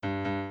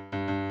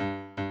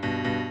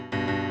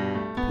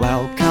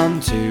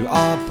Welcome to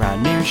our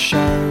brand new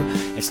show.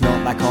 It's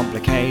not that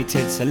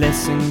complicated, so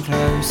listen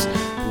close.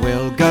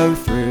 We'll go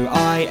through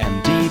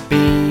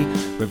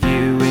IMDb,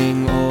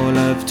 reviewing all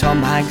of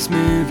Tom Hanks'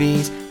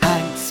 movies.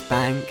 Hank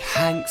Spank,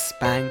 Hank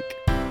Spank,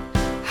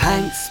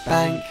 Hank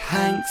Spank,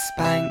 Hank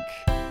Spank,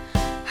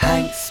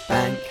 Hank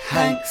Spank,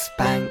 Hank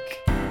Spank,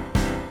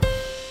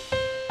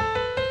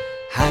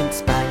 Hank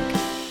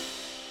Spank.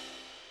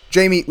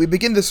 Jamie, we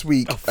begin this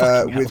week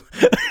with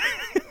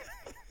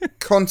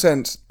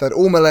content that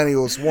all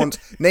millennials want,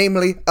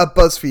 namely a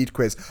BuzzFeed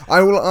quiz.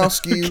 I will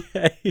ask you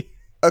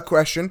a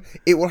question.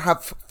 It will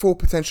have 4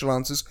 potential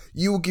answers.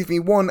 You will give me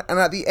one, and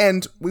at the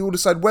end, we will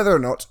decide whether or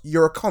not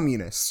you're a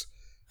communist.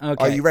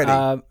 Okay. Are you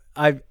ready?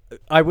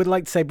 I would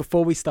like to say,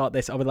 before we start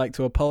this, I would like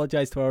to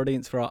apologise to our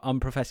audience for our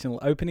unprofessional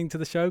opening to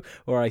the show,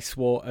 where I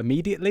swore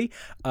immediately.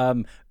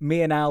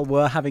 Me and Al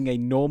were having a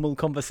normal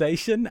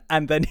conversation,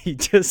 and then he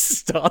just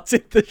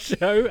started the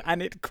show,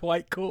 and it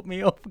quite caught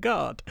me off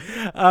guard.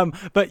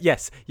 But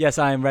yes,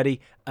 I am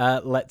ready.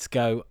 Let's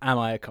go. Am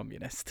I a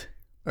communist?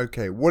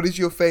 Okay, what is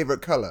your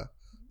favourite colour?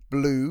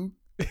 Blue?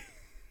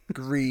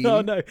 Green?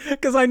 Oh no,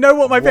 because I know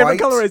what my favourite white,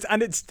 colour is,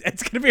 and it's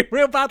going to be a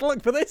real bad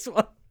luck for this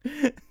one.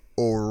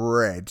 Or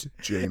red,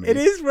 Jamie? It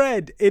is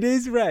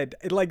red.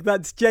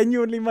 That's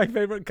genuinely my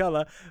favourite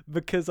colour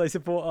because I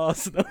support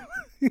Arsenal.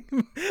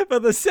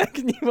 But the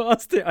second you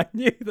asked it, I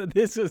knew that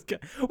this was...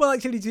 Well,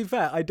 actually, to be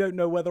fair, I don't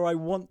know whether I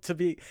want to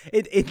be...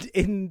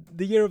 In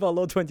the year of our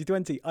Lord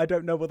 2020, I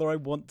don't know whether I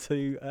want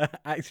to...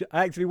 I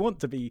actually want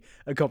to be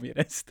a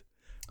communist.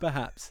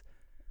 Perhaps.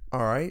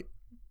 All right.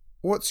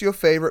 What's your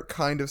favourite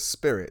kind of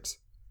spirit?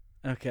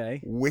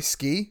 Okay.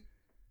 Whiskey?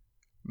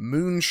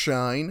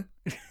 Moonshine?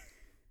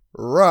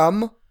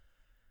 Rum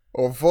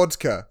or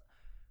vodka?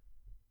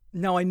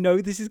 Now, I know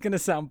this is going to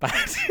sound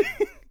bad,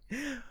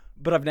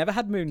 but I've never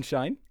had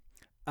moonshine.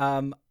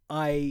 Rum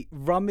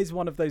is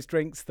one of those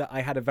drinks that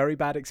I had a very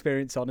bad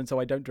experience on, and so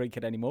I don't drink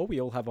it anymore.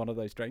 We all have one of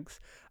those drinks.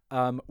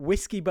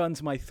 Whiskey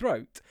burns my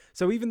throat,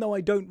 so even though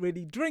I don't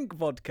really drink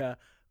vodka,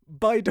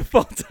 by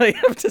default I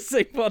have to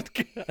say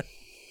vodka.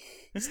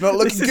 It's not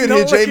looking good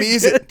here, Jamie,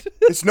 is it?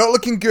 It's not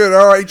looking good.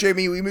 All right,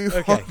 Jamie, we move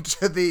on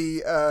to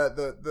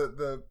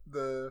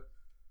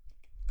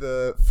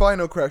the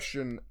final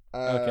question.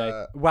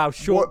 Okay. Wow,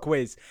 short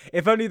quiz.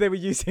 If only they were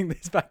using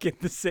this back in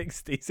the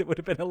 60s, it would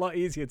have been a lot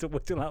easier to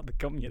whittle out the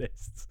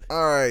communists.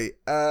 All right.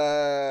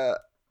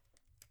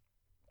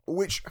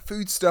 Which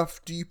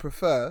foodstuff do you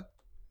prefer?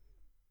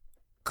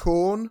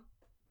 Corn,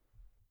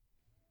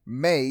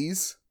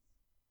 maize,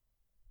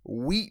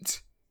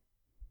 wheat,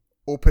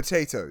 or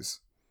potatoes?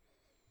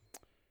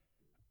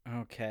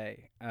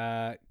 Okay.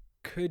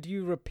 Could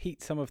you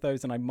repeat some of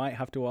those, and I might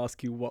have to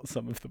ask you what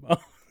some of them are?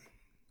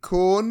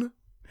 Corn.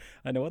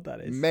 I know what that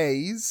is.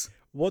 Maize.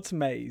 What's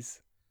maize?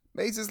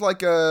 Maize is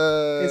like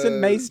a... Isn't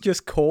maize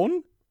just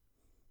corn?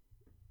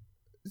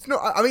 It's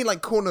not... I mean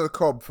like corn on the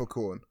cob for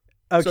corn.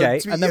 Okay,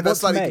 so and then that's what's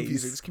slightly maize?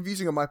 confusing. It's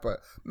confusing on my part.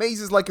 Maize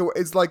is like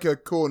a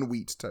corn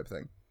wheat type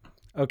thing.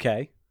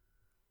 Okay.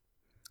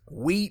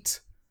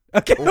 Wheat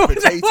Okay. or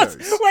potatoes.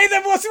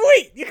 Then what's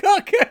wheat? You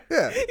can't go.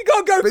 Yeah. You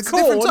can't go But it's a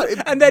corn different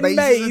type. and then Maize is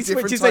a maize,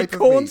 different which is a type of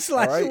corn meat,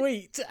 slash alright?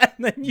 wheat, and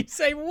then you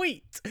say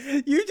wheat.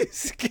 You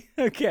just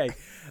okay.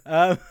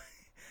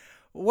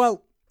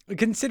 Well,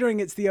 considering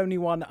it's the only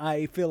one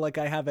I feel like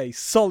I have a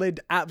solid,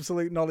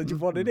 absolute knowledge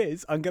of what it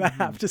is, I'm gonna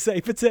have to say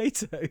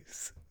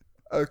potatoes.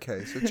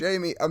 Okay, so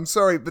Jamie, I'm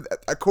sorry, but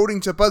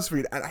according to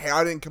BuzzFeed, and hey,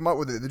 I didn't come up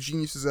with it, the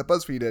geniuses at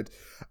BuzzFeed did,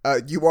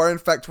 you are in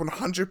fact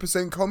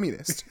 100%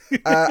 communist,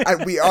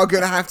 and we are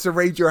going to have to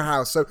raid your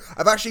house. So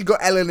I've actually got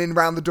Ellen in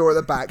round the door at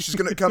the back. She's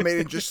going to come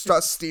in and just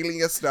start stealing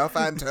your stuff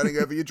and turning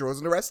over your drawers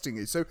and arresting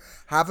you. So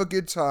have a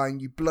good time,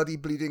 you bloody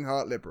bleeding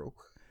heart liberal.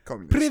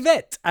 Communist.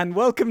 Privet, and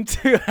welcome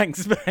to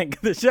Hanks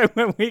Bank, the show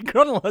where we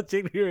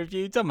chronologically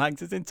review Tom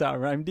Hanks' entire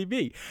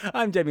IMDb.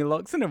 I'm Jamie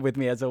Loxton, and with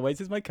me, as always,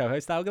 is my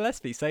co-host Al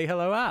Gillespie. Say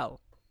hello, Al.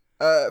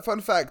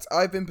 Fun fact,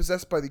 I've been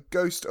possessed by the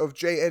ghost of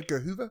J. Edgar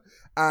Hoover,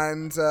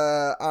 and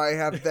I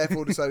have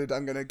therefore decided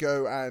I'm going to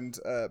go and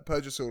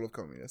purge us all of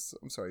communists.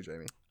 I'm sorry,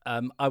 Jamie.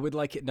 I would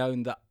like it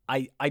known that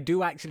I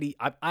do actually,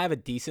 I have a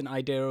decent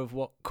idea of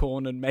what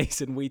corn and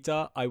maize and wheat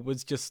are. I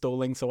was just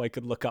stalling so I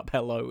could look up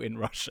hello in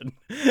Russian.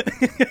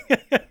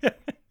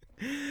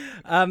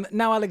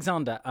 Now,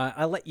 Alexander,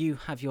 I'll let you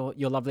have your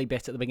lovely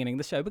bit at the beginning of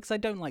the show because I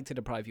don't like to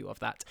deprive you of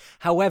that.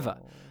 However,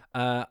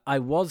 I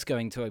was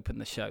going to open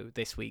the show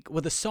this week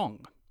with a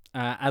song.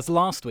 As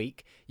last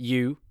week,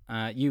 you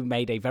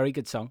made a very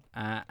good song,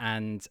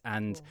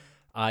 and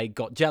I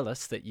got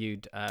jealous that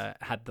you'd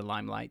had the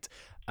limelight.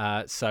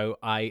 So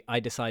I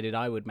decided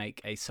I would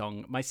make a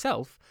song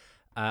myself,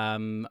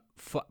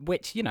 for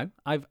which, you know,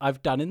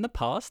 I've done in the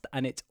past,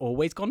 and it's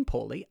always gone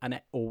poorly, and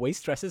it always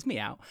stresses me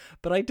out,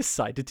 but I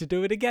decided to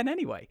do it again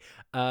anyway.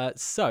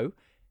 So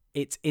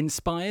it's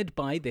inspired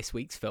by this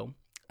week's film.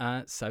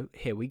 So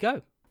here we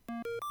go.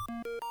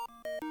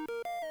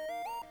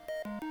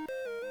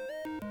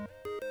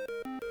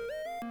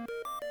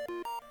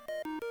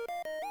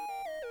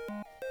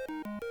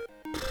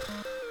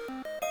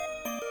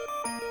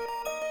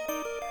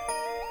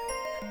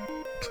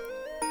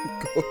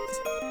 God.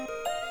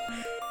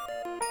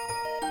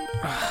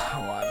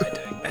 Why am I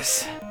doing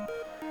this?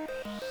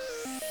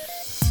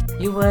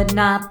 You would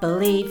not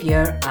believe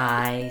your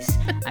eyes.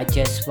 I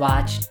just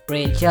watched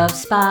Bridge of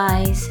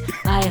Spies.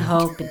 I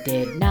hope it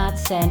did not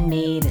send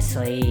me to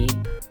sleep.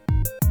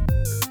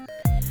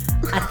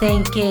 I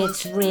think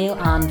it's real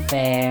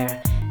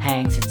unfair,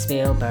 Hanks and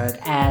Spielberg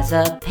as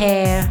a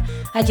pair.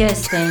 I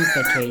just think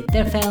they treat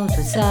their films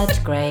with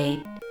such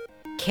great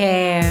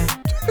care.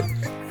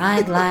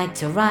 I'd like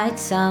to write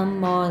some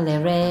more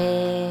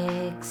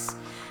lyrics,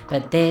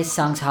 but this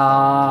song's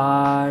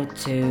hard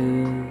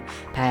to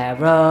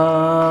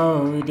parody.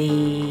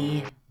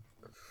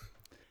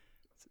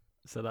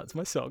 So that's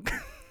my song.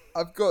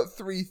 I've got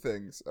 3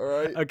 things,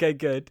 alright? Okay,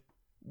 good.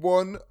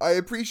 1, I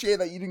appreciate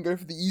that you didn't go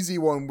for the easy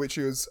one, which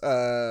was,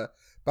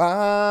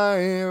 by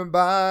and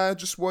by,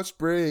 just watch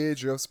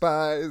Bridge of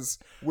Spies.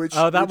 Which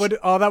would have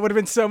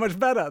been so much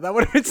better. That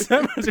would have been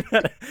so much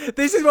better.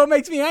 This is what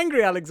makes me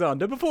angry,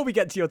 Alexander. Before we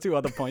get to your 2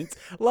 other points,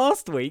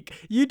 last week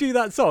you do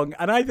that song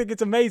and I think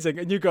it's amazing,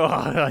 and you go,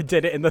 "Oh, I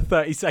did it in the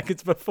 30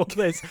 seconds before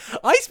this."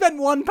 I spent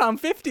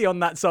 £1.50 on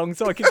that song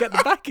so I could get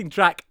the backing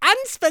track, and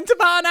spent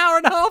about an hour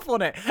and a half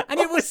on it, and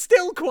it was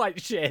still quite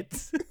shit.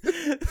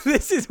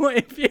 This is what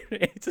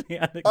infuriates me,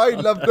 Alexander. I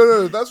love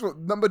no. That's what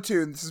number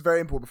 2, and this is very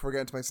important before I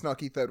get into my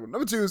snarky third one.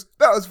 Number 2 is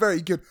that was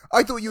very good.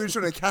 I thought you were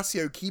showing a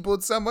Casio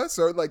keyboard somewhere,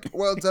 so like,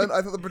 well done.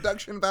 I thought the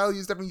production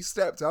values definitely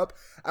stepped up,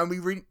 and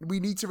we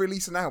need to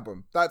release an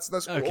album. That's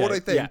okay, all I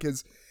think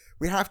is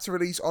we have to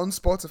release on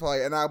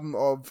Spotify an album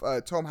of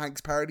Tom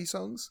Hanks parody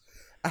songs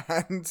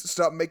and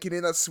start making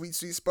in that sweet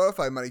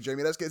Spotify money,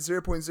 Jamie. Let's get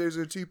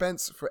 0.002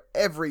 pence for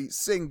every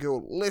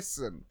single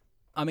listen.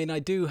 I mean, I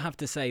do have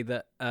to say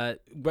that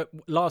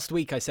last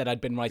week I said I'd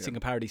been writing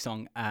a parody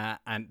song,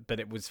 but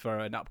it was for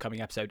an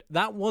upcoming episode.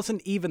 That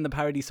wasn't even the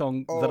parody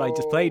song that I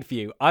just played for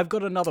you. I've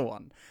got another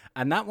one,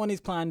 and that one is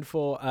planned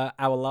for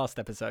our last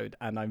episode,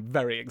 and I'm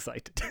very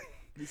excited.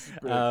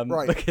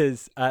 Right.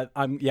 Because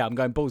I'm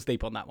going balls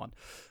deep on that one.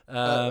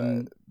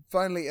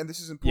 Finally, and this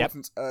is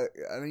important, and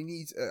I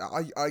need,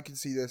 I can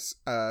see this,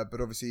 but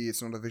obviously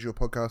it's not a visual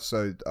podcast,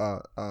 so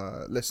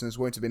listeners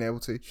won't have been able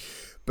to.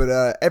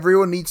 But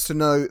everyone needs to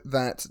know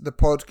that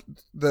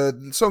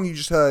the song you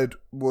just heard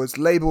was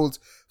labeled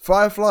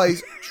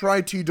Fireflies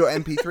Try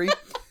 2.mp3,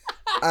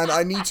 and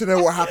I need to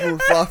know what happened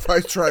with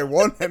Fireflies Try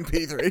 1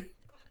 MP3.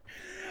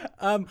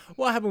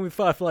 What happened with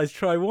Fireflies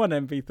Try 1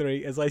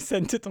 MP3 is I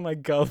sent it to my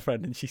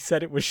girlfriend and she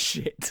said it was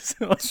shit,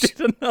 so I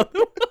did another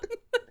one.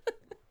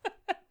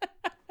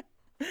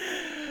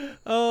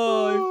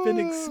 Oh, I've been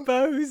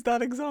exposed,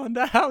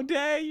 Alexander. How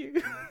dare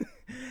you?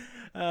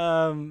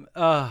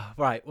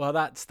 Right. Well,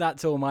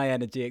 that's all my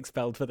energy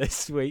expelled for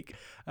this week.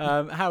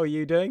 How are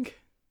you doing?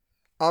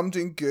 I'm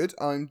doing good.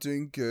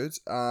 It's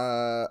nice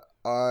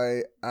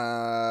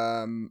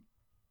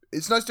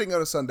doing it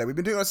on a Sunday. We've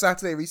been doing it on a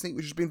Saturday recently,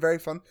 which has been very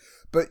fun.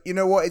 But you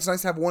know what? It's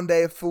nice to have one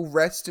day of full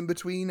rest in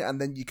between, and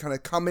then you kind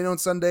of come in on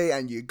Sunday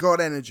and you got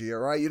energy,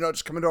 all right? You're not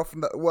just coming off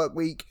from the work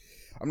week.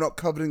 I'm not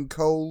covered in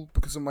coal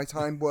because of my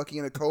time working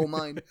in a coal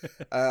mine.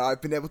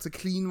 I've been able to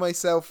clean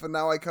myself, and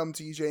now I come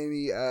to you,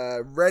 Jamie,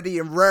 ready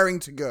and raring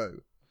to go.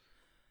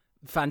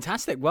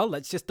 Fantastic. Well,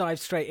 let's just dive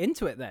straight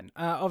into it then.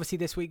 Obviously,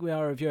 this week we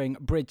are reviewing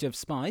Bridge of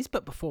Spies,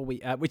 but before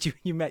we, which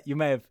you may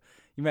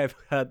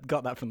have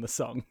got that from the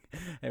song.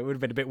 It would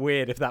have been a bit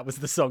weird if that was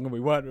the song and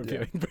we weren't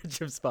reviewing Bridge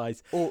of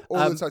Spies. Or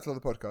the title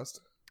of the podcast.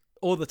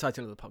 Or the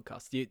title of the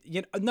podcast.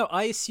 No,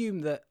 I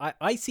assume that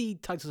I see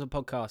titles of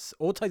podcasts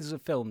or titles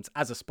of films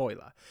as a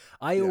spoiler.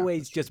 I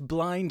always just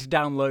blind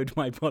download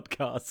my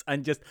podcasts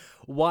and just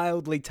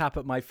wildly tap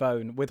at my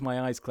phone with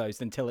my eyes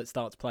closed until it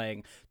starts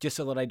playing, just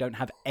so that I don't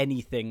have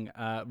anything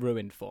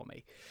ruined for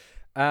me.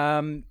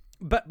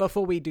 But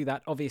before we do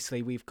that,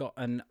 obviously, we've got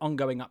an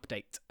ongoing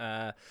update.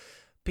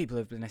 People who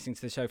have been listening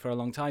to the show for a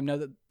long time know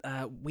that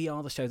we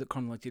are the show that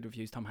chronologically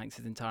reviews Tom Hanks'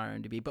 entire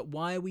IMDb. But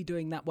why are we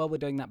doing that? Well, we're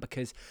doing that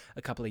because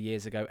a couple of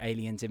years ago,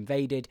 aliens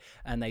invaded,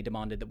 and they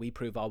demanded that we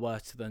prove our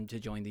worth to them to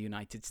join the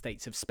United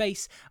States of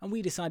Space. And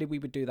we decided we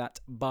would do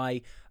that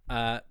by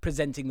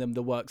presenting them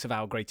the works of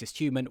our greatest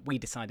human. We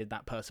decided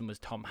that person was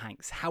Tom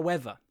Hanks.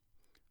 However, a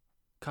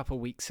couple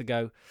of weeks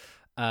ago,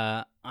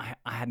 I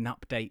had an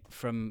update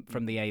from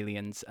the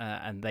aliens,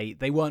 and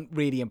they weren't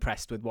really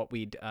impressed with what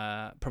we'd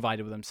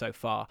provided with them so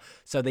far.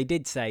 So they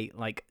did say,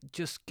 like,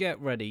 just get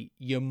ready,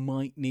 you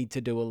might need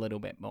to do a little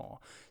bit more.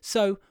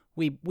 So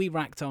we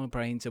racked our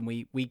brains and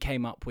we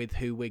came up with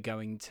who we're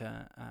going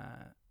to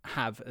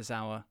have as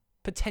our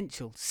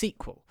potential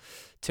sequel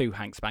to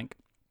Hanks Bank.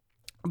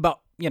 But,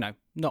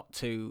 not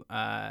to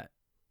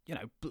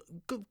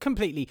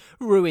completely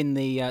ruin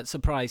the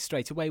surprise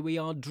straight away, we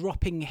are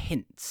dropping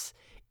hints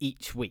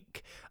each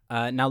week.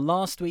 Now,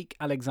 last week,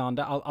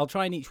 Alexander, I'll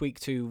try and each week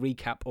to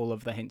recap all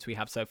of the hints we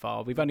have so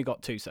far. We've only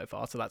got 2 so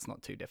far, so that's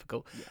not too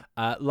difficult.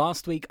 Yeah.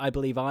 Last week, I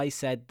believe I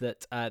said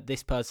that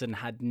this person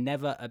had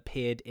never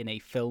appeared in a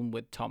film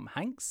with Tom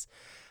Hanks.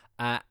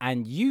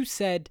 And you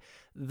said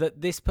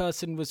that this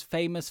person was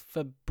famous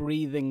for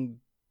breathing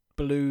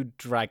blue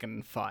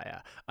dragon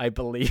fire, I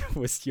believe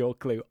was your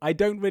clue. I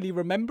don't really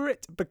remember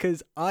it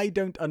because I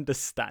don't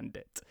understand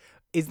it.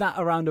 Is that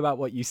around about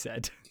what you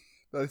said?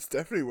 That's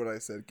definitely what I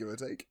said, give or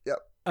take. Yep.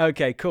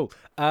 Okay, cool.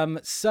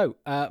 So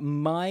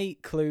my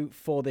clue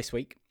for this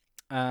week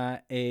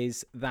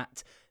is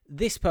that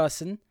this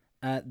person,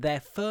 their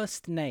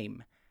first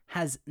name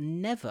has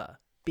never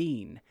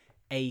been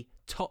a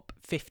top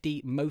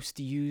 50 most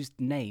used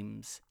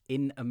names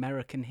in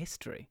American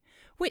history,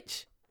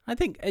 which I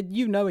think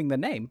you knowing the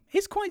name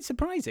is quite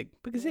surprising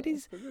because it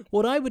is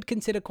what I would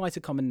consider quite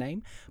a common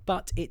name,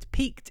 but it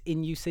peaked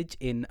in usage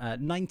in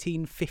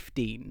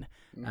 1915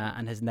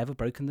 and has never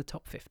broken the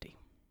top 50.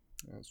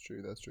 That's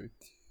true.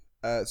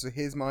 So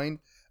here's mine.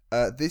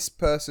 This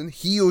person,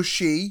 he or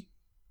she,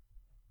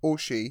 or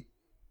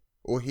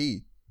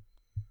he,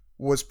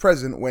 was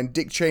present when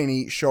Dick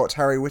Cheney shot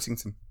Harry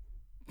Whittington.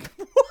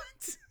 What?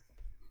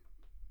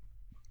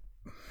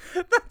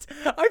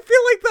 I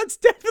feel like that's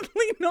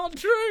definitely not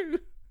true.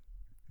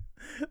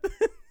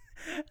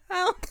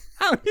 How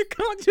you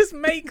can't just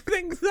make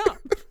things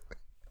up?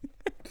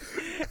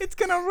 It's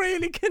gonna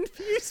really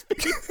confuse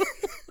people.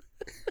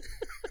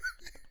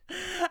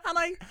 And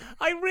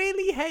I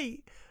really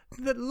hate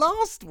that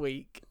last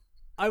week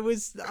I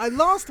was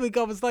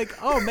like,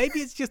 oh, maybe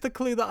it's just a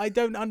clue that I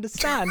don't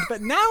understand.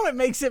 But now it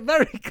makes it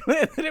very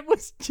clear that it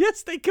was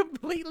just a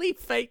completely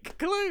fake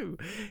clue.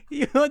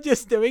 You're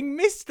just doing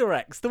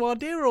misdirects to our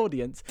dear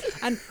audience.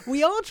 And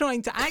we are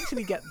trying to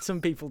actually get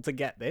some people to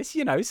get this,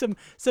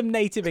 some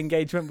native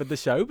engagement with the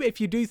show. But if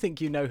you do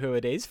think you know who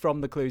it is from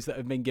the clues that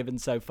have been given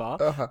so far,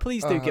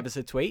 please do give us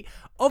a tweet.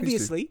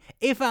 Obviously,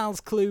 if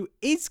Al's clue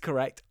is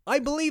correct, I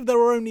believe there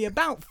are only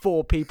about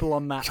 4 people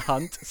on that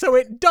hunt, so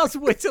it does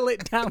whittle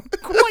it down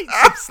quite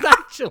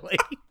substantially.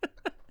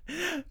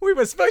 We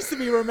were supposed to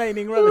be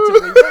remaining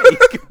relatively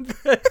vague,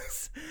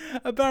 but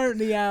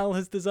apparently Al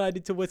has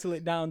decided to whittle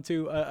it down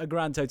to a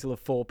grand total of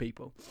 4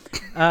 people.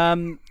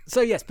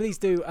 So yes, please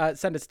do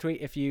send us a tweet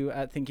if you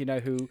think you know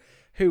who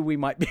we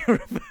might be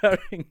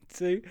referring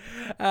to.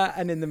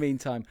 And in the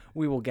meantime,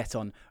 we will get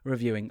on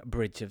reviewing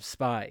Bridge of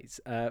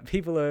Spies.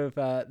 People who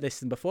have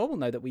listened before will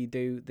know that we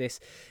do this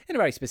in a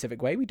very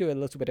specific way. We do a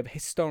little bit of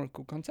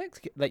historical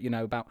context, let you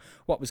know about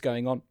what was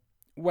going on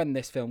when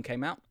this film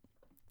came out.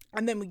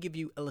 And then we give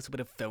you a little bit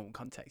of film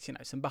context,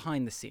 some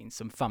behind the scenes,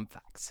 some fun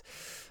facts.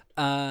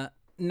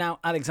 Now,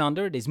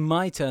 Alexander, it is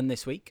my turn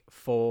this week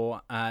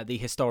for the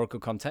historical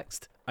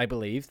context. I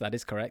believe that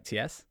is correct.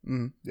 Yes.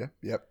 Yeah.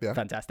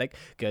 Fantastic.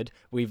 Good.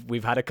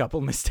 We've had a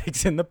couple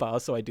mistakes in the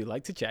past, so I do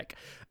like to check.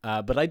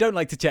 But I don't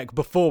like to check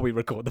before we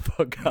record the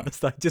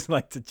podcast. I just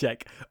like to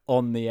check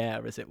on the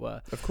air, as it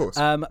were. Of course.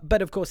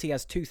 But of course, he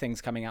has 2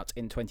 things coming out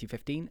in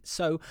 2015.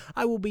 So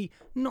I will be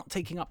not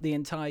taking up the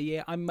entire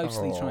year. I'm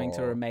mostly trying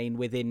to remain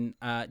within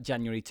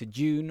January to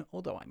June,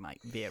 although I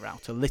might veer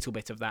out a little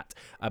bit of that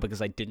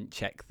because I didn't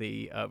check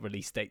the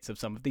release dates of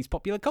some of these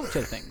popular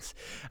culture things.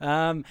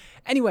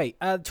 Anyway,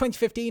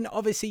 2015.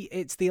 Obviously,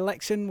 it's the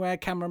election where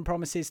Cameron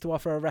promises to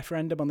offer a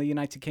referendum on the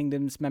United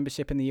Kingdom's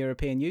membership in the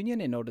European Union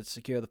in order to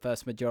secure the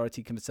first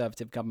majority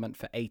Conservative government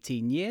for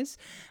 18 years.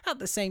 At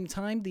the same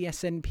time, the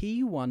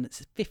SNP won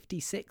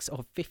 56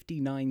 of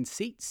 59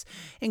 seats,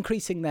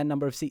 increasing their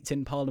number of seats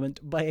in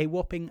Parliament by a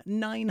whopping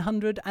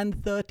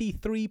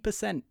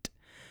 933%,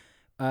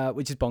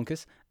 which is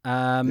bonkers.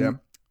 Yeah.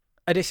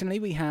 Additionally,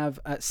 we have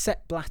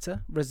Sepp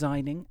Blatter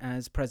resigning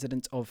as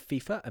president of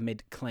FIFA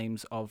amid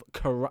claims of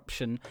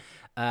corruption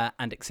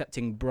and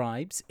accepting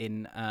bribes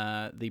in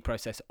the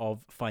process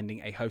of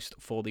finding a host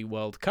for the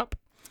World Cup.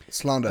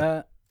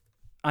 Slander.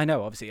 I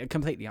know, obviously,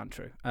 completely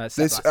untrue. On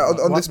this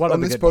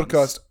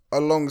podcast,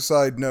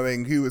 alongside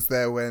knowing who was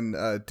there when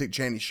Dick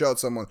Cheney shot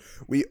someone,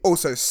 we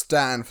also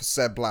stand for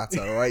Sepp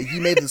Blatter, all right?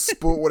 He made the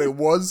sport what it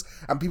was,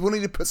 and people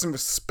need to put some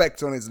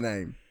respect on his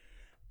name.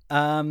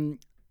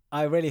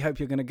 I really hope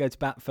you're going to go to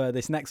bat for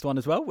this next one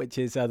as well, which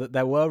is that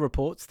there were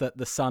reports that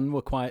the Sun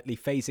were quietly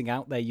phasing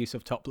out their use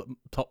of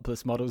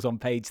topless models on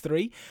page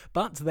 3,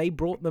 but they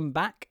brought them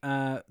back.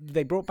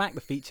 They brought back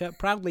the feature,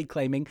 proudly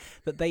claiming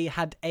that they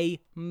had a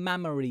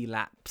mammary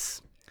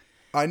lapse.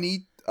 I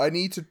need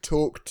to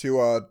talk to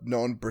our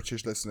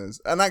non-British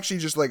listeners, and actually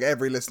just like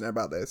every listener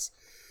about this.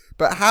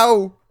 But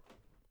how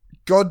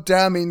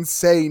goddamn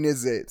insane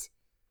is it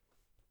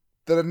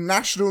that a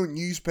national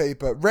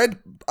newspaper,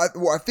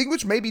 I think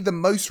which may be the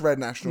most read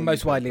national most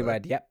newspaper, widely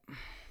read, yep,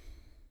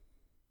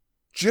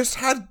 just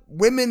had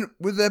women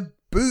with their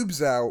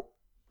boobs out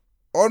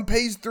on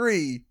page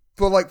 3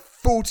 for like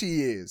 40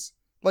 years.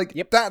 Like,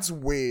 yep. That's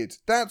weird.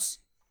 That's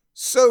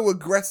so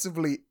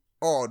aggressively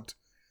odd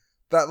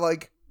that,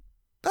 like,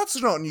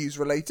 that's not news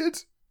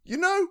related.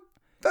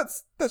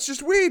 That's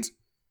just weird.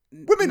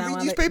 Women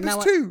read newspapers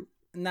too.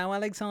 Now,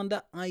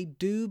 Alexander, I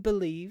do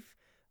believe,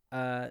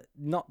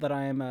 not that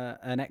I am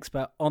an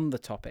expert on the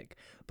topic,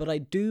 but I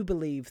do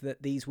believe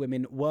that these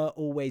women were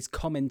always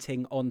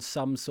commenting on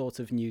some sort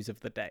of news of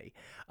the day.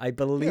 I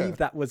believe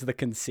that was the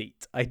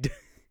conceit.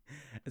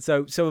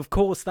 So of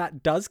course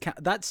that does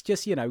that's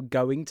just,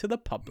 going to the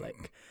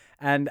public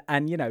and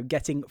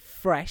getting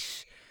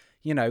fresh,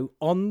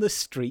 on the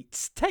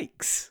streets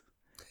takes.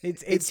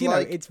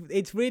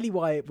 It's really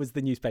why it was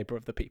the newspaper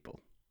of the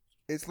people.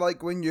 It's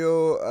like when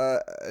you're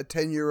a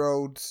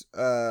 10-year-old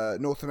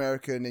North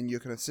American in your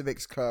kind of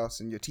civics class,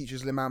 and your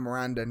teacher's Lin-Manuel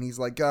Miranda, and he's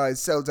like,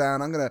 "Guys, settle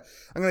down. I'm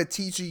gonna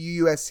teach you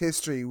U.S.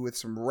 history with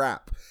some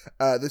rap."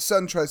 The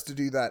son tries to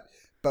do that,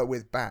 but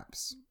with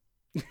BAPS.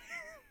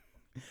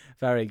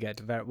 Very good.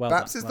 Very well.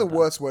 BAPS done, is well the done.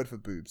 worst word for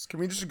boobs. Can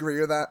we just agree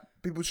with that?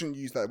 People shouldn't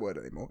use that word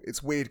anymore.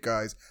 It's weird,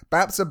 guys.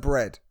 BAPS are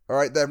bread. All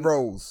right, they're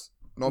rolls.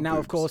 Not Now, boobs.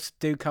 of course,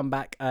 do come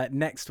back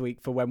next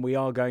week for when we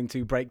are going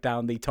to break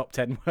down the top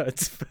 10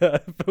 words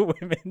for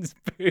women's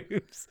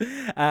boobs.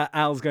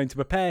 Al's going to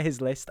prepare his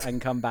list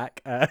and come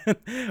back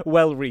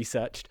well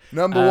researched.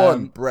 Number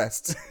one,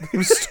 breasts.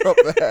 Stop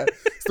there.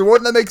 It's the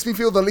one that makes me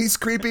feel the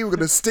least creepy. We're going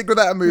to stick with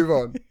that and move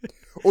on.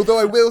 Although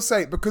I will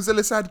say, because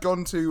Alyssa had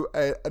gone to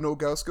an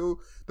all-girl school,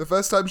 the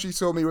first time she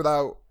saw me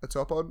without a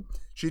top on,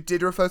 she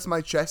did refer to my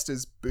chest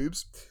as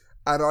boobs.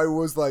 And I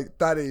was like,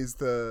 that is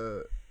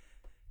the...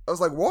 I was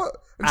like, what?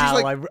 And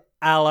she's like,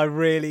 Al, I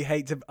really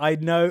hate to... I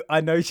know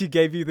she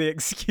gave you the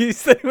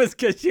excuse that it was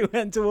because you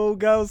went to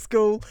all-girls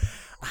school.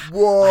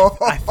 whoa.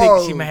 I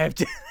think she may have...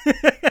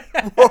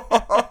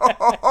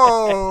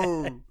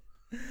 Whoa.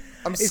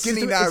 I'm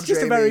skinny now, it's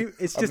just Jamie.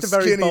 It's just I'm a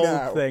very skinny bold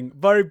now. thing.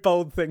 Very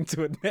bold thing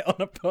to admit on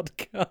a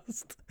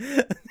podcast.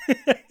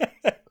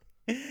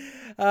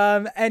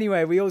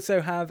 Anyway, we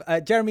also have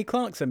Jeremy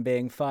Clarkson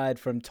being fired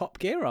from Top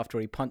Gear after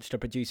he punched a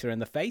producer in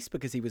the face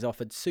because he was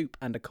offered soup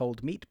and a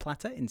cold meat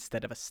platter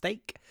instead of a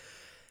steak.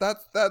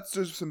 That's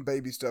just some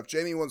baby stuff.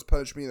 Jamie once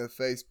punched me in the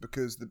face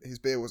because his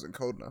beer wasn't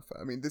cold enough.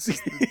 I mean, this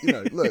is,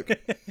 look.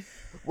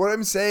 What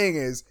I'm saying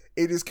is,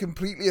 it is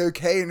completely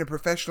okay in a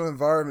professional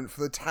environment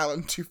for the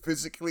talent to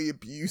physically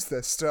abuse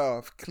their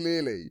staff,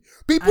 clearly.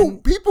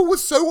 People were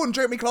so on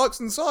Jeremy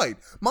Clarkson's side.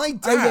 My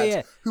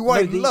dad, who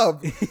I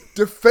love,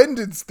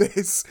 defended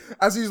this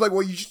as he's like,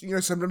 well,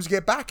 sometimes you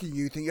get back and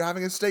you think you're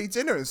having a steak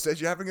dinner, instead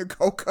you're having a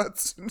cold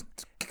cut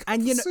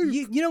and soup.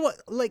 you know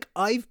what? Like,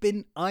 I've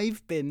been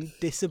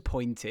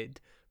disappointed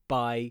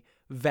by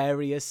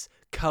various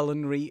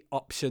culinary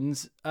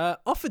options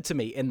offered to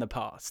me in the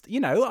past.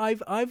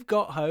 I've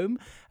got home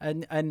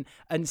and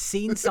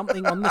seen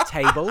something on the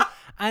table,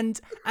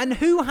 and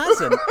who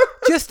hasn't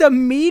just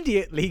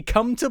immediately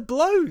come to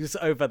blows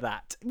over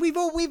that? We've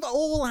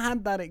all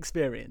had that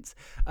experience.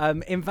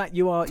 In fact,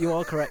 you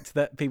are correct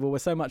that people were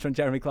so much on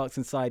Jeremy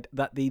Clarkson's side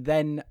that the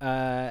then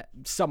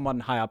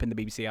someone high up in the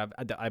BBC,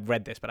 I've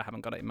read this but I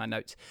haven't got it in my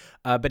notes,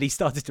 but he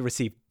started to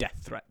receive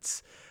death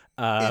threats.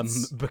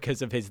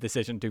 Because of his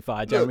decision to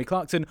fire Jeremy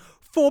Clarkson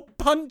for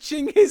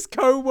punching his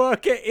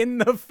co-worker in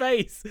the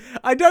face.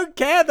 I don't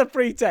care the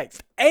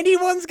pretext.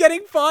 Anyone's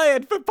getting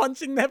fired for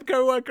punching their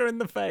co-worker in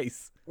the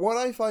face. What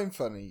I find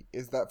funny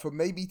is that for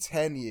maybe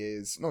 10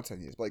 years, not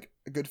 10 years, but like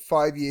a good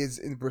 5 years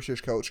in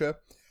British culture,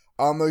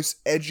 our most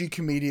edgy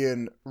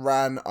comedian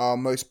ran our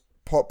most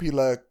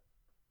popular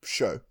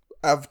show.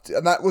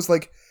 And that was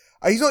like,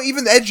 he's not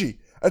even edgy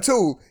at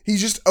all.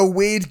 He's just a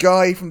weird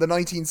guy from the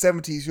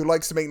 1970s who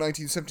likes to make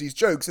 1970s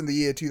jokes in the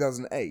year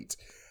 2008.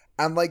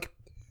 And like,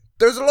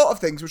 there's a lot of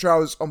things which I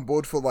was on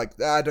board for, like,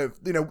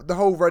 the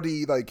whole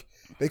Ruddy, like,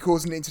 they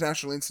caused an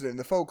international incident in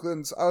the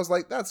Falklands. I was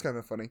like, that's kind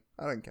of funny.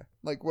 I don't care.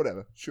 Like,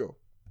 whatever. Sure.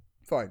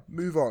 Fine.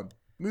 Move on.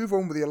 Move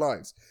on with your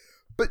lives.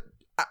 But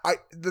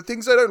the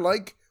things I don't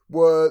like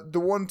were the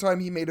one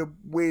time he made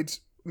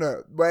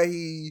where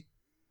he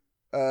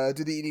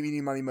did the eeny,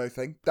 meeny, money, mo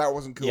thing. That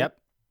wasn't cool. Yep.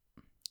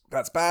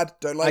 That's bad.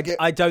 Don't like it.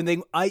 I don't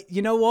think...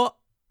 You know what,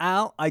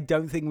 Al? I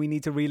don't think we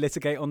need to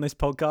relitigate on this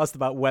podcast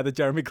about whether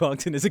Jeremy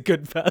Clarkson is a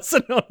good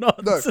person or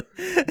not. No.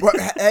 But,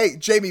 hey,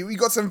 Jamie, we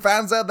got some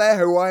fans out there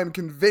who I am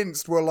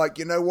convinced were like,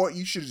 you know what?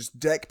 You should just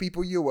deck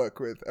people you work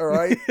with, all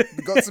right?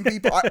 We got some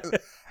people...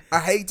 I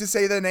hate to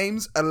say their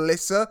names,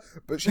 Alyssa,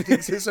 but she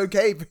thinks it's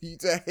okay for you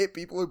to hit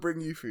people who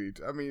bring you food.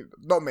 I mean,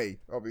 not me,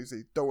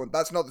 obviously.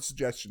 That's not the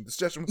suggestion. The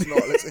suggestion was not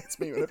Alyssa hits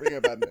me when I bring her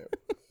a bad meal.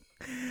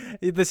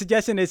 The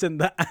suggestion isn't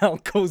that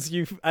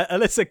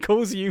Alyssa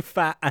calls you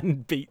fat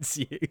and beats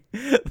you.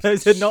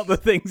 Those are not the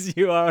things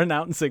you are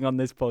announcing on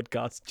this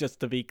podcast, just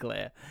to be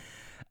clear.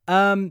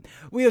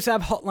 We also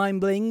have Hotline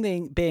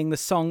Bling being the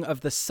song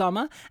of the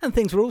summer, and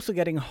things were also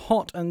getting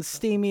hot and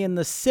steamy in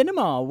the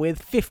cinema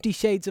with 50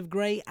 Shades of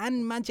Grey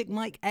and Magic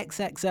Mike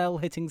XXL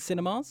hitting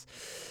cinemas.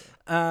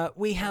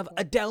 We have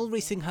Adele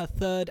releasing her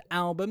third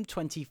album,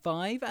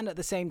 25, and at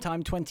the same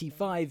time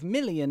 25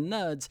 million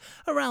nerds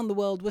around the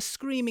world were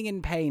screaming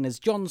in pain as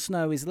Jon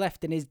Snow is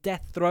left in his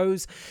death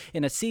throes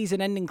in a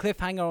season-ending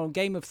cliffhanger on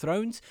Game of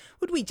Thrones.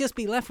 Would we just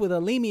be left with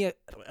Emilia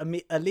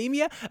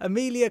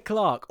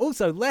Clarke?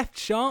 Also, Left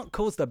Shark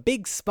caused a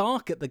big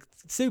spark at the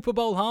Super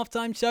Bowl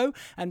halftime show,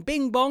 and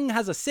Bing Bong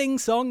has a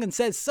sing-song and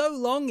says so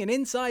long in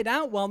Inside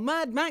Out, while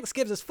Mad Max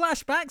gives us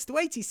flashbacks to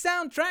 80s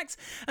soundtracks,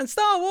 and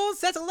Star Wars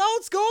settled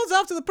old scores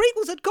after the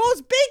prequels had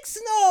caused big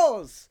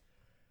snores.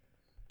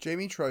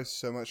 Jamie tries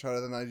so much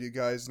harder than I do,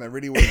 guys, and I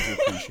really want you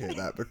to appreciate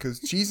that, because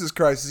Jesus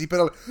Christ,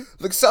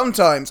 look,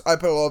 sometimes I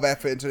put a lot of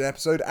effort into an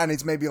episode, and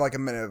it's maybe like a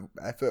minute of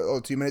effort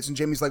or 2 minutes, and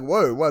Jamie's like,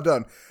 whoa, well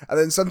done. And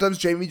then sometimes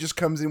Jamie just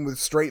comes in with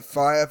straight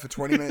fire for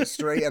 20 minutes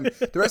straight, and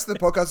the rest of the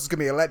podcast is going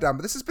to be a letdown,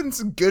 but this has been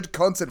some good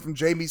content from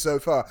Jamie so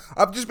far.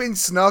 I've just been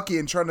snarky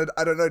and trying to,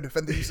 I don't know,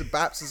 defend the use of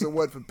baps as a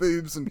word for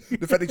boobs, and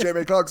defending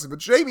Jamie Clarkson, but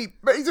Jamie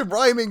made a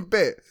rhyming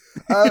bit.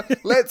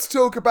 Let's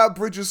talk about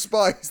Bridge of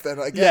Spies then,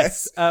 I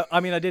guess. Yes. I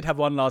mean, I did have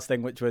one last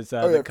thing, which was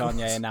that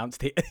Kanye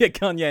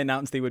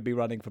announced he would be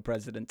running for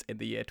president in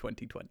the year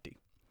 2020.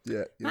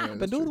 Yeah,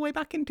 but all the way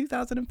back in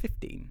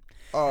 2015.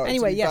 Oh,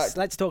 anyway, yes,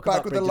 let's talk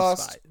about with Bridge the of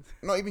last, Spies.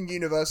 not even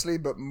universally,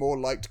 but more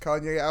liked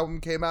Kanye album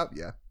came out.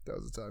 Yeah, that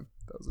was the time.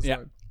 That was the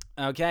time.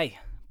 Okay,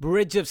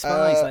 Bridge of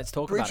Spies. Let's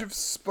talk about it.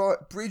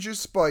 Bridge of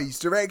Spies,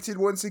 directed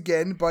once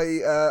again by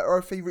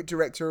our favorite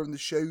director on the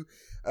show,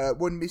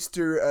 one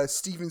Mr.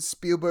 Steven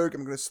Spielberg.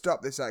 I'm going to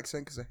stop this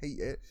accent because I hate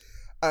it.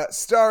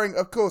 Starring,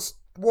 of course,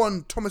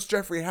 one Thomas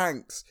Jeffrey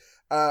Hanks,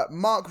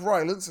 Mark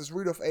Rylance as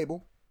Rudolph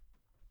Abel.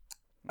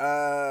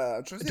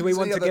 Do we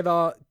want to give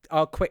our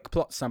quick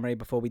plot summary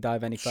before we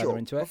dive any further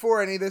into it?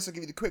 Before any of this, I'll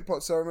give you the quick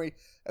plot summary.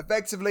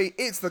 Effectively,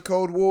 it's the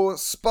Cold War,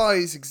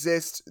 spies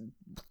exist,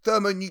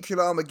 thermonuclear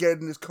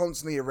Armageddon is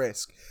constantly a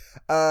risk.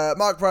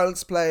 Mark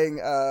Rylance playing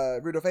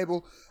Rudolph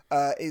Abel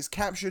is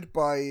captured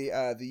by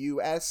the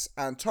US,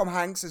 and Tom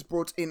Hanks is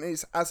brought in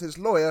as his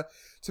lawyer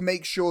to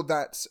make sure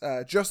that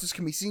justice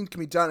can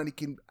be done, and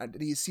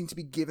he is seen to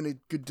be given a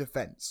good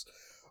defense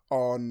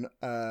on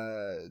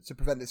to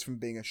prevent this from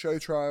being a show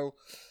trial.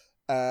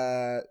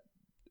 An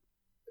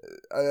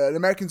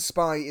American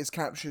spy is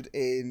captured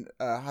in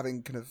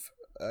having kind of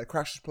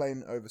crashed his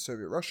plane over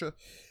Soviet Russia.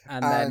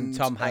 And then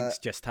Tom Hanks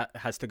just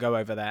has to go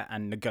over there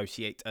and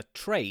negotiate a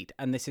trade.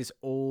 And this is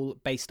all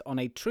based on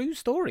a true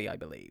story, I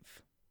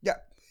believe. Yeah.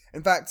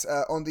 In fact,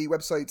 on the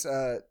website,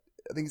 I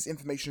think it's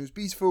Information is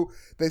Beautiful,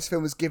 this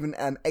film was given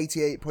an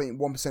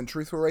 88.1%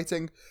 truthful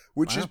rating,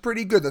 which is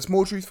pretty good. That's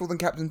more truthful than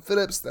Captain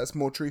Phillips. That's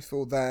more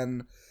truthful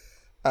than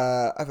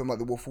a film like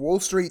The Wolf of Wall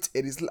Street.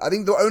 It is. I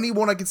think the only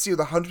one I could see with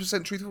a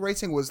 100% truthful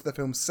rating was the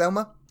film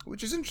Selma,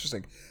 which is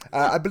interesting.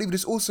 I believe it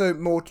is also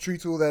more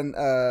truthful than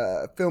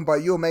a film by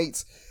your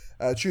mate,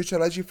 True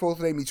Trilogy, Fourth,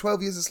 namely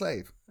 12 Years a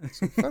Slave.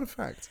 It's a fun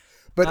fact.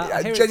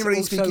 But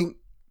generally speaking...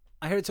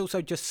 I hear it's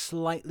also just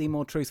slightly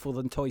more truthful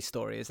than Toy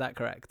Story. Is that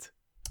correct?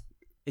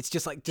 It's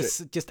just like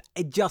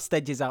it just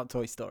edges out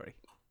Toy Story.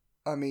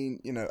 I mean,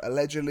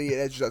 allegedly it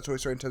edges out Toy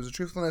Story in terms of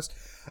truthfulness.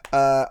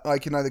 I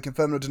can neither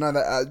confirm nor deny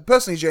that.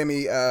 Personally,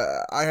 Jamie,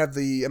 I have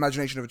the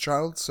imagination of a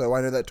child, so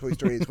I know that Toy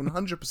Story is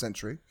 100%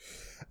 true.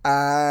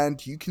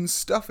 And you can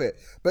stuff it.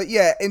 But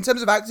yeah, in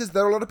terms of actors,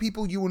 there are a lot of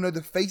people you will know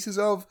the faces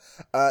of.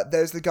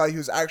 There's the guy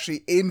who's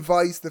actually in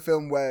Vice, the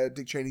film where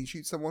Dick Cheney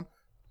shoots someone.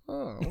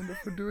 Oh, I wonder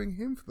if we're doing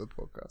him for the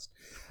podcast.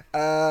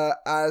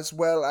 As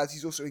well as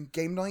he's also in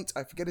Game Night.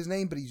 I forget his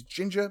name, but he's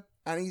Ginger,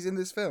 and he's in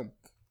this film.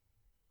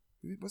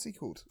 What's he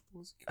called?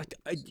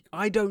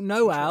 I don't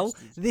know, Al.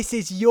 This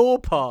is your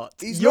part.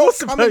 He's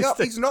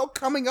not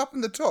coming up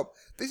in the top.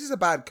 This is a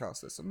bad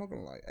cast list. I'm not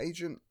gonna lie.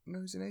 Agent? No,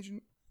 who's an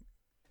agent?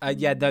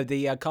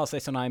 The cast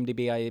list on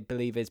IMDb, I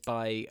believe, is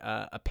by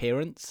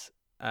appearance.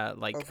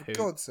 For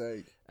God's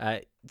sake.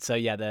 So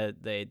yeah,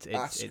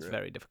 it's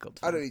very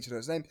difficult. I don't need to know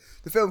his name.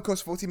 The film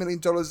cost $40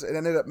 million. It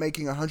ended up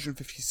making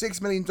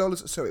 $156 million,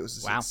 so it was a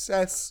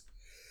success.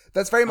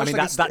 That's very much. I mean,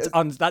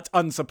 that's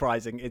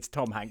unsurprising. It's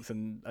Tom Hanks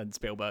and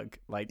Spielberg.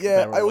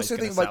 I also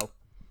think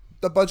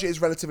the budget is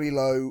relatively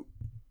low.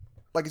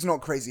 It's not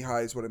crazy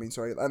high, is what I mean.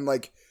 Sorry,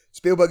 and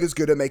Spielberg is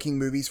good at making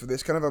movies for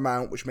this kind of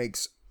amount, which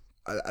makes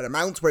an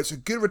amount where it's a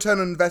good return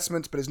on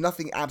investment, but it's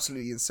nothing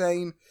absolutely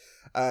insane.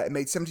 It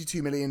made $72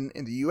 million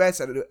in the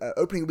US at an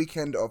opening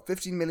weekend of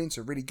 $15 million,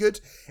 so really good.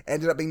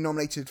 Ended up being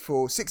nominated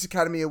for 6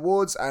 Academy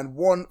Awards and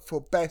 1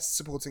 for Best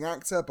Supporting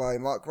Actor by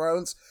Mark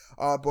Rylance,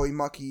 our boy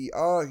Marky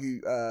R,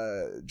 who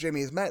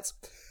Jamie has met.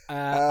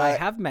 I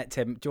have met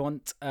him. Do you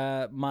want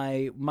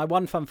my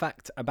one fun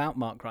fact about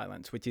Mark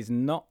Rylance, which is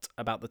not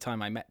about the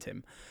time I met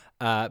him,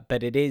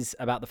 but it is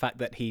about the fact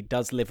that he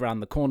does live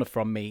around the corner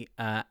from me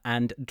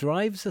and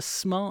drives a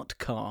smart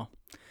car.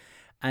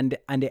 And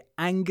it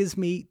angers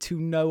me to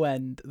no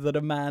end that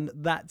a man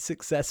that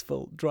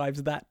successful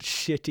drives that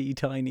shitty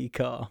tiny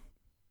car.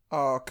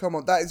 Oh, come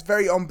on. That is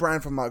very on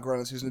brand for Mark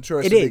Rylance, who's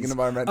notorious for being an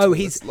environmentalist. Oh,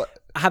 he's...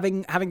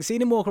 Having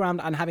seen him walk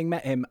around and having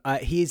met him,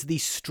 he is the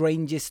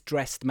strangest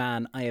dressed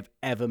man I have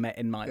ever met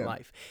in my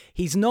life.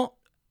 He's not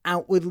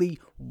outwardly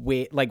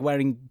weird,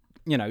 wearing,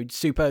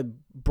 super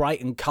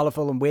bright and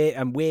colourful and weird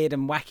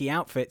and wacky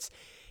outfits.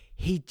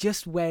 He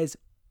just wears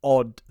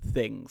odd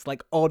things,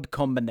 odd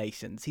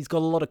combinations. He's got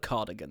a lot of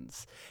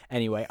cardigans.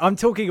 Anyway, I'm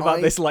talking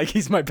about this like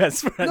he's my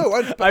best friend. No,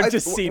 I've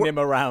just seen him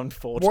around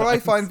 4 times. What I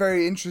find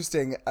very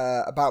interesting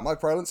about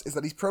Mark Rylance is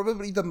that he's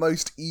probably the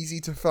most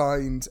easy to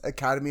find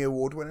Academy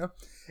Award winner,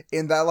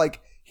 in that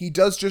he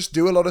does just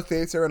do a lot of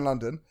theatre in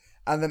London,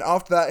 and then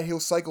after that he'll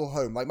cycle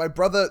home. My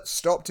brother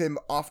stopped him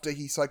after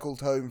he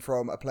cycled home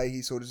from a play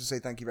he saw just to say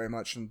thank you very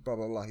much and blah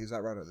blah blah. He was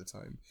out around at the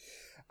time.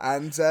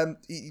 and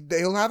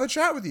they'll have a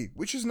chat with you,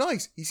 which is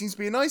nice. He seems to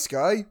be a nice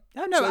guy.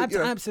 Oh no,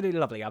 So, absolutely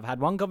lovely. I've had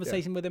one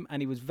conversation with him,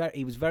 and he was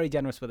very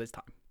generous with his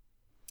time.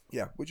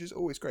 Yeah, which is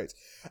always great.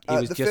 He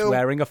was just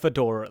wearing a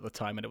fedora at the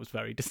time, and it was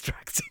very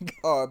distracting.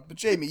 Oh, but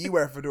Jamie, you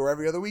wear a fedora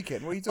every other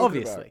weekend. What are you talking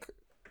Obviously.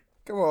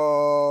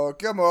 about?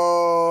 Come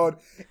on.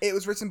 It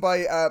was written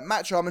by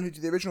Matt Charman, who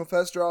did the original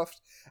first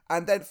draft.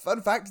 And then,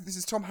 fun fact, this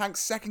is Tom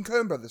Hanks' second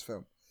Coen Brothers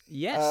film.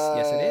 Yes,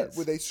 it is.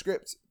 With a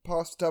script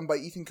done by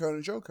Ethan Coen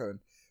and Joel Coen,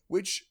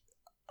 which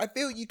I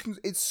feel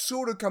it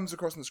sort of comes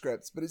across in the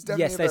scripts, but it's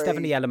definitely there's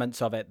definitely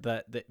elements of it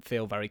that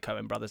feel very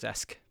Coen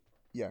Brothers-esque.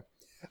 Yeah.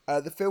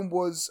 The film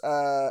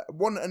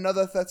won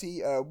another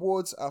 30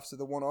 awards after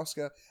the one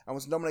Oscar and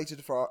was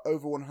nominated for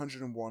over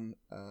 101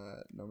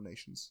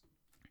 nominations.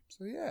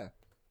 So yeah,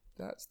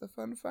 that's the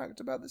fun fact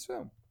about this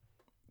film.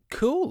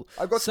 Cool.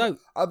 I've got some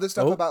other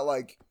stuff about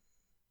like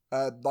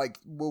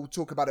we'll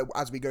talk about it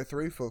as we go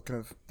through for kind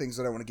of things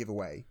I don't want to give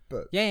away.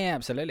 But yeah,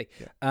 absolutely.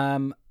 Yeah.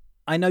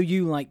 I know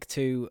you like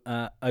to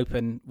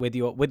open with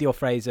your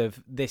phrase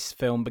of "this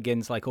film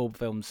begins like all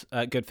films,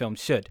 good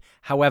films should."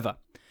 However,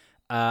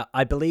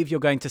 I believe you're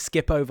going to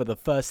skip over the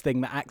first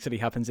thing that actually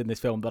happens in this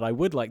film that I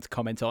would like to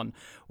comment on,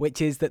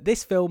 which is that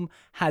this film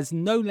has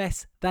no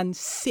less than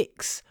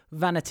 6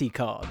 vanity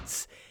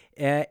cards.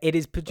 It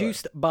is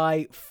produced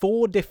by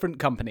 4 different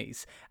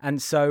companies,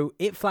 and so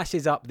it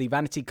flashes up the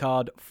vanity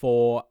card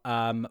for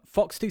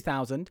Fox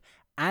 2000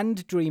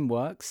 and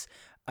DreamWorks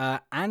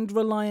and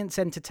Reliance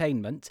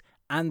Entertainment,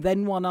 and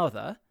then one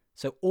other.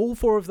 So all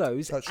 4 of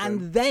those,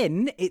 and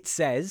then it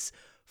says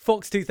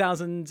Fox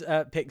 2000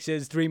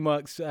 Pictures,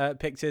 DreamWorks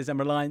Pictures, and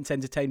Reliance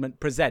Entertainment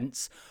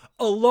presents,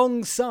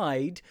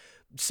 alongside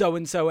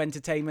so-and-so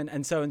Entertainment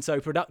and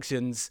so-and-so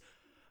Productions,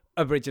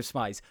 A Bridge of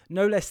Spies.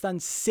 No less than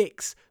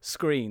 6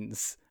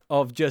 screens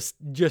of just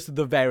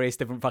the various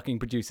different fucking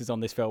producers on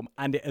this film,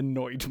 and it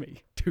annoyed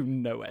me to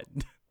no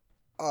end.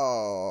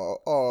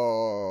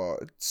 Oh,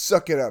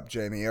 suck it up,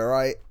 Jamie, all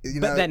right?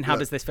 But then how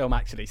does this film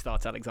actually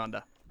start,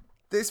 Alexander?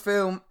 This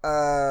film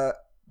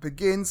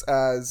begins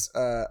as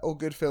all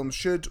good films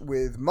should,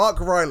 with Mark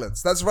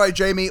Rylance. That's right,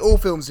 Jamie. All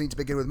films need to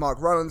begin with Mark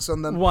Rylance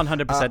on them.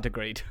 100%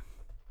 agreed.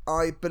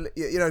 I believe,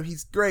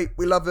 he's great.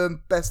 We love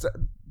him.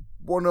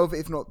 One of,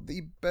 if not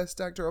the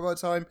best actor of our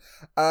time.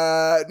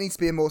 Needs to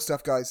be in more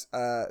stuff, guys.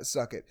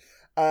 Suck it.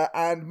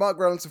 And Mark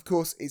Rylance, of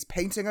course, is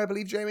painting, I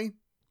believe, Jamie.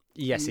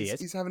 Yes, he is.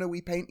 He's having a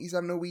wee paint. He's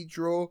having a wee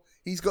draw.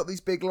 He's got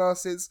these big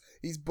glasses.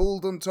 He's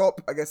bald on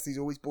top. I guess he's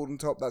always bald on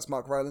top. That's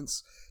Mark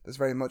Rylance. That's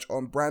very much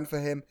on brand for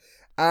him.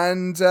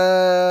 And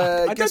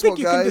I guess don't think what,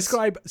 you guys? can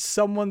describe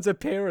someone's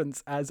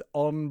appearance as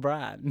on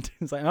brand.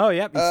 It's like, oh,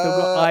 yep, he's still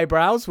got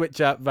eyebrows, which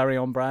are very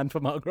on brand for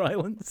Mark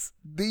Rylance.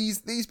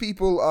 These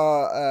people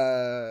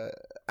are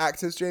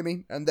actors,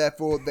 Jamie, and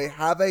therefore they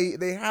have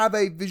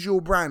a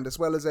visual brand as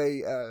well as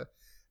a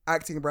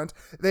acting brand.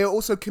 They are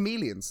also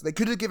chameleons. They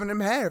could have given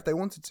him hair if they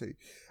wanted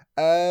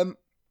to.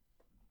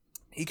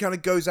 He kind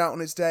of goes out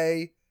on his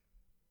day.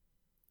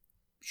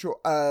 Sure,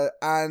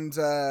 and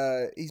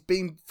he's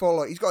being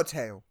followed. He's got a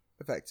tail,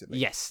 effectively.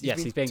 Yes,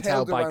 he's being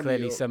tailed by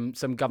clearly some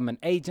government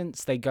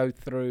agents. They go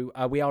through.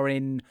 We are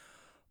in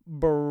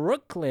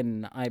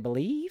Brooklyn, I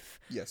believe.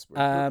 Yes,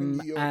 we're in Brooklyn,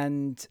 New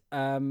York.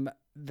 And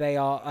they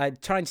are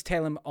trying to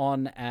tail him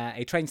on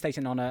a train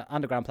station on an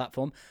underground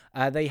platform.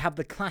 They have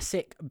the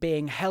classic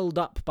being held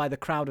up by the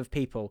crowd of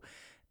people,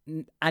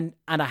 and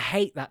I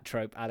hate that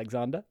trope,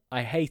 Alexander.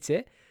 I hate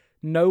it.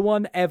 No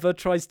one ever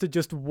tries to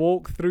just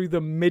walk through the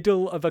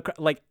middle of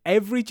like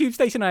every tube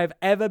station I have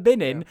ever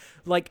been in.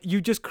 Like, you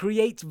just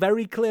create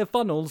very clear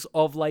funnels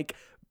of like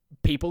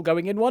people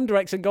going in one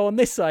direction go on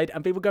this side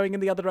and people going in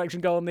the other direction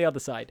go on the other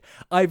side.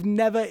 I've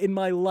never in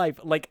my life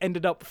like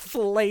ended up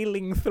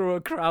flailing through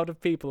a crowd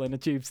of people in a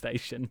tube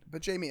station.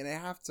 But Jamie, and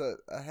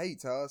I hate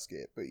to ask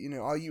it, but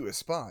are you a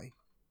spy?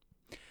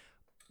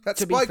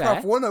 That's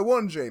Spycraft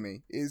 101,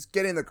 Jamie, is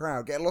get in the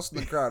crowd, get lost in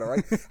the crowd, all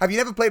right? Have you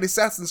never played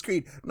Assassin's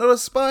Creed? Not a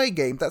spy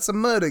game, that's a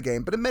murder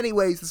game. But in many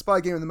ways, the spy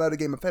game and the murder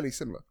game are fairly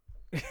similar.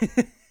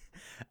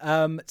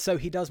 So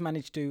he does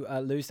manage to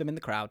lose them in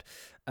the crowd,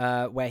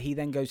 where he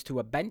then goes to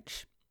a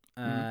bench.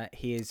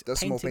 He is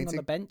painting on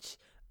the bench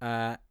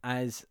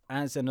as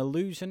an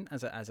illusion,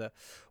 as a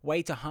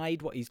way to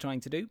hide what he's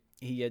trying to do.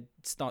 He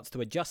starts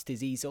to adjust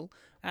his easel,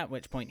 at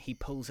which point he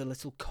pulls a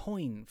little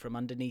coin from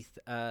underneath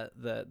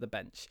the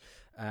bench.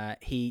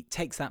 He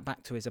takes that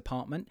back to his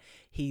apartment.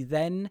 He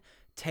then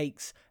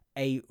takes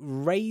a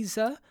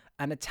razor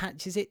and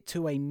attaches it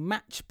to a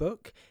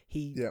matchbook.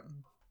 He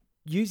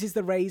uses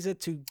the razor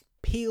to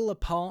peel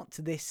apart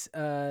this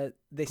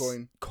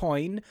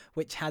coin,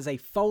 which has a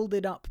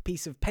folded up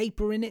piece of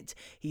paper in it.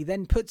 He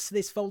then puts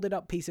this folded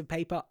up piece of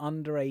paper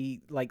under a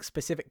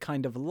specific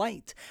kind of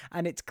light,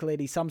 and it's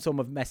clearly some sort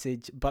of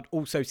message, but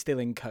also still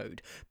in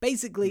code.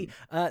 Basically,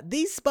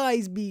 these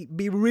spies be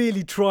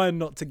really trying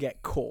not to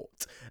get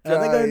caught.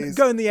 They're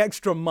going the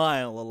extra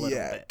mile a little bit.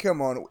 Yeah,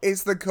 come on.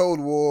 It's the Cold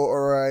War,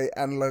 alright?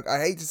 And look, I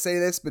hate to say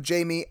this, but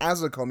Jamie,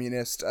 as a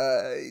communist,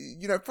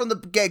 from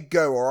the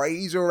get-go, alright?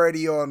 He's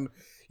already on...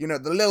 You know,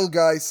 the little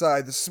guy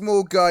side, the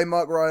small guy,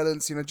 Mark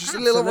Rylance. You know, just a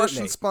little Absolutely.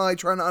 Russian spy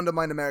trying to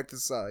undermine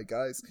America's side,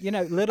 guys. You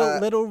know,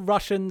 little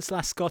Russian /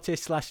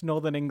 Scottish /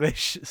 Northern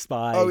English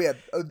spy. Oh yeah,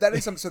 that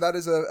is so that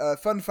is a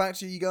fun fact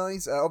to you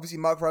guys. Obviously,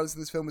 Mark Rylance in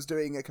this film was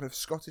doing a kind of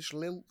Scottish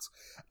lilt,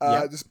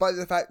 despite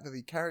the fact that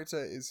the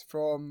character is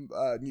from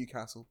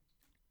Newcastle.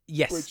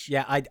 Yes.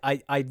 Yeah.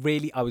 I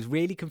was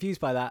really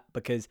confused by that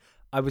because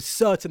I was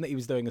certain that he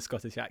was doing a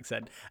Scottish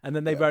accent, and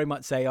then they very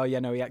much say, "Oh yeah,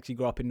 no, he actually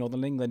grew up in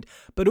Northern England."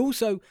 But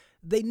also,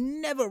 they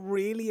never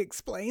really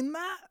explain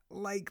that.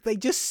 Like, they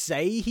just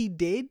say he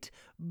did,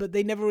 but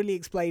they never really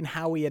explain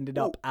how he ended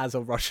up as a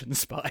Russian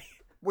spy.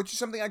 Which is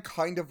something I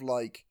kind of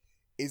like,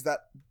 is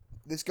that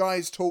this guy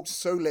has talked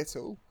so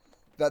little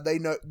that they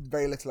know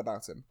very little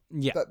about him.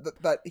 Yeah.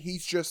 That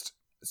he's just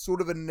sort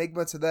of an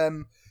enigma to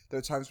them. There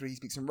are times where he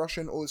speaks in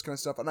Russian, all this kind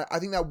of stuff, and I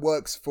think that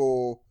works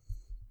for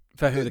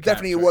who the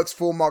definitely it character works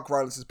for Mark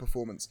Rylance's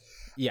performance.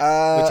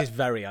 Yeah, which is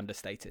very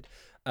understated.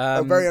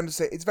 Very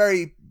understated. It's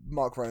very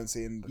Mark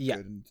Rylance-y. Yeah,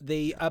 Good.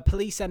 the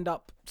police end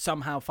up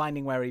somehow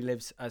finding where he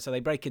lives, so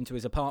they break into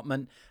his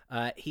apartment.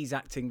 He's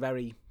acting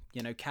very,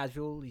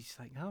 casual. He's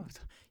like, "Oh,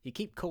 you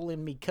keep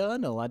calling me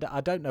Colonel.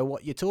 I don't know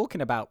what you're talking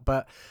about,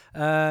 but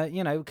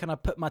can I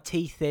put my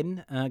teeth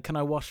in? Can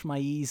I wash my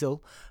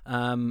easel?"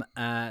 And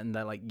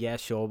they're like, "Yeah,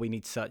 sure. We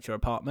need to search your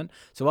apartment."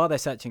 So while they're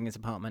searching his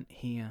apartment,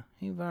 he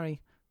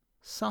very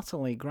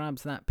subtly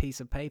grabs that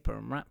piece of paper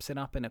and wraps it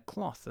up in a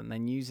cloth, and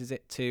then uses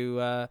it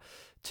to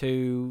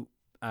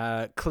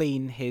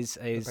clean his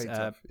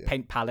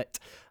paint palette,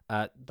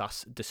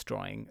 thus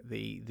destroying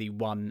the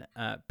one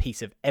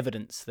piece of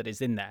evidence that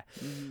is in there.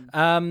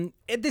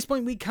 At this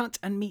point, we cut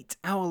and meet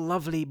our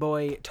lovely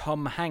boy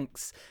Tom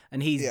Hanks,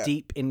 and he's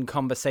deep in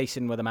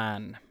conversation with a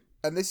man.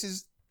 And this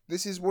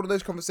is one of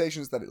those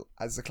conversations that,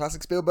 as a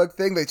classic Spielberg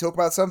thing, they talk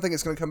about something,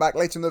 it's going to come back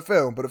later in the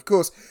film. But of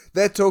course,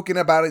 they're talking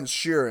about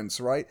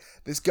insurance, right?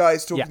 This guy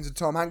is talking to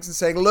Tom Hanks and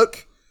saying,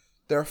 "Look,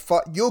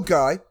 your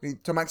guy."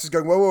 Tom Hanks is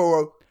going,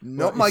 "Whoa,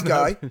 not my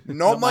guy,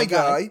 not my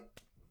guy.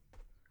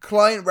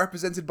 Client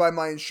represented by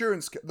my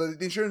insurance, the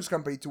insurance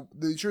company.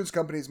 The insurance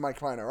company is my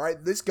client, all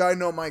right? This guy,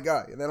 not my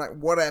guy." And they're like,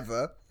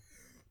 "Whatever.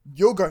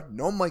 Your guy,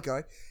 not my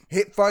guy.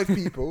 Hit 5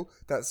 people.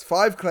 That's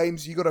 5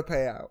 claims you got to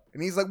pay out."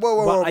 And he's like,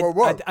 "Whoa.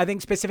 I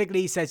think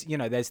specifically he says,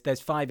 there's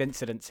 5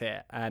 incidents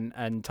here,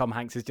 and Tom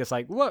Hanks is just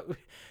like, "What?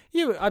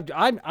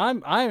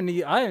 I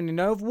only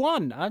know of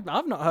 1.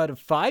 I've not heard of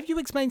 5. You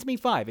explain to me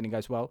 5." And he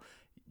goes, "Well,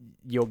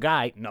 your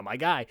guy, not my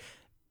guy,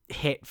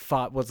 hit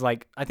 5." Was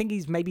like, I think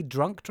he's maybe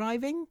drunk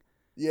driving.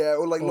 Yeah,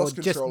 or like lost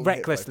control, just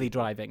recklessly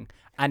driving,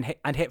 and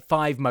hit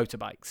 5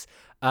 motorbikes.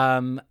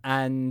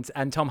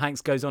 And Tom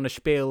Hanks goes on a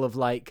spiel of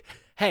like,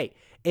 "Hey,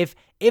 if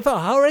a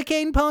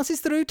hurricane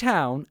passes through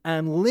town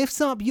and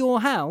lifts up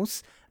your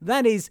house,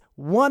 that is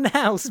 1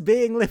 house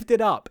being lifted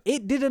up.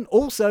 It didn't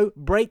also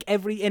break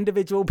every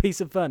individual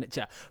piece of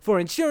furniture. For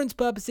insurance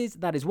purposes,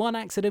 that is 1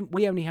 accident.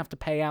 We only have to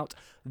pay out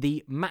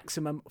the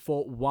maximum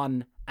for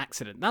 1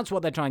 accident." That's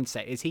what they're trying to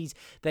say.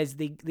 There's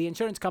the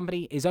insurance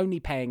company is only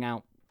paying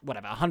out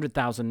whatever,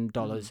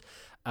 $100,000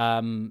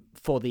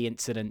 for the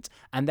incident,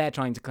 and they're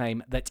trying to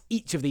claim that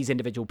each of these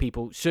individual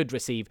people should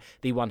receive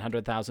the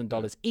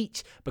 $100,000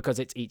 each because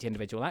it's each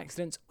individual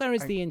accident,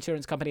 whereas the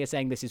insurance company is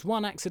saying this is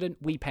 1 accident,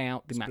 we pay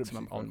out the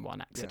maximum on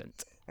 1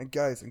 accident. Yeah. And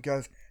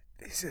guys,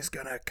 this is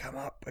gonna come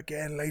up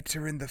again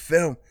later in the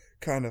film,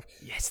 kind of.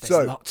 Yes,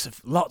 there's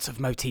lots of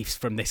motifs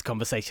from this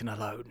conversation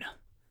alone.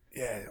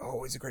 Yeah,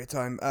 always a great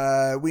time.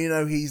 We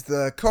know he's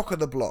the cock of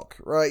the block,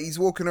 right? He's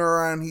walking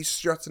around, he's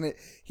strutting it.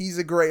 He's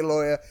a great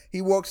lawyer.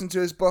 He walks into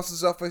his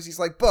boss's office. He's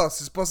like, "Boss."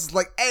 His boss is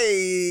like,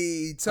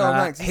 "Hey, Tom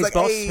Hanks." He's his like,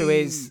 boss, "Hey."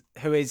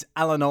 who is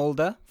Alan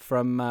Alda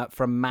from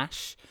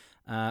MASH.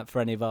 For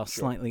any of our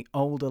slightly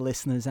older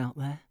listeners out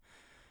there,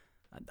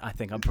 I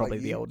think I'm probably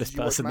the oldest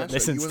person that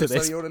listens to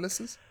this. Older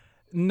listeners?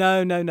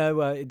 No.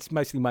 It's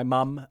mostly my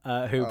mum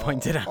who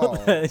pointed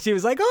out that she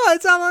was like, "Oh,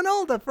 it's Alan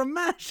Alda from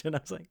MASH," and I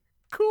was like,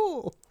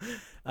 "Cool."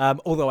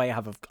 Although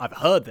I've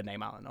heard the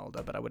name Alan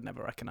Alda, but I would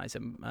never recognize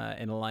him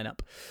in a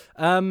lineup.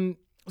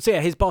 So yeah,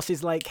 his boss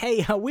is like,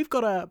 "Hey, we've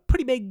got a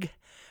pretty big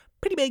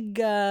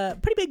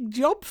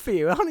job for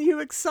you. Aren't you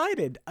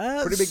excited?"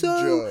 Pretty big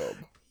job.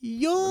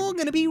 You're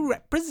going to be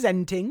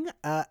representing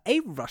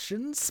a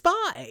Russian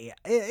spy.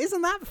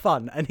 Isn't that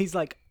fun? And he's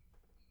like,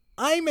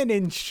 "I'm an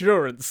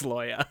insurance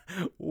lawyer.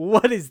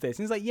 What is this?"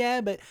 And he's like, "Yeah,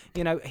 but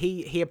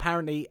he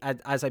apparently,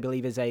 as I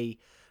believe is a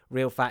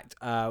real fact,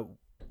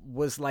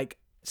 was like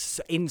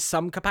in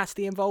some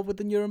capacity involved with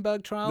the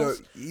Nuremberg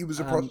trials." No, he was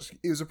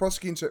a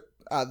prosecutor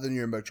at the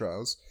Nuremberg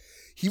trials.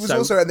 He was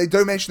also, and they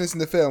don't mention this in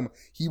the film,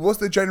 he was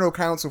the general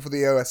counsel for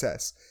the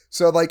OSS.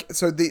 So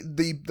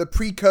the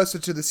precursor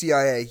to the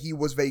CIA, he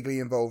was vaguely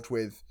involved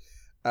with.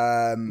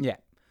 Yeah.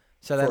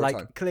 So they're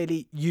like,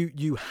 "Clearly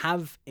you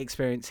have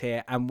experience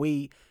here, and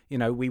we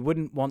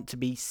wouldn't want to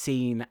be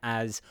seen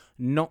as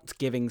not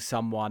giving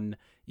someone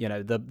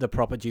the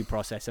proper due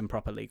process and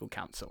proper legal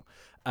counsel."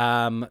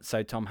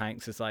 So Tom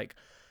Hanks is like,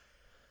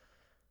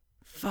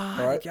 Fine,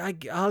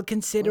 Alright. I'll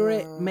consider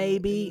it.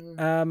 Maybe.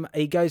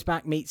 He goes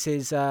back, meets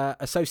his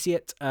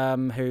associate,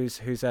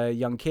 who's a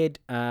young kid,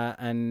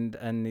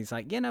 and he's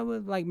like,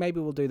 like maybe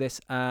we'll do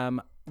this. Why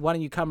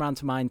don't you come round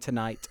to mine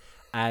tonight,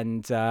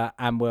 and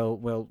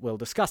we'll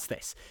discuss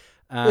this.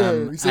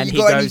 He's like, and you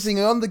got anything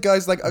on? The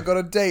guy's like, I got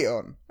a date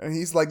on. And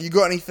he's like, you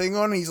got anything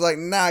on? He's like,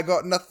 nah, I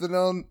got nothing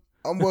on.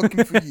 I'm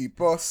working for you,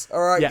 boss.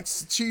 All right,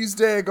 It's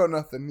Tuesday, I got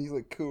nothing. He's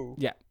like, cool.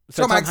 Yeah.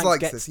 So Tom Hanks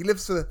likes this. He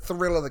lives for the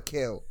thrill of the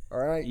kill. All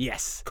right.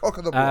 Yes. Cock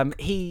of the block.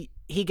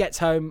 He gets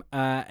home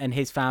and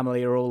his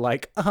family are all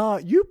like,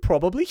 you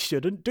probably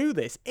shouldn't do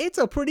this. It's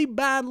a pretty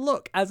bad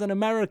look as an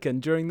American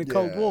during the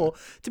Cold War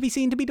to be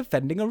seen to be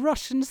defending a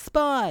Russian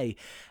spy.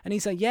 And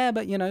he's like,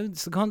 but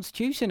it's the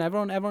Constitution.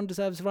 Everyone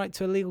deserves the right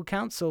to a legal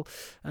counsel.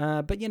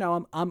 But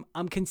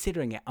I'm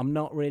considering it. I'm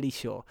not really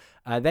sure.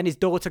 Then his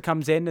daughter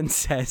comes in and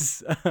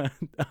says,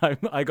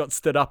 I got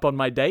stood up on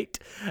my date.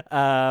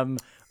 Her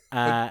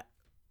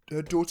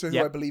daughter, who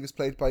I believe is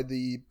played by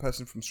the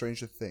person from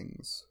Stranger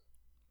Things.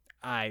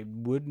 I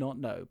would not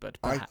know, but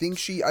perhaps. I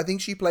think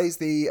she plays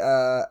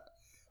the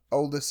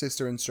older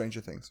sister in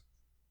Stranger Things.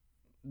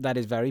 That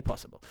is very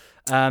possible.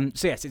 So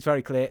yes, it's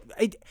very clear.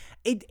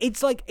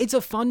 It's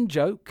a fun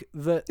joke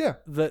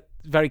that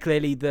very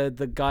clearly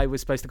the guy was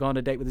supposed to go on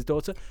a date with his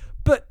daughter,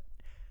 but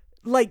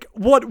like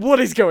what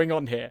is going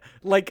on here?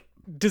 Like,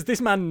 does this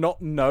man not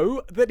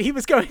know that he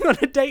was going on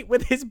a date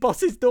with his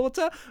boss's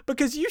daughter?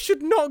 Because you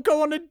should not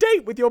go on a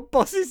date with your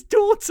boss's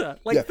daughter.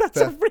 Like, that's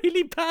fair. A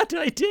really bad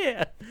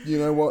idea. You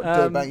know what?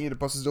 Banging your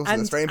boss's daughter.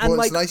 That's very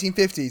important. It's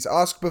 1950s.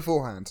 Ask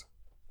beforehand.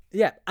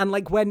 Yeah, and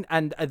like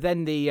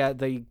then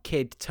the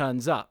kid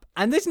turns up,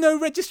 and there's no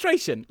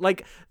registration.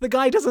 Like, the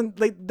guy doesn't,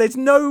 like, there's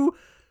no,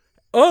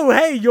 oh,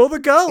 hey, you're the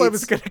girl I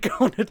was going to go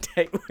on a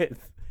date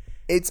with.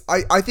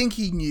 I think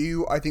he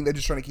knew. I think they're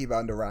just trying to keep it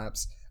under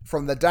wraps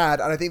from the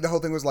dad, and I think the whole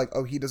thing was like,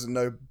 oh, he doesn't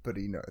know, but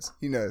he knows.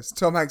 He knows.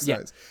 Tom Hanks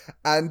knows,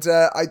 and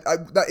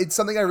it's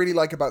something I really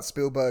like about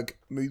Spielberg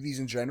movies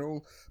in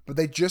general. But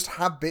they just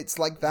have bits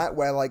like that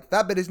where, like,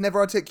 that bit is never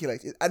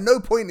articulated. At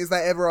no point is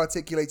that ever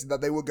articulated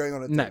that they were going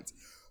on a date,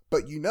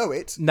 but you know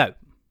it. No.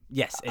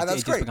 Yes, it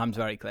just becomes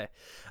very clear.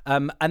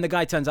 And the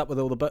guy turns up with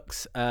all the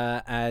books,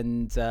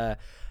 and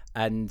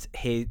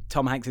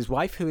Tom Hanks'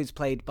 wife, who is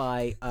played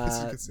by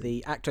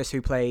the actress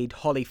who played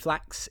Holly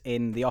Flax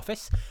in The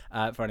Office,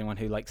 for anyone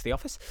who likes The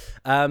Office,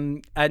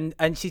 and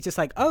she's just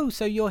like, oh,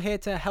 so you're here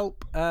to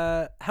help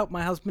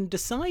my husband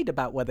decide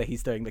about whether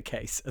he's doing the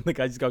case. And the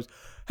guy just goes,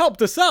 help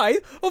decide?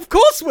 Of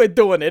course we're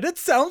doing it. It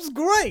sounds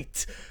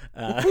great.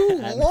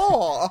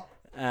 Law.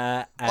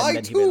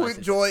 I too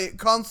enjoy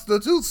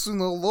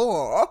constitutional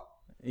law.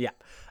 Yeah.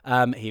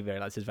 He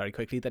realizes very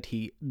quickly that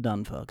he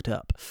done fucked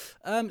up.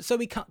 So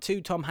we cut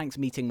to Tom Hanks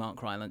meeting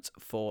Mark Rylance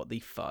for the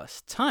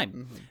first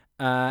time.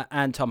 Mm-hmm.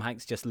 And Tom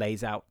Hanks just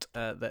lays out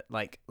that,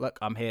 like, look,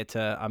 I'm here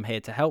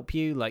to help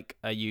you. Like,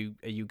 are you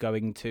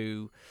going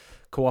to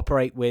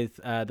cooperate with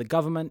the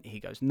government? He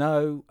goes,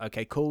 no.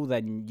 Okay, cool.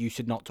 Then you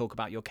should not talk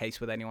about your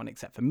case with anyone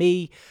except for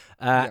me.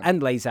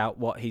 And lays out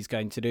what he's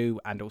going to do,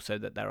 and also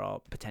that there are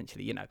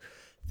potentially,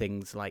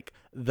 things like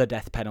the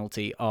death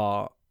penalty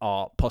are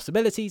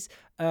possibilities,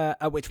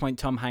 at which point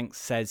Tom Hanks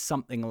says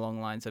something along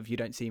the lines of, you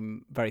don't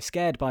seem very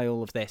scared by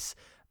all of this,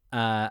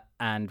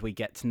 and we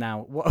get to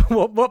now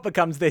what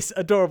becomes this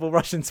adorable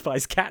Russian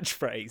spy's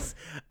catchphrase,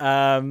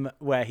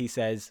 where he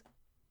says,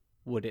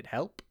 would it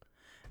help?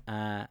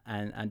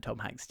 And Tom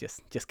Hanks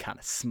just kind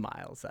of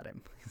smiles at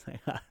him. He's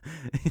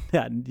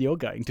like, you're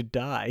going to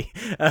die.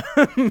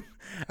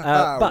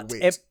 But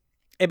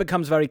it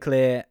becomes very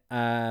clear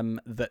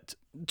that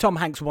Tom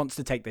Hanks wants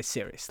to take this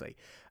seriously.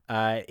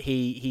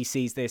 He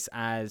sees this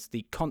as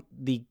the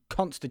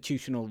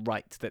constitutional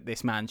right that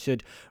this man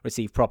should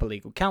receive proper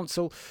legal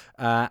counsel,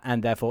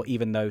 and therefore,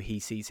 even though he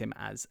sees him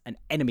as an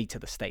enemy to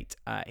the state,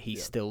 he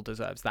still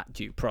deserves that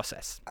due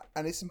process.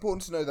 And it's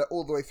important to know that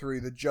all the way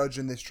through, the judge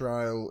in this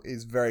trial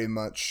is very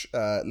much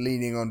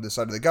leaning on the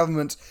side of the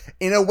government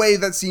in a way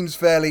that seems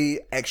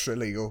fairly extra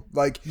legal.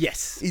 Like,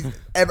 yes,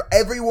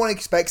 everyone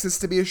expects this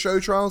to be a show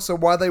trial, so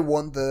while they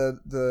want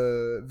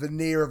the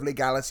veneer of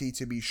legality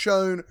to be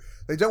shown,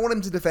 they don't want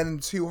him to defend him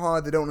too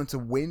hard. They don't want him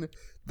to win.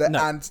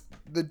 And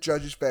the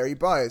judge is very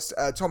biased.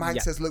 Tom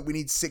Hanks says, look, we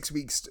need 6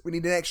 weeks. We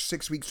need an extra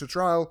 6 weeks for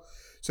trial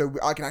so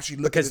I can actually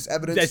look at this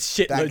evidence. There's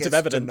shitloads of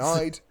evidence.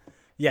 Denied.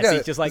 Yes,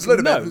 he's just like, no,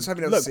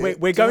 look,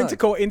 we're going to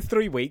court in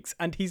 3 weeks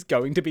and he's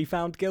going to be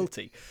found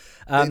guilty.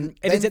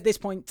 It is at this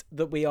point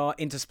that we are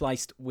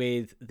interspliced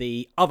with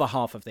the other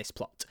half of this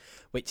plot,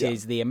 which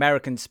is the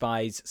American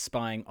spies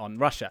spying on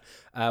Russia.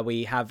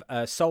 We have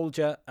a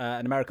soldier,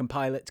 an American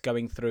pilot,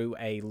 going through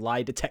a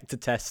lie detector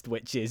test,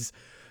 which is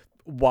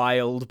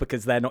wild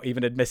because they're not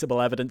even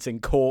admissible evidence in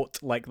court,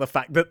 like the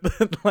fact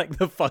that like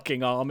the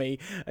fucking army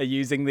are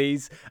using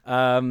these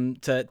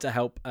to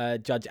help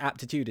judge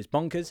aptitude is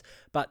bonkers.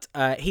 But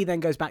he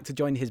then goes back to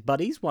join his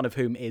buddies, one of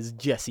whom is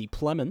Jesse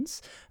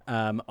Plemons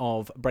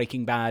of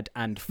Breaking Bad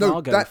and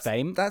Fargo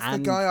fame. That's the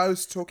guy I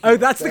was talking about. Oh,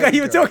 that's the guy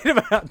you were talking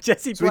about,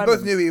 Jesse Plemons. So we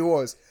both knew he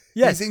was.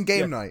 Yes. He's in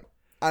Game Night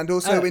and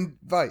also in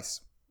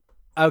Vice.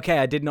 Okay,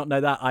 I did not know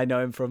that. I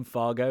know him from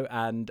Fargo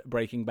and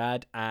Breaking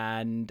Bad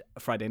and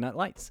Friday Night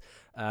Lights.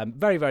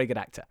 Very, very good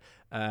actor.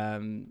 I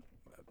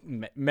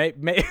was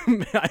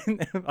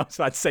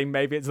about to say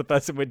maybe it's the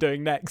person we're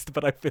doing next,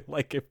 but I feel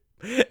like if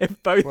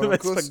both of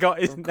us forgot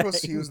his name. Of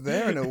course, he was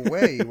there in a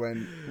way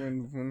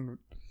when.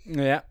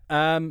 Yeah.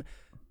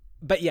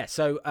 But yeah,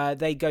 so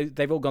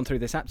they've all gone through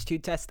this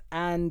aptitude test,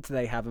 and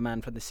they have a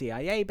man from the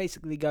CIA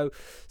basically go,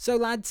 so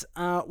lads,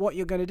 what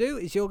you're going to do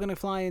is you're going to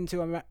fly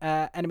into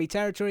enemy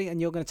territory,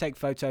 and you're going to take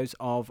photos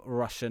of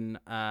Russian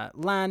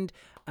land,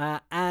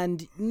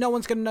 and no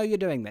one's going to know you're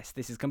doing this.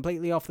 This is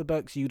completely off the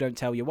books. You don't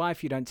tell your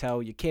wife, you don't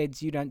tell your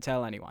kids, you don't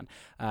tell anyone.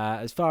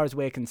 As far as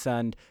we're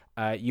concerned,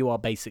 you are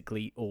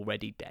basically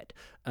already dead.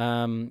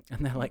 And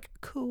they're like,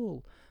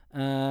 cool.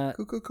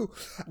 Cool.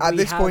 At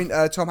this point,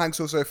 Tom Hanks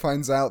also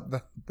finds out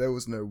that there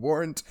was no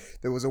warrant.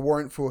 There was a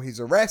warrant for his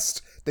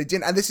arrest. They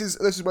didn't, and this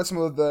is where some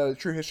of the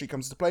true history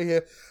comes into play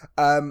here.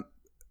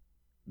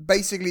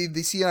 Basically,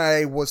 the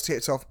CIA was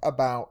tipped off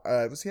about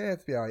was CIA,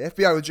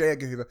 FBI with J.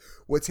 Edgar Hoover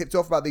were tipped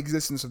off about the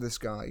existence of this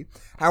guy.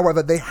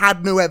 However, they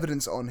had no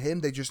evidence on him.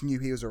 They just knew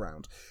he was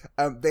around.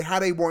 They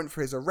had a warrant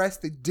for his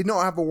arrest. They did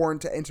not have a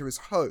warrant to enter his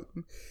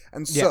home.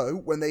 And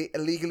so, when they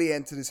illegally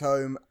entered his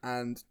home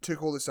and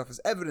took all this stuff as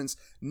evidence,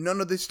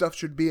 none of this stuff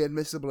should be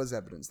admissible as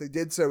evidence. They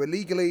did so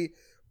illegally.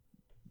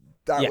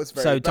 That was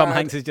very bad. Tom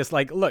Hanks is just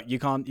like, look, you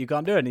can't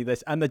do any of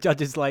this, and the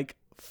judge is like,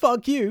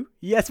 fuck you,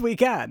 yes we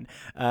can.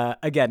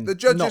 Again, the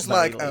judge not is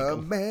like, illegal.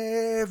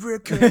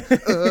 America,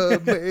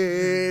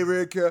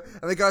 America,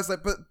 and the guy's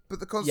like, but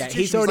the Constitution.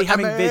 Yeah, he's already like,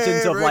 having America.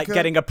 visions of like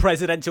getting a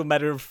presidential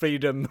medal of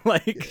freedom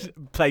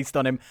placed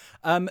on him.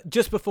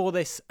 Just before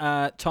this,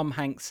 Tom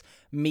Hanks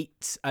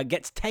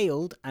gets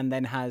tailed and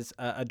then has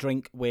a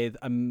drink with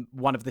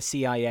one of the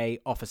CIA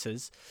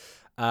officers.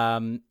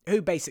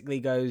 Who basically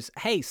goes,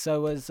 hey,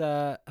 so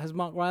has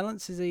Mark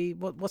Rylance?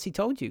 What's he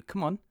told you?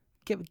 Come on,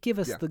 give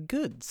us the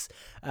goods.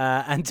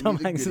 And Tom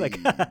Hanks is like,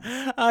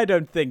 I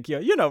don't think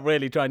you're not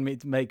really trying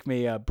to make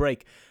me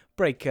break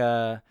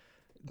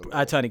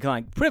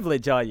attorney-client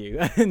privilege, are you?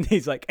 And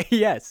he's like,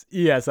 yes,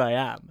 I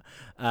am.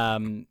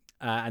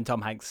 And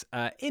Tom Hanks,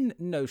 in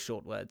no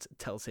short words,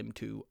 tells him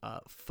to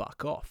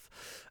fuck off.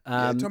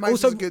 Tom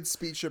Hanks has a good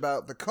speech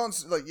about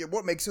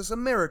what makes us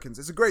Americans.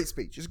 It's a great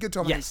speech. It's a good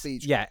Tom Hanks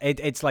speech. Yeah,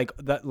 it's like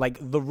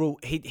the rule.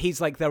 He's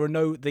like, there are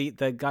no, the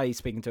guy he's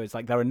speaking to is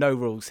like, there are no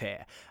rules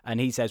here, and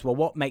he says, well,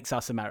 what makes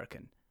us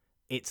American?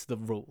 It's the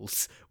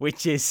rules,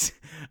 which is,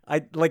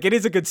 it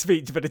is a good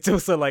speech, but it's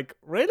also like,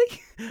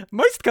 really?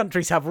 Most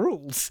countries have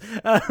rules.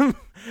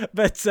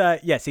 But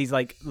yes, he's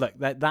like, look,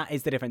 that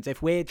is the difference.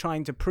 If we're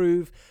trying to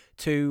prove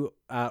to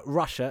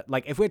Russia,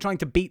 like if we're trying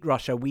to beat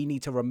Russia, we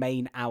need to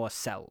remain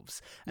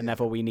ourselves, and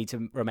therefore we need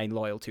to remain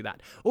loyal to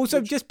that. Also,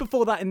 just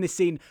before that in this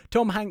scene,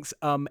 Tom Hanks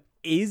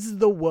is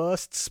the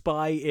worst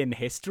spy in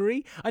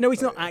history. I know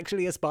he's not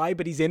actually a spy,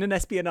 but he's in an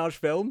espionage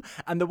film,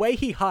 and the way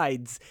he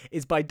hides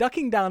is by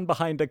ducking down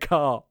behind a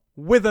car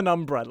with an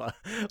umbrella.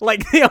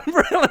 Like, the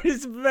umbrella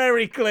is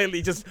very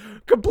clearly just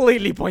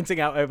completely pointing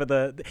out over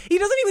he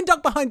doesn't even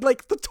duck behind,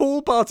 like, the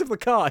tall part of the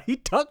car. He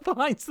ducked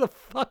behind the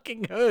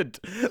fucking hood.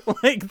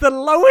 Like, the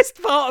lowest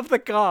part of the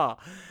car.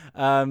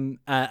 And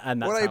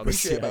that's what I how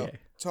appreciate the CIA... about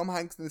Tom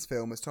Hanks in this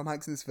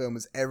film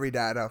is every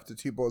dad after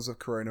 2 bottles of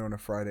Corona on a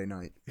Friday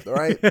night. All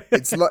right,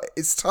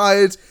 it's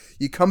tired.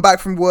 You come back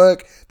from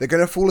work, they're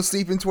gonna fall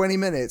asleep in 20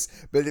 minutes,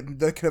 but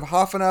they could have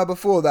half an hour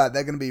before that.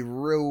 They're gonna be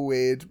real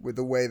weird with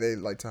the way they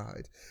like to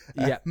hide.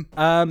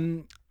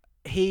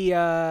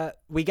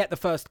 We get the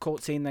first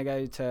court scene. They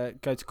go to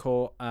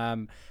court,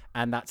 and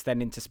that's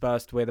then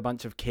interspersed with a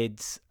bunch of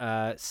kids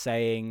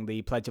saying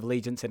the Pledge of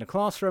Allegiance in a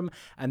classroom,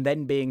 and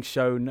then being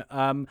shown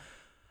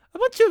a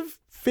bunch of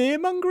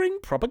fear-mongering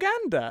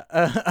propaganda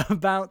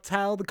about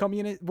how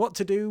what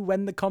to do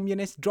when the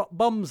communists drop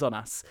bombs on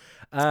us.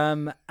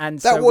 And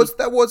that was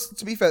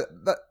to be fair,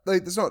 that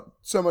there's not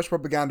so much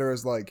propaganda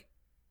as like,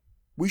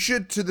 we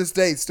should to this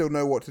day still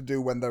know what to do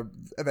when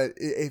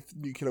if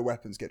nuclear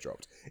weapons get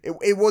dropped.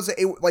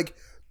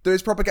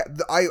 There's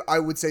propaganda. I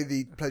would say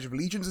the Pledge of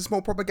Allegiance is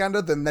more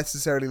propaganda than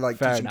necessarily like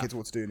teaching kids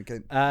what to do in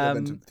the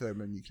event of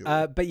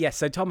thermonuclear. But yes,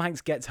 so Tom Hanks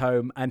gets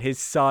home and his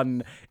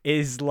son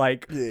is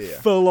like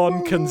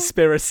full-on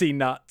conspiracy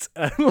nut.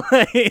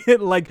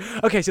 like,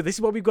 okay, so this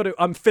is what we've got to.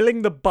 I'm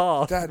filling the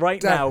bath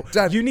now.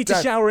 Dad, you need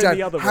to shower in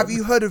the other room. Have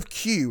you heard of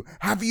Q?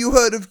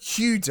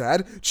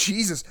 Dad?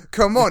 Jesus,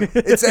 come on,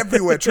 it's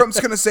everywhere. Trump's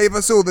gonna save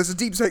us all. There's a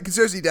deep state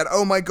conspiracy, Dad.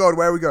 Oh my God,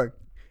 where are we going?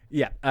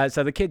 Yeah,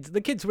 so the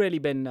kid's really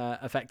been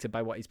affected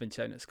by what he's been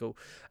shown at school.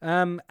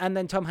 And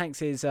then Tom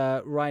Hanks is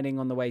riding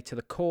on the way to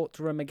the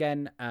courtroom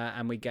again,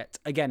 and we get,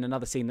 again,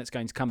 another scene that's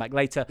going to come back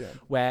later,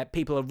 where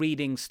people are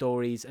reading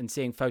stories and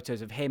seeing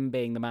photos of him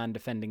being the man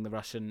defending the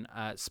Russian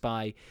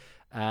spy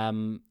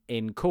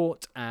in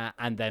court,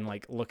 and then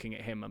like looking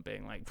at him and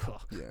being like,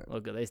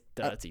 look at this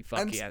dirty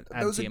fucking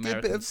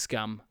anti-American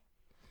scum.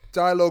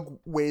 Dialogue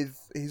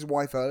with his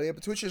wife earlier,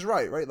 but which is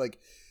right? Like,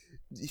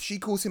 she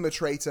calls him a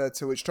traitor,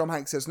 to which Tom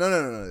Hanks says,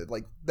 no.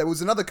 Like, there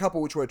was another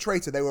couple which were a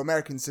traitor. They were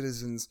American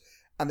citizens,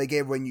 and they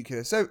gave away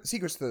nuclear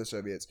secrets to the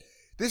Soviets.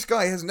 This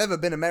guy has never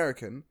been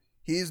American.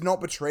 He has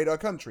not betrayed our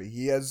country.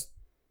 He has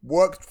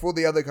worked for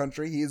the other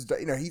country. He is,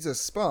 he's a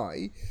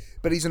spy,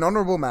 but he's an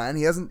honorable man.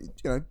 He hasn't,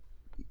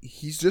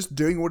 he's just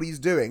doing what he's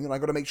doing, and I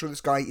got to make sure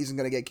this guy isn't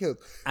going to get killed.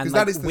 Because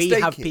that is the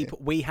stake here.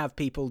 We have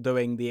people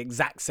doing the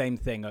exact same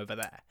thing over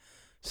there,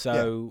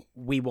 so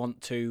we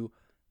want to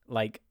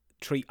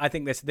treat. I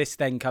think this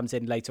then comes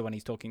in later when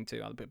he's talking to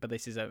other people, but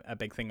this is a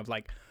big thing of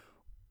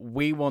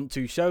we want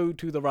to show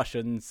to the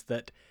Russians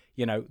that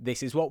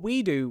this is what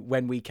we do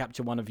when we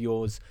capture one of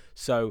yours.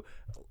 So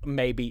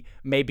maybe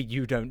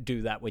you don't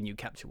do that when you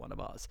capture one of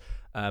ours.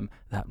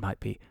 That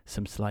might be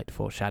some slight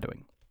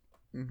foreshadowing.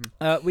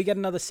 Mm-hmm. We get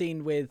another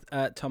scene with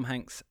Tom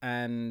Hanks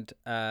and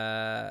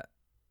no,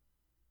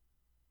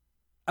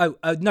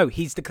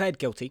 he's declared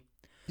guilty.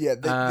 Yeah,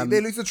 they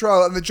lose the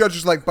trial, and the judge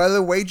is like, by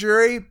the way,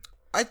 jury,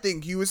 I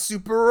think you were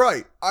super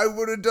right. I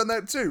would have done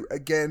that too.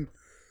 Again,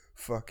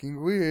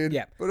 fucking weird.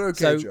 Yeah, but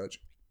okay, so,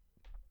 Judge.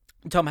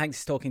 Tom Hanks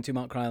is talking to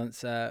Mark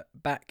Rylance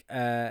back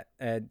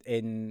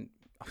in...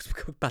 I was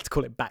about to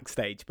call it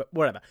backstage, but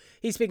whatever.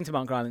 He's speaking to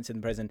Mark Rylance in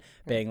the prison,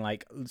 being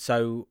like,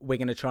 so we're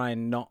going to try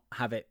and not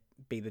have it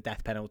be the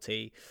death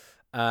penalty.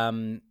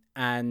 And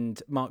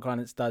Mark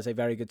Rylance does a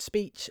very good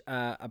speech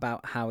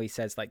about how he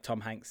says,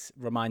 Tom Hanks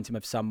reminds him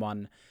of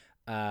someone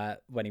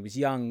when he was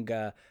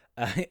younger.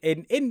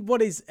 In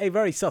what is a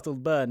very subtle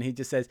burn, he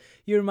just says,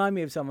 you remind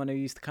me of someone who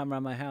used to come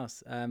around my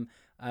house.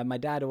 My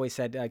dad always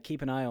said,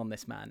 keep an eye on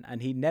this man.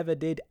 And he never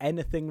did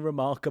anything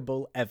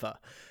remarkable ever.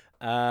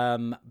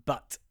 And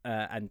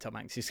Tom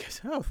Hanks just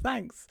goes, oh,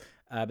 thanks.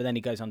 But then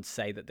he goes on to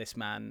say that this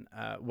man,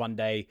 one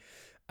day,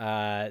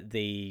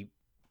 the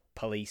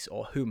police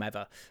or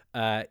whomever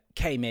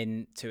came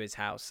in to his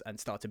house and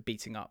started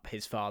beating up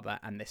his father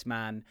and this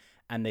man.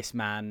 And this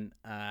man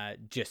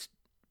just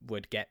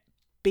would get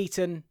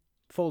beaten,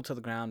 fall to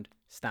the ground,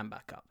 stand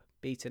back up.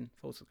 Beaten,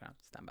 fall to the ground,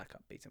 stand back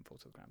up. Beaten, fall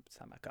to the ground,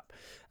 stand back up.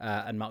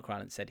 And Mark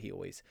Rylance said he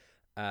always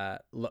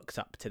looked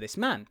up to this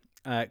man,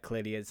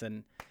 clearly as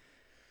an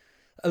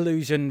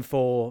illusion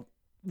for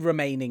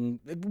remaining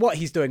what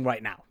he's doing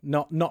right now,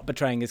 not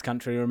betraying his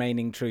country,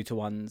 remaining true to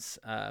one's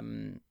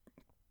own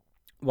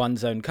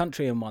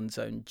country and one's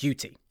own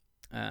duty.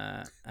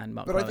 And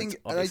Mark Rylance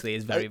obviously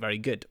is very, very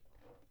good.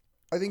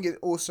 I think it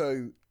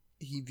also,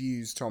 he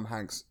views Tom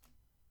Hanks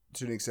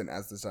to an extent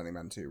as the standing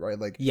man too, right?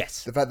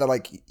 Yes, the fact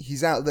that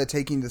he's out there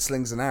taking the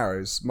slings and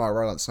arrows. Mark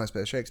Rylance, nice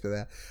bit of Shakespeare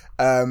there.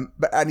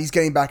 And he's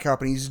getting back up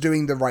and he's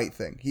doing the right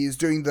thing. He is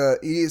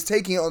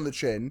taking it on the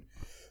chin,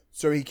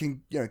 so he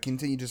can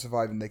continue to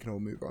survive and they can all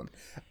move on.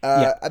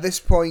 At this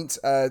point,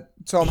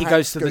 Tom Hanks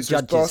goes to the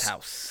judge's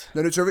house.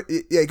 He goes to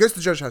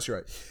the judge's house. You're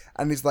right,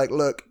 and he's like,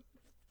 look,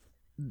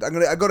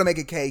 I got to make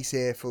a case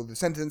here for the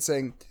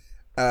sentencing.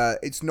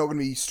 It's not going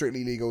to be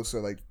strictly legal,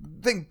 so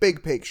think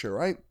big picture,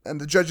 right? And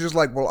the judge is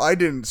like, well, I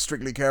didn't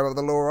strictly care about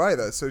the law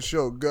either, so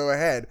sure, go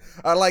ahead.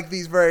 I like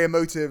these very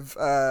emotive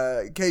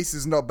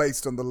cases not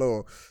based on the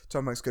law.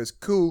 Tom Hanks goes,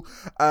 cool.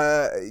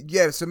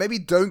 So maybe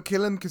don't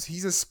kill him because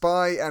he's a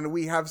spy and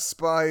we have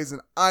spies, and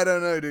I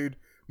don't know, dude.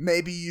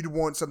 Maybe you'd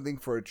want something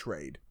for a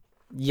trade.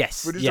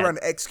 Yes. We're just around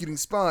executing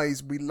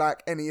spies. We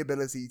lack any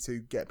ability to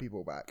get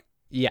people back.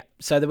 Yeah,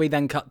 so we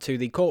then cut to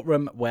the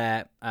courtroom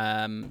where,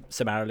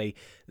 summarily,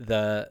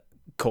 the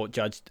court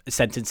judge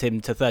sentenced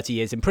him to 30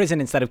 years in prison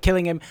instead of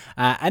killing him,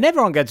 and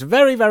everyone gets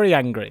very, very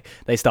angry.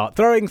 They start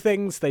throwing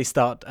things, they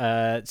start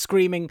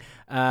screaming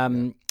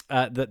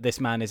that this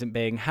man isn't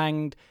being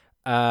hanged,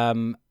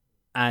 and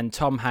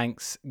Tom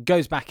Hanks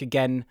goes back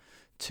again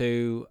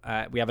to...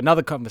 we have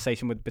another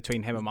conversation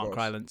between him and Mark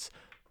Rylance.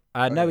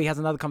 No, he has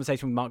another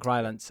conversation with Mark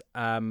Rylance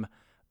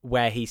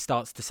where he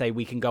starts to say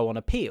we can go on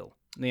appeal.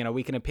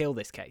 We can appeal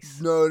this case.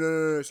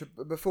 No. So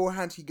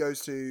beforehand, he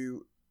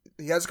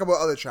has a couple of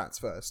other chats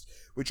first,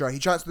 which are he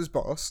chats with his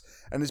boss,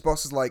 and his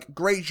boss is like,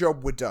 "Great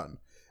job, we're done,"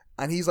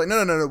 and he's like,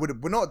 "No,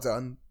 we're not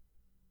done.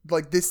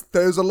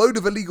 There's a load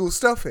of illegal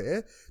stuff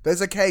here. There's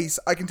a case.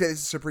 I can take this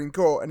to the Supreme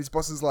Court," and his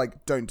boss is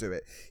like, "Don't do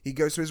it." He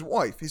goes to his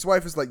wife. His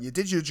wife is like, "You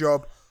did your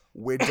job.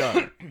 We're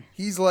done."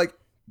 He's like,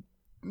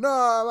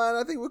 "No, man.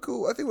 I think we're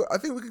cool. I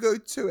think we could go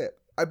to it."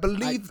 I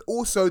believe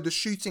also the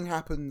shooting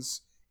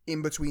happens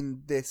in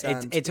between this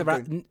and... It's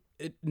around...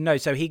 No,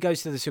 so he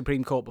goes to the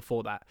Supreme Court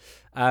before that.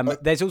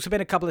 There's also been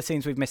a couple of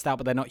scenes we've missed out,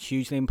 but they're not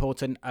hugely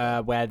important,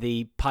 where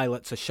the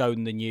pilots are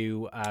shown the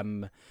new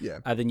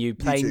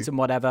planes and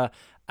whatever,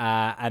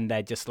 and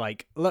they're just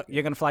like, look,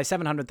 you're going to fly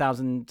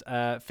 700,000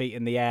 feet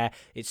in the air.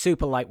 It's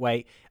super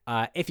lightweight.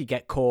 If you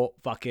get caught,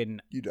 fucking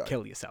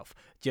kill yourself.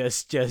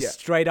 Just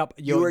straight up.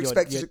 You're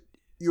expected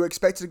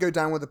to go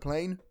down with the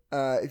plane.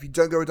 If you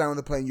don't go down with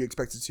the plane, you're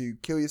expected to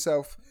kill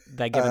yourself.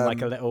 They're given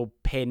a little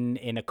pin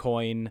in a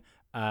coin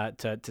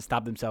to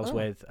stab themselves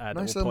with.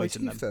 Nice little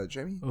motif there,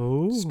 Jamie.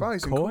 Ooh,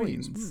 spies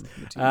coins.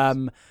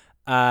 And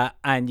coins.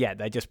 And yeah,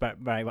 they're just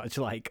very much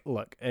like,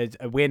 look,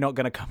 we're not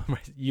going to come.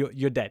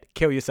 You're dead.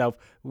 Kill yourself.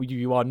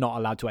 You are not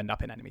allowed to end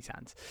up in enemy's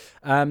hands.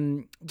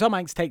 Tom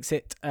Hanks takes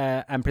it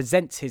and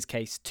presents his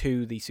case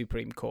to the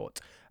Supreme Court.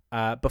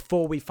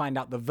 before we find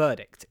out the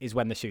verdict is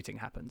when the shooting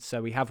happens.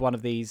 So we have one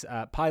of these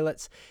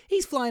pilots.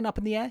 He's flying up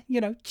in the air,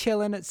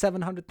 chilling at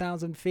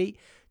 700,000 feet,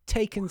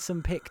 taking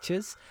some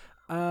pictures,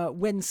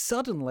 when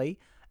suddenly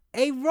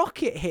a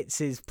rocket hits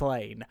his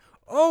plane.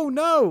 Oh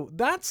no,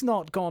 that's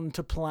not gone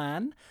to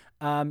plan.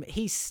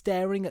 He's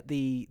staring at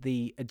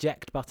the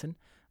eject button.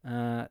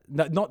 No,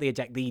 not the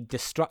eject, the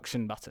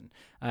destruction button.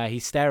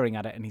 He's staring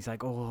at it and he's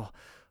like, oh,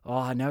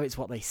 I know it's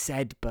what they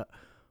said, but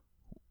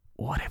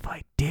what if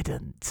I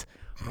didn't?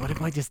 What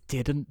if I just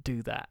didn't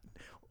do that?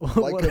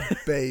 Like a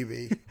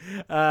baby.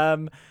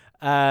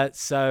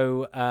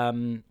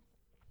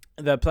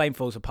 The plane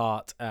falls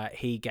apart.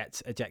 He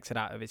gets ejected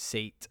out of his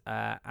seat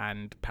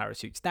and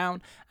parachutes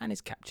down and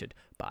is captured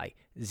by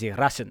the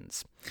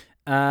Russians.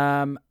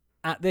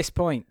 At this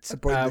point,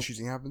 the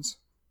shooting happens.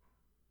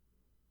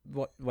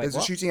 Wait, there's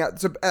what? a shooting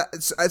at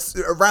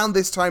around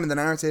this time in the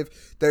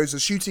narrative. There's a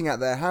shooting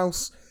at their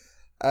house.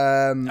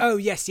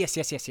 Yes.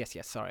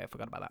 Sorry, I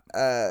forgot about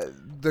that.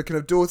 The kind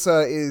of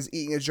daughter is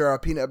eating a jar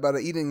of peanut butter,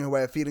 eating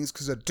away her feelings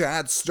because her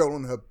dad's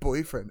stolen her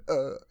boyfriend.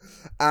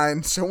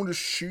 And someone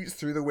just shoots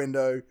through the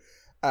window.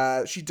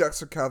 She ducks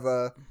for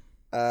cover,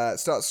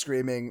 starts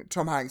screaming.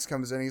 Tom Hanks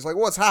comes in. He's like,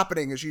 "What's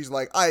happening?" And she's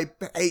like, "I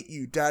hate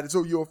you, Dad. It's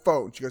all your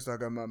fault." She goes to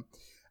hug her mum.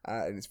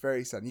 And it's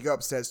very sad. You go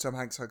upstairs, Tom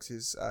Hanks hugs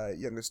his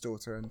youngest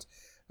daughter and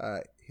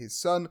his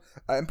son.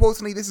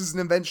 Importantly, this is an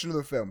invention of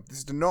the film.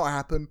 This did not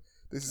happen.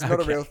 This is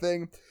not a real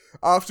thing.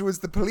 Afterwards,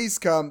 the police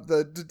come.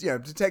 The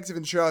detective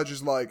in charge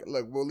is like,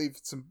 "Look, we'll leave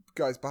some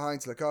guys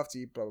behind to look after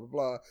you, blah, blah,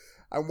 blah."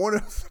 And one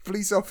of the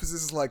police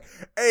officers is like,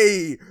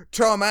 "Hey,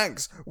 Tom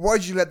Hanks,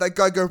 why'd you let that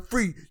guy go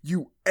free,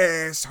 you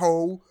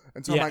asshole?"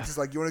 And Tom Hanks is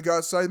like, "You want to go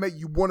outside, mate?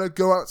 You want to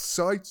go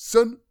outside,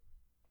 son?"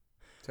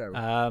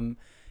 Terrible.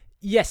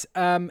 Yes,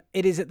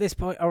 it is at this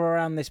point, or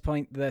around this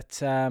point, that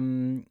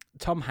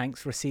Tom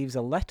Hanks receives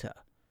a letter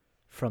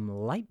from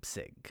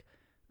Leipzig.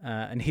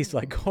 And he's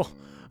like, "Oh,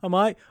 am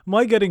I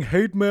getting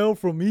hate mail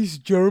from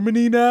East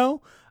Germany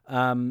now?"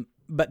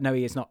 But no,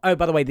 he is not. Oh,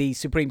 by the way, the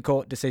Supreme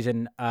Court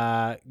decision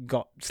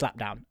got slapped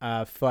down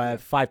for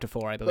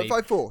 5-4, I believe.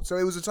 5-4, so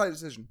it was a tight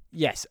decision.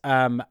 Yes,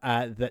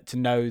 that to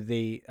know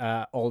the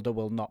Alder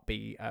will not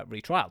be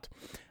retrialed.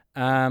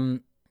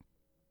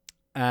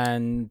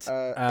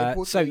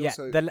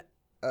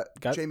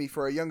 Jamie,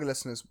 for our younger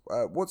listeners,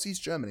 what's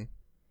East Germany?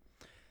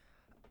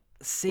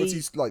 See, what's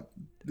East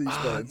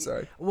Berlin?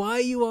 Sorry. Why are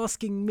you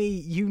asking me?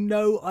 You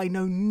know I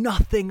know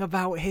nothing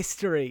about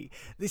history.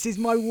 This is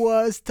my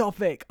worst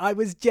topic. I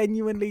was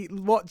genuinely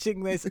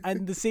watching this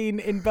and the scene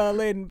in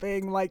Berlin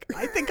being like,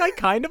 I think I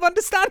kind of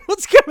understand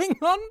what's going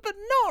on, but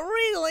not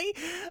really.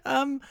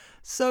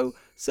 So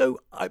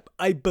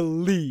I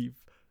believe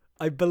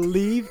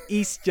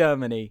East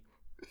Germany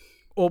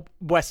or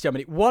West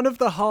Germany, one of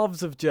the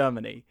halves of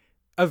Germany,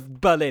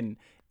 of Berlin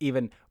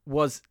even,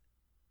 was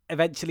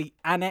eventually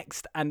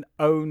annexed and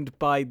owned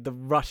by the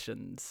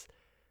Russians.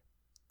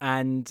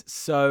 And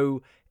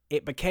so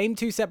it became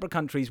two separate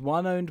countries,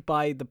 one owned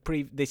by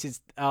this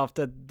is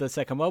after the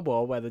Second World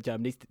War, where the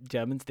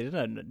Germans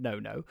didn't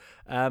know.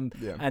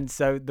 And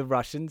so the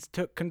Russians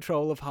took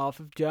control of half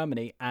of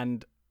Germany,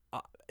 and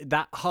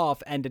that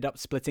half ended up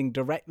splitting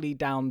directly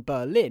down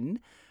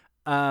Berlin,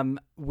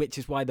 which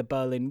is why the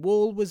Berlin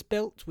Wall was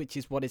built, which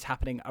is what is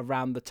happening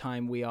around the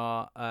time we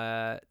are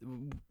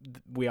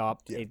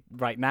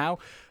right now.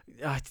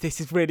 This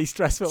is really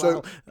stressful.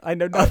 So I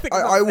know nothing.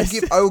 I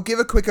will give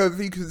a quick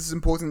overview because this is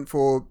important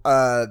for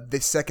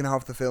this second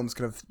half of the film's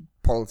kind of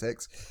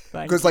politics,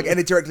 and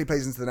it directly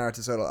plays into the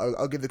narrative. So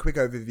I'll give the quick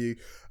overview.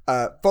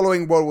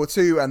 Following World War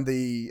II and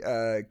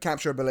the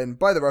capture of Berlin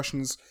by the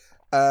Russians,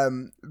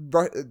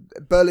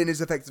 Berlin is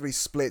effectively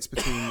split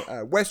between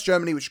West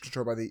Germany, which is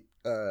controlled by the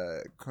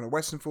kind of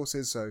Western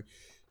forces, so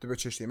the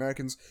British, the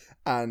Americans,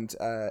 and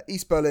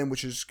East Berlin,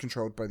 which is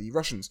controlled by the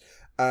Russians.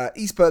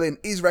 East Berlin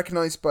is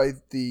recognized by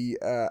the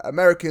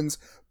Americans,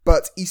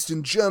 but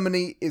Eastern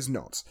Germany is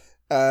not.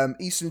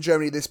 Eastern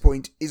Germany at this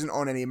point isn't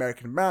on any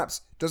American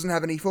maps, doesn't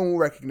have any formal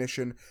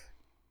recognition,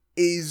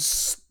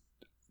 is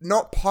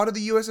not part of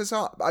the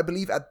USSR, I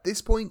believe, at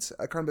this point.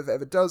 I can't remember if it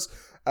ever does.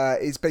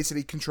 Is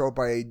basically controlled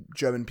by a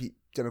German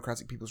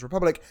Democratic People's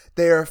Republic.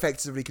 They are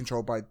effectively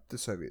controlled by the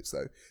Soviets,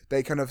 though.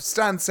 They kind of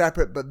stand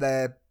separate, but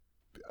they're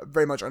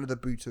very much under the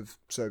boot of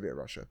Soviet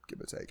Russia,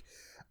 give or take.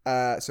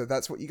 So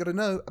that's what you got to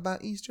know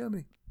about East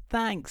Germany.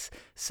 Thanks.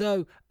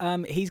 So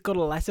he's got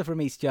a letter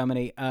from East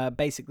Germany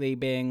basically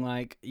being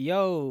like,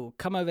 "Yo,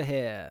 come over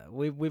here.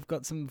 We've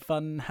got some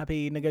fun,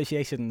 happy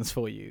negotiations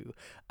for you."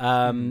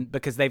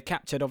 Because they've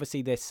captured,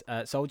 obviously, this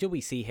soldier.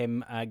 We see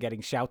him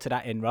getting shouted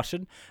at in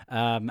Russian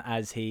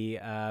as he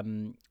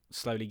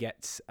slowly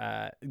gets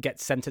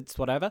sentenced,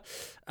 whatever.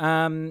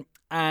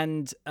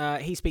 And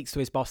he speaks to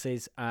his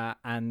bosses,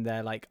 and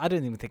they're like, I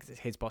don't even think it's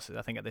his bosses.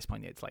 I think at this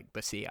point it's like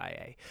the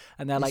CIA,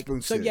 and they're like,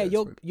 so yeah,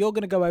 you're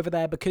gonna go over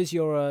there because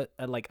you're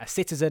a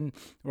citizen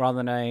rather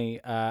than a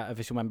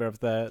official member of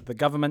the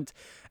government,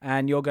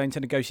 and you're going to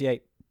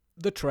negotiate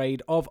the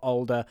trade of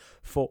Alder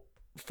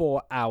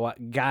for our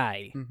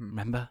guy.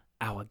 Remember,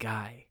 our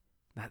guy.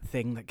 that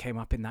thing that came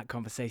up in that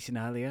conversation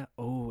earlier.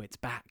 Oh, it's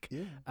back.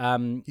 Yeah.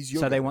 He's your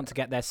So they guy want to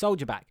get their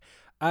soldier back.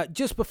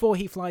 Just before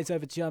he flies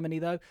over to Germany,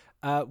 though,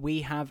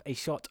 we have a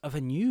shot of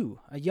a new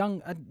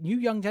young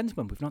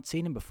gentleman. We've not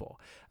seen him before.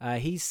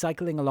 He's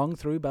cycling along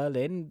through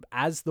Berlin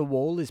as the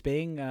wall is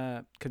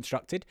being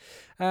constructed,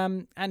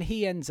 and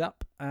he ends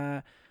up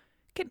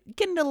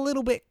getting a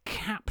little bit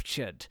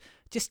captured.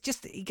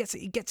 Just he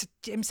gets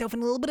himself in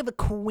a little bit of a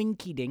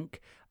quinky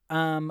dink.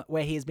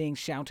 Where he is being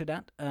shouted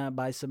at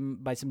by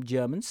some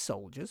German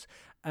soldiers,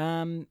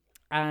 and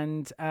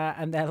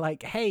they're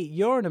like, "Hey,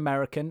 you're an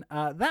American.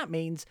 That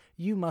means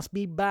you must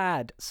be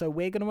bad. So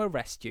we're going to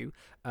arrest you."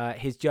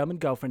 His German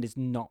girlfriend is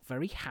not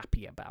very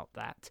happy about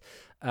that.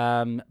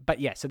 But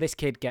yeah, so this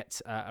kid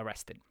gets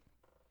arrested.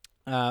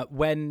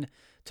 When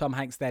Tom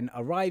Hanks then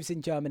arrives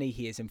in Germany,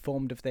 he is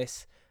informed of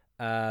this.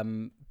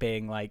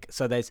 Being like,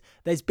 so there's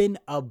been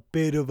a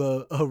bit of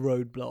a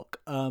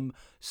roadblock.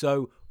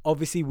 So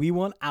obviously we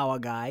want our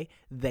guy.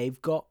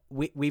 We've got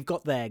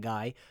their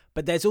guy,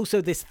 but there's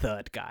also this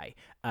third guy.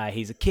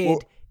 He's a kid.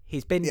 Well,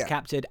 he's been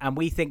captured, and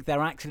we think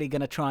they're actually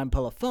going to try and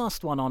pull a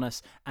fast one on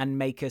us and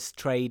make us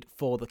trade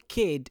for the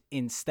kid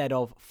instead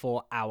of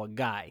for our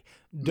guy.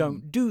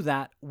 Don't do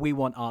that. We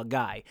want our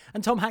guy.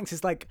 And Tom Hanks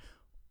is like,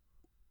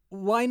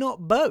 why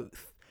not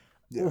both?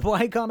 Yeah.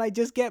 Why can't I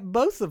just get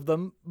both of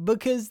them?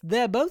 Because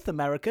they're both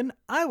American.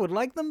 I would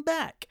like them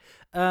back.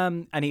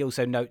 And he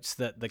also notes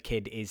that the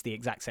kid is the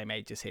exact same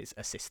age as his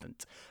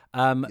assistant.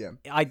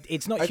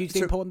 It's not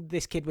hugely important.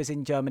 This kid was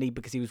in Germany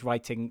because he was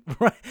writing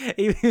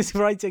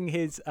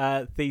his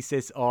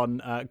thesis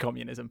on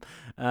communism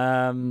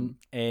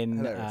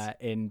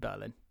in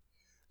Berlin.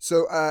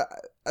 So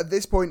at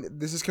this point,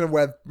 this is kind of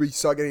where we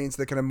start getting into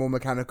the kind of more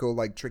mechanical,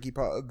 like tricky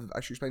part of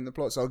actually explaining the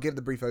plot. So I'll give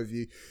the brief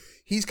overview.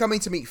 He's coming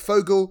to meet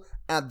Fogel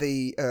at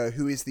the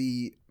who is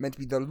meant to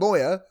be the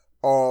lawyer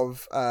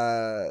of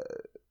Mark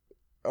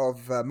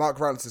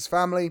Rylance's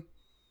family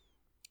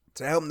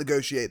to help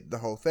negotiate the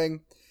whole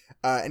thing.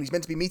 And he's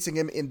meant to be meeting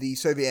him in the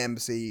Soviet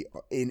embassy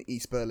in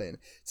East Berlin.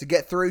 To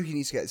get through, he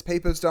needs to get his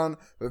papers done.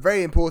 But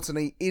very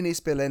importantly, in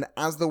East Berlin,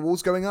 as the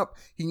wall's going up,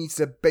 he needs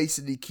to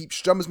basically keep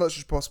stum as much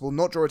as possible,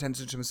 not draw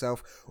attention to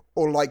himself,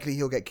 or likely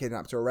he'll get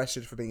kidnapped or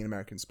arrested for being an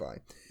American spy.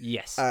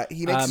 Yes.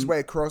 He makes his way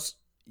across.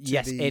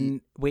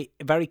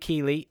 Very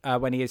keenly,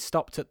 when he is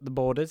stopped at the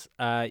borders,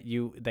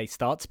 they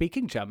start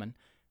speaking German,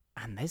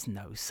 and there's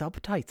no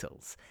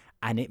subtitles.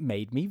 And it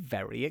made me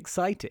very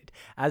excited.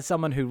 As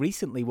someone who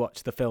recently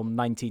watched the film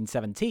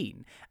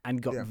 1917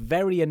 and got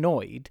very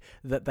annoyed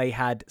that they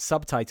had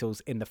subtitles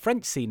in the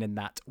French scene in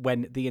that,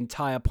 when the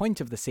entire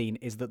point of the scene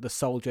is that the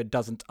soldier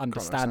doesn't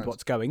understand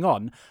what's going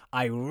on,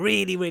 I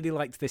really, really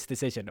liked this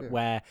decision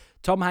where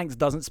Tom Hanks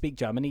doesn't speak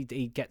German.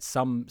 He gets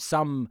some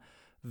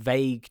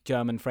vague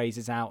German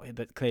phrases out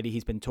that clearly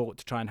he's been taught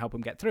to try and help him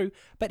get through,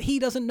 but he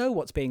doesn't know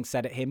what's being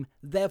said at him,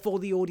 therefore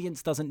the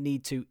audience doesn't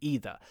need to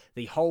either.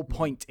 The whole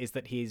point is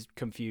that he's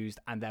confused,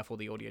 and therefore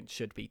the audience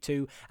should be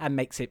too, and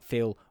makes it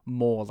feel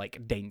more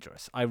like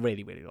dangerous. I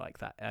really, really like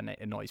that, and it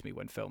annoys me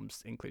when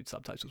films include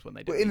subtitles when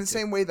they don't. But in the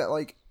same way that,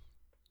 like,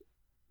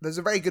 there's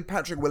a very good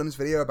Patrick Willems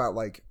video about,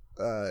 like,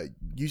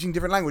 using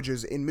different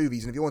languages in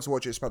movies, and if you want to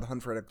watch it, it's about The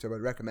Hunt for Red October,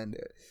 I'd recommend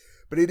it.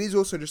 But it is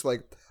also just,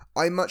 like,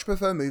 I much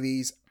prefer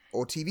movies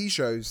or TV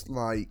shows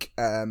like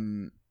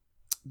The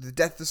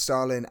Death of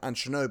Stalin and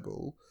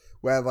Chernobyl,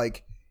 where,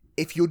 like,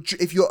 if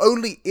you're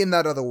only in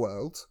that other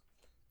world,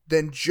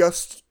 then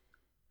just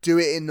do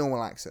it in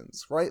normal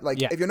accents, right?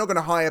 Like, if you're not going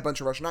to hire a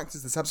bunch of Russian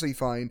actors, that's absolutely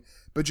fine,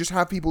 but just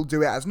have people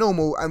do it as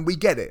normal, and we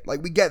get it.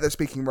 Like, we get they're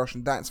speaking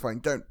Russian, that's fine.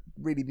 Don't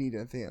really need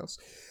anything else.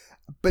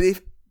 But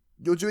if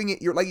you're doing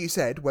it, like you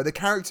said, where the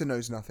character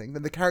knows nothing,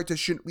 then the character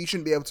we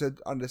shouldn't be able to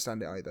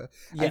understand it either.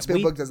 And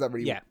Spielberg does that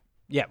really well.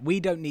 Yeah, we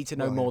don't need to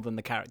know more than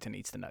the character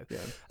needs to know. Yeah.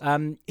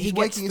 He's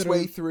making his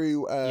way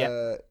through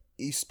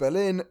East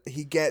Berlin.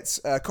 He gets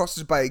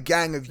accosted by a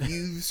gang of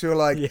youths who are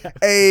like,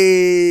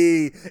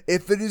 hey,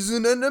 if it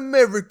isn't an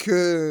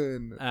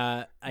American,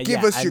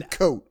 give us your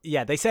coat.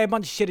 Yeah, they say a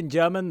bunch of shit in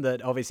German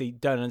that obviously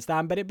don't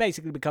understand, but it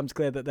basically becomes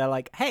clear that they're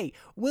like, hey,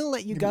 we'll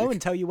let you go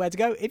and tell you where to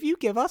go if you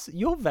give us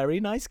your very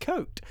nice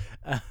coat.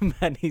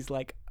 And he's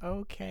like,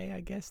 okay,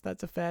 I guess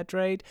that's a fair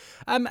trade.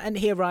 And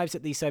he arrives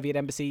at the Soviet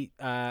embassy,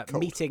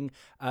 meeting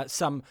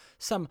some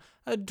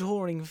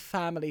adoring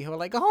family who are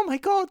like, oh my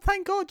God,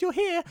 thank God you're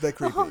here. They're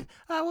creepy. Oh,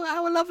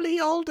 our lovely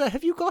Alder,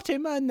 have you got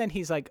him? And then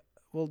he's like,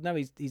 well, no,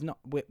 he's not.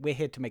 We're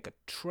here to make a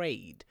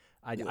trade.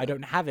 I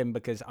don't have him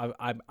because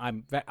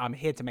I'm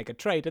here to make a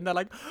trade. And they're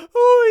like,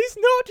 oh, he's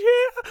not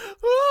here.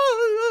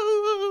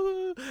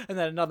 Oh. And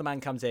then another man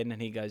comes in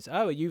and he goes,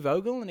 oh, are you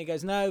Vogel? And he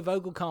goes, no,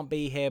 Vogel can't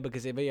be here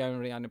because it'd be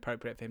only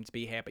inappropriate for him to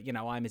be here. But,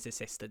 I'm his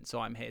assistant, so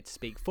I'm here to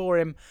speak for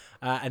him.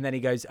 And then he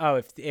goes, oh,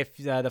 if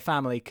the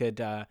family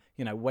could,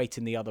 wait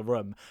in the other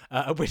room.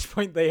 At which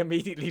point they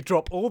immediately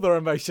drop all their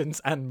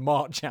emotions and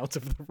march out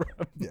of the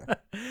room. Yeah.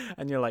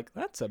 And you're like,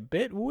 that's a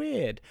bit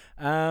weird.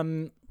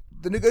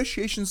 The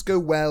negotiations go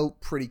well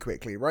pretty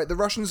quickly, right? The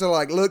Russians are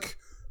like, look,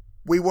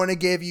 we want to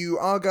give you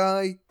our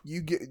guy.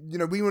 We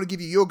want to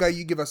give you your guy.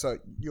 You give us our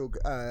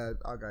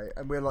guy.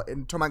 And we're like,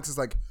 and Tom Hanks is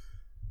like,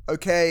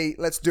 okay,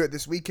 let's do it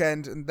this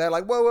weekend. And they're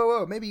like,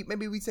 whoa. Maybe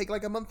we take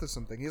like a month or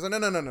something. He's like,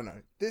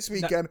 no. This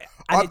weekend,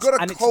 I've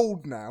got a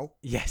cold now.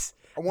 Yes.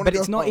 But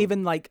it's not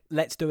even like,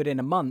 let's do it in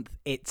a month.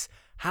 It's,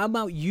 how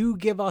about you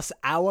give us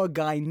our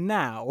guy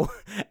now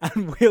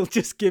and we'll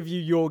just give you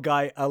your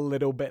guy a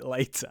little bit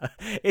later.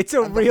 It's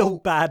a real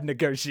bad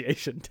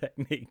negotiation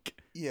technique.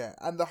 Yeah,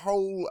 and the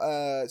whole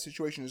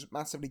situation is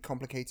massively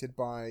complicated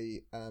by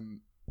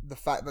the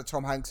fact that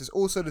Tom Hanks has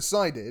also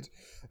decided,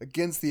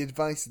 against the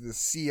advice of the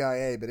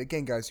CIA, but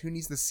again, guys, who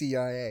needs the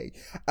CIA,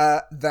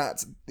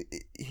 that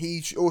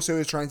he also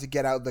is trying to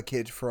get out the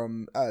kid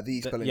from the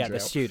East Berlin jail. Yeah, the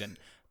student.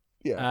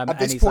 Yeah, at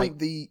this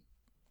point, like,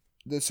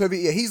 the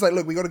Soviet, he's like,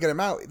 look, we got to get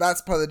him out.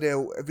 That's part of the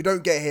deal. If we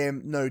don't get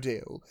him, no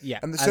deal. Yeah,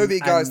 and the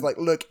Soviet guy's like,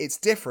 look, it's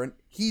different.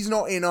 He's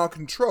not in our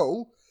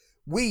control.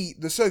 We,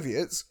 the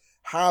Soviets,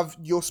 have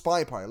your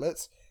spy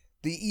pilots.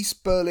 The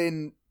East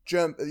Berlin,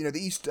 the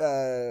East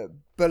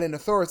Berlin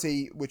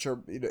Authority, which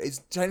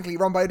is technically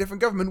run by a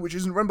different government, which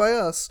isn't run by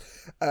us,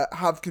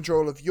 have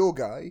control of your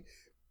guy.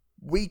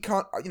 We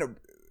can't,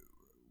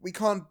 we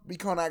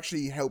can't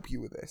actually help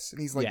you with this.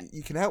 And he's like,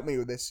 you can help me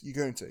with this. You're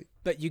going to.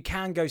 But you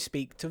can go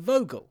speak to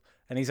Vogel.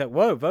 And he's like,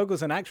 whoa,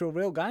 Vogel's an actual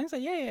real guy? He's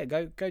like, yeah,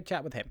 go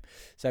chat with him.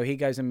 So he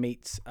goes and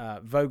meets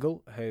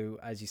Vogel, who,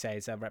 as you say,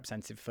 is a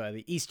representative for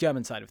the East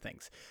German side of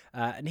things.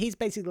 And he's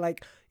basically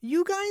like,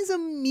 you guys are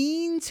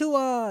mean to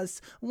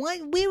us. Why?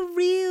 We're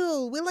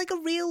real. We're like a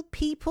real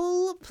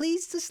people.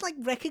 Please just like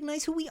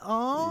recognize who we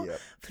are. Yep.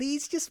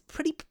 Please just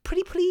pretty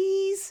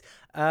please.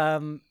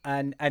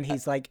 And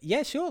he's like,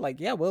 yeah, sure. Like,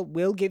 yeah,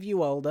 we'll give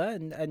you Alder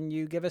and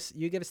you give us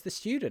the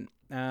student.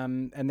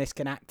 And this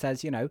can act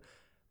as,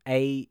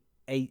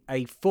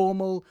 a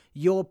formal,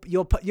 you're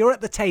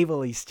at the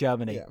table, East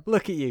Germany. Yeah.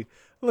 Look at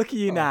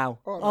you now.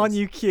 Aren't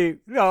you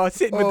cute?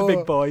 Sitting with the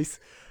big boys.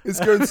 It's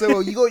going so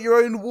well. You got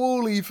your own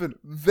wall, Ethan.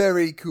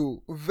 Very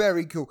cool.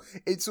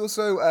 It's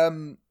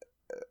also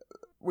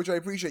which I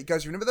appreciate,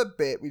 guys. Remember the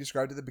bit we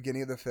described at the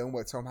beginning of the film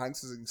where Tom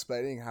Hanks is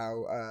explaining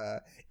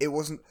how it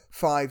wasn't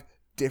 5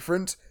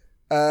 different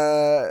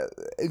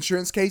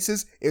insurance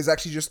cases? It was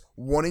actually just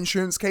one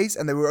insurance case,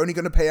 and they were only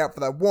going to pay out for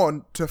that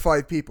 1 to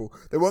 5 people.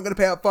 They weren't going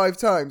to pay out 5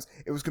 times.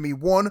 It was going to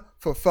be 1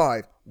 for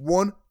 5.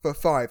 1 for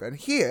 5. And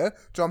here,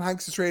 Tom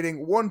Hanks is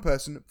trading 1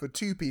 person for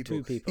 2 people.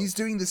 2 people. He's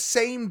doing the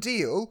same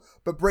deal,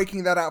 but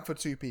breaking that out for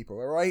 2 people,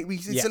 all right?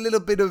 It's a little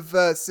bit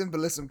of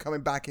symbolism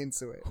coming back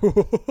into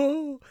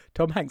it.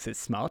 Tom Hanks is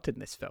smart in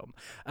this film.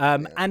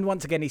 And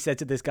once again, he said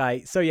to this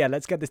guy, so yeah,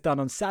 let's get this done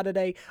on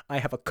Saturday. I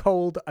have a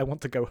cold. I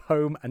want to go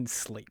home and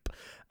sleep.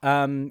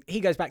 He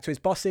goes back to his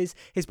bosses.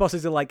 His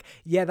bosses are like,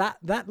 yeah,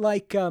 that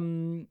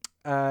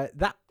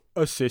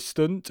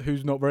assistant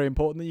who's not very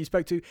important that you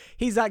spoke to,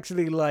 he's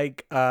actually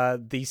like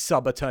the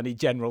sub-attorney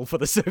general for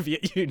the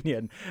Soviet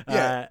Union.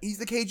 He's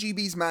the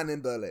KGB's man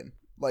in Berlin.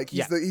 Like,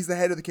 he's the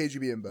head of the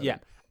KGB in Berlin. Yeah.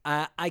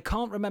 I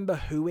can't remember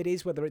who it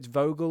is, whether it's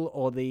Vogel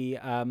or the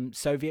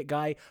Soviet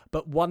guy,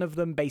 but one of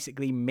them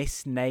basically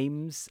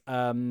misnames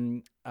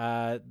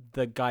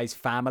the guy's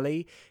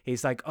family.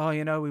 He's like,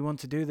 oh, we want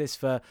to do this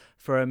for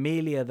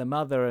Amelia, the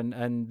mother,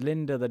 and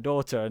Linda, the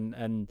daughter.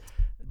 And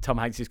Tom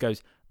Hanks just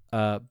goes,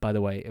 by the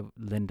way,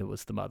 Linda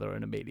was the mother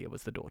and Amelia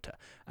was the daughter,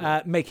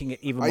 making it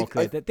even more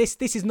clear that this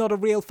is not a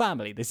real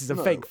family. This is a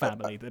fake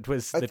family that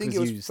was used. I think it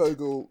was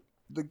Vogel.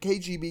 The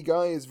KGB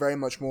guy is very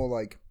much more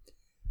like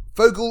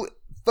Vogel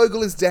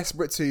is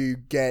desperate to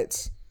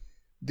get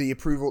the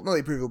approval, not the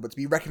approval, but to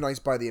be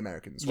recognized by the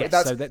Americans. Right?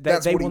 Yes,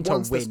 that's they want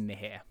to win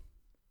here.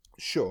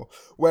 Sure.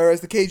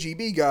 Whereas the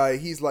KGB guy,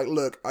 he's like,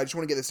 look, I just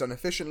want to get this done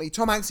efficiently.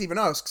 Tom Hanks even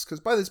asks, because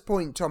by this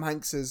point, Tom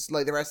Hanks is,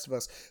 like the rest of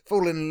us,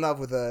 fallen in love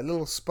with a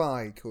little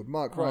spy called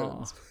Mark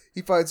Rylance.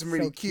 He finds him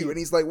really cute, and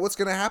he's like, what's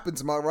going to happen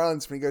to Mark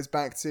Rylance when he goes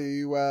back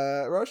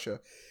to Russia?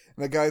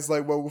 And the guy's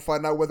like, well, we'll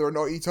find out whether or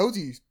not he told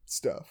you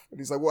stuff. And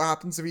he's like, what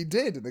happens if he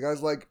did? And the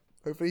guy's like,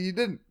 hopefully he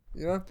didn't,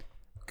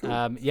 Cool.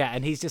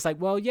 And he's just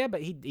like, well, yeah,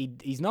 but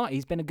he's not.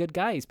 He's been a good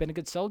guy. He's been a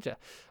good soldier.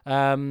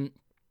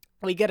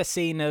 We get a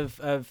scene of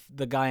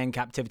the guy in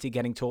captivity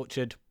getting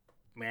tortured.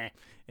 Meh.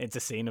 It's a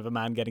scene of a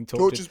man getting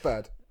tortured. Torture's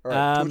bad. All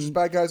right, torture's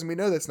bad, guys, and we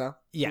know this now.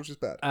 Yeah. Torture's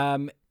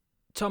bad.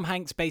 Tom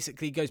Hanks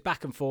basically goes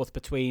back and forth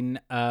between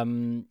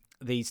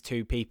these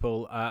 2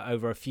 people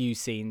over a few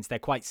scenes. They're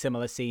quite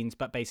similar scenes,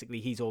 but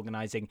basically he's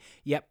organising,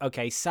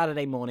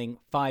 Saturday morning,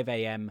 5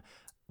 a.m.,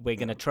 we're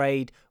going to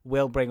trade.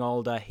 We'll bring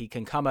Alder. He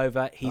can come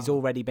over. He's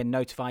already been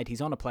notified. He's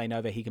on a plane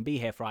over. He can be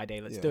here Friday.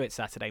 Let's do it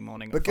Saturday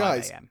morning at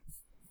 5 a.m.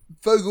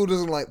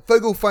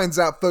 Vogel finds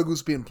out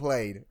Vogel's being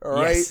played, all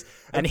right? Yes.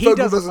 And he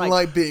Vogel doesn't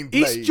like being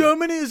played. East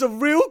Germany is a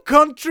real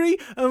country,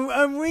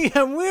 and we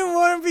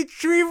want to be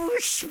treated with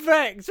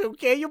respect,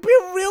 okay? You're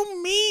being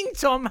real mean,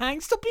 Tom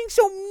Hanks. Stop being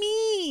so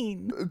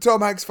mean.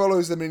 Tom Hanks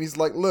follows them, and he's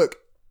like, look,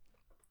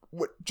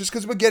 just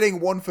because we're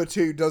getting 1 for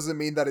 2 doesn't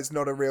mean that it's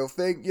not a real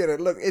thing. You know,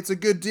 look, it's a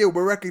good deal.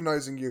 We're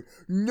recognizing you.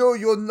 No,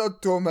 you're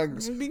not Tom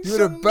Hanks. You're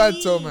so a bad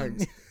mean. Tom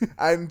Hanks.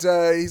 And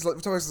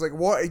Tom Hanks is like,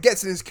 what? He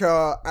gets in his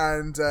car,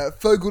 and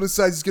Fogel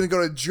decides he's going to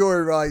go on a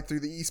joyride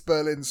through the East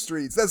Berlin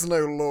streets. There's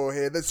no law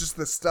here. There's just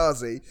the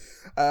Stasi.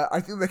 I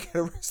think they get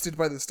arrested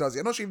by the Stasi.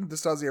 I'm not sure even the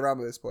Stasi are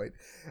around at this point.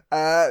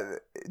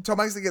 Tom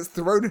Hanks gets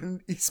thrown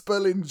in East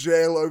Berlin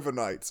jail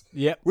overnight.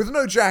 Yep. With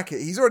no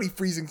jacket. He's already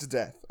freezing to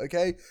death,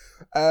 okay?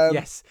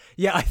 Yes.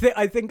 Yeah,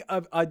 I think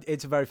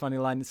it's a very funny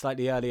line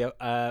slightly earlier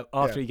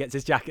after he gets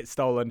his jacket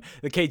stolen.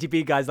 The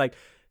KGB guy's like,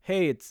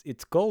 hey,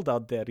 it's cold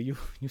out there. You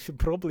should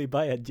probably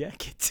buy a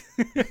jacket.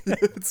 And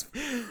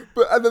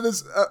then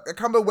there's I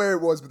can't remember where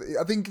it was, but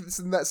I think it's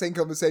in that same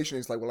conversation.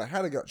 He's like, well, I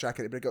had a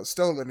jacket, but it got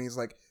stolen. And he's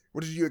like,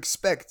 what did you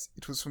expect?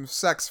 It was from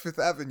Saks Fifth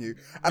Avenue.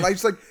 And I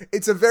just like,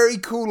 it's a very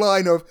cool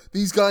line of,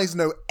 these guys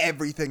know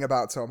everything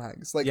about Tom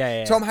Hanks. Like,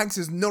 Tom Hanks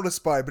is not a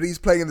spy, but he's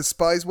playing in the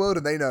spy's world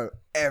and they know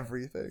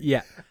everything.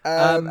 Yeah.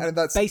 And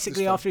that's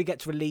basically after he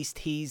gets released,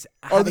 he's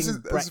having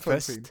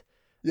breakfast.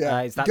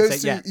 Yeah.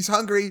 He's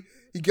hungry.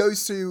 He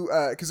goes to,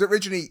 because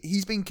originally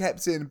he's been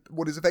kept in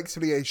what is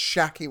effectively a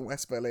shack in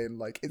West Berlin.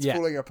 Like, it's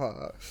falling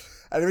apart.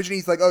 And originally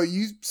he's like, oh,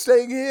 you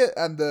staying here?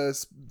 And the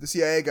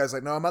CIA guy's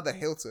like, no, I'm at the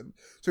Hilton.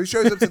 So he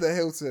shows up to the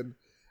Hilton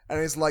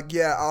and he's like,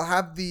 yeah, I'll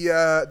have the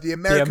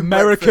American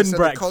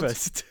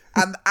breakfast.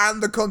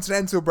 And the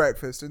continental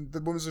breakfast. And the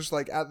woman's just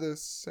like, at the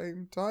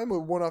same time or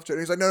one after? And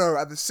he's like, no,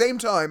 at the same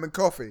time and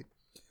coffee.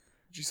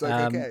 She's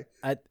like, okay.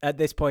 At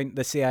this point,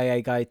 the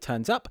CIA guy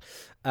turns up,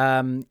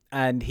 and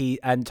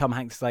Tom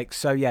Hanks is like,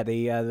 so yeah,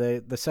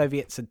 the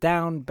Soviets are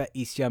down, but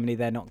East Germany,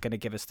 they're not going to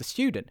give us the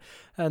student.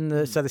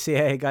 And so the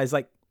CIA guy's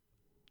like,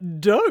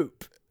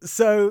 dope.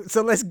 So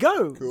let's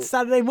go. Cool.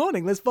 Saturday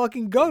morning, let's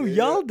fucking go,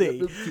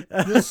 Yaldi.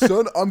 Yes,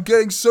 son, I'm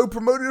getting so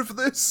promoted for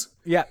this.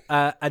 Yeah,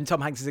 and Tom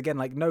Hanks is again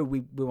like, no,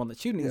 we want the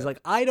student. He's like,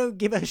 I don't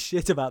give a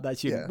shit about that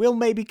student. We'll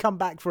maybe come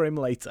back for him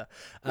later.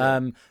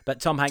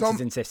 But Tom Hanks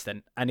is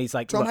insistent, and he's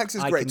like, Tom Hanks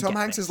is great. Tom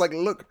Hanks is like,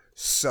 look,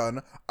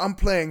 son, I'm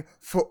playing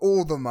for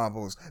all the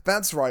marbles.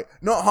 That's right,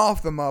 not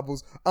half the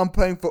marbles. I'm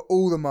playing for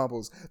all the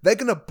marbles. They're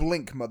gonna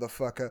blink,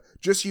 motherfucker.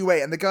 Just you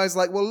wait. And the guy's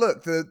like, well,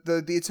 look,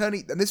 the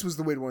attorney, and this was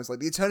the weird one. It's like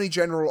the attorney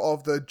general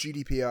of the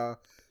GDPR.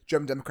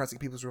 German Democratic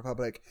People's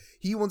Republic.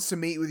 He wants to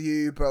meet with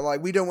you, but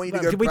like we don't want you to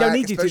go back. We don't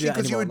need you to do that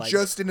because you were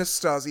just in a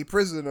Stasi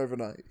prison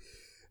overnight.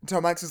 And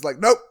Tom Hanks is like,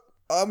 nope,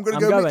 I'm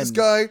gonna go meet this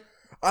guy.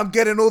 I'm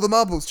getting all the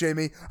marbles,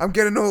 Jamie. I'm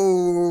getting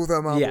all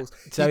the marbles.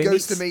 Yeah. So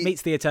he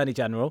meets the Attorney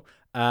General,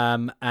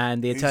 and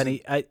the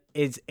attorney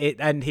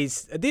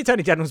the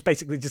Attorney General's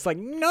basically just like,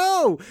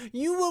 no,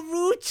 you were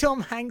rude,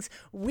 Tom Hanks.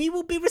 We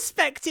will be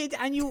respected,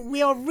 and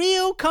we are a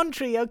real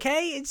country,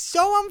 okay? It's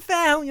so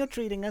unfair how you're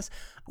treating us.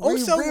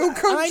 Also,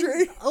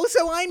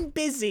 I'm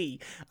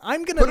busy.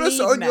 I'm gonna put leave us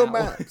on now. your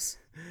maps.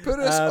 Put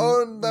us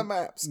on the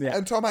maps. Yeah.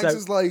 And Tom Hanks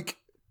is like,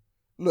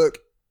 look.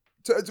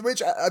 To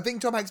which I think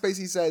Tom Hanks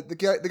basically said, the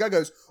guy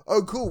goes,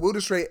 oh, cool, we'll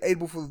just trade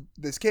Abel for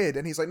this kid.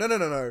 And he's like,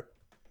 no.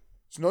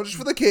 It's not just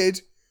for the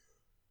kid.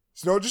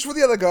 It's not just for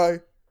the other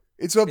guy.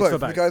 It's for both.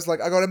 The guy's like,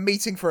 I got a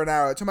meeting for an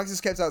hour. Tom Hanks is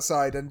kept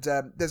outside, and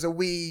there's a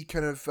wee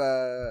kind of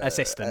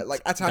assistant,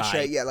 like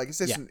attaché,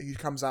 assistant who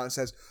comes out and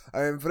says,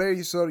 I am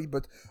very sorry,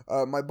 but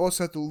my boss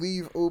had to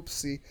leave.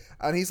 Oopsie.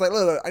 And he's like,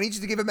 look, I need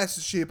you to give a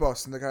message to your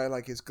boss. And the guy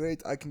like, is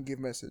great. I can give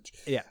message.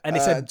 Yeah, and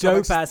it's a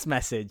dope ass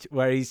message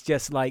where he's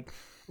just like,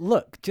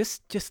 look,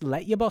 just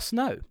let your boss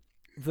know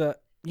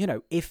that, you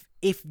know, if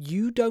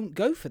you don't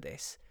go for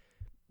this,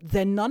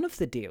 then none of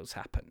the deals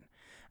happen.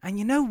 And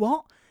you know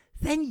what?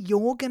 Then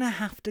you're going to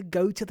have to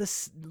go to the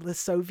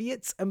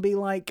Soviets and be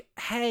like,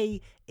 hey,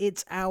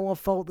 it's our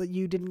fault that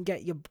you didn't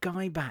get your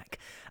guy back.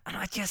 And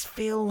I just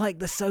feel like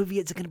the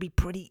Soviets are going to be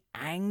pretty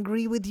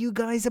angry with you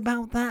guys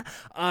about that.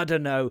 I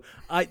don't know.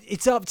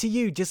 It's up to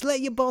you. Just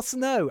let your boss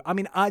know. I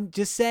mean, I'm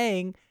just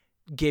saying,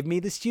 give me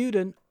the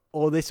student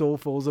or this all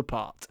falls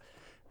apart.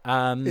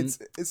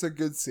 It's a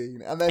good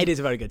scene. And then it is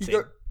a very good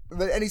scene.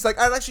 And he's like,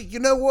 and actually, you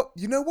know what?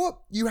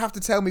 You have to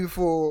tell me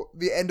before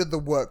the end of the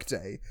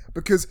workday,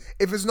 because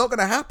if it's not going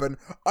to happen,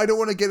 I don't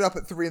want to get up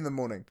at 3 a.m.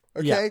 Okay?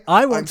 Yeah,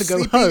 I want to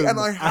go home. And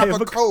I have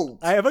a cold.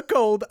 I have a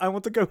cold. I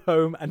want to go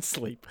home and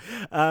sleep.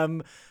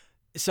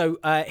 So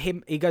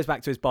he goes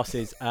back to his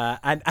bosses,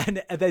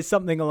 and there's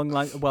something along the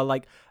line, well,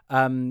 like,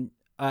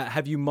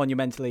 have you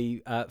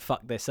monumentally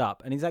fucked this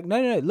up? And he's like,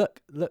 no, look,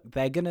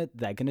 they're gonna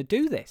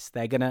do this.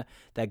 They're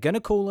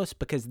gonna call us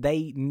because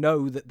they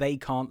know that they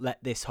can't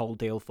let this whole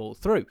deal fall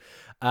through.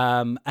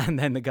 And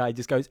then the guy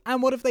just goes,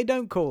 and what if they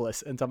don't call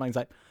us? And Tom Hanks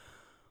like,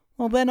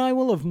 well, then I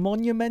will have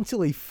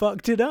monumentally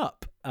fucked it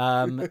up.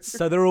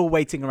 So they're all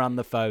waiting around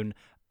the phone,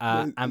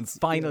 and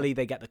finally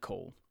they get the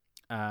call,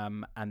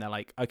 and they're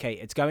like, okay,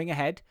 it's going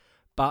ahead.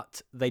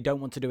 But they don't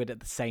want to do it at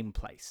the same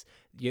place.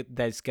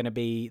 There's going to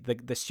be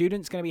the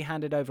student's going to be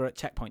handed over at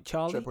Checkpoint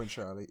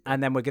Charlie.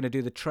 And then we're going to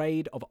do the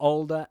trade of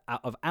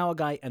our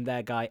guy and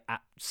their guy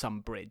at some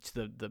bridge.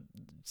 The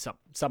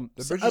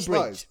bridge of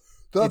spies.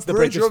 The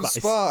bridge of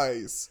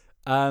spies.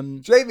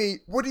 Jamie,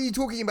 what are you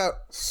talking about?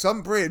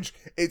 Some bridge.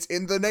 It's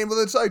in the name of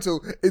the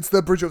title. It's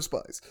the Bridge of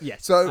Spies.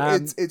 Yes. So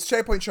it's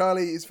Checkpoint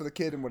Charlie is for the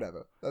kid and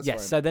whatever. That's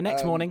yes. fine. So the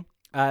next morning,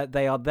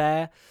 they are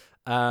there.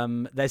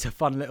 There's a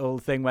fun little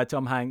thing where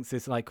Tom Hanks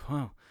is like,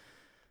 "Wow,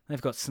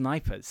 they've got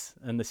snipers,"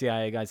 and the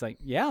CIA guy's like,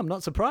 "Yeah, I'm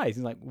not surprised."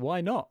 He's like,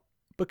 "Why not?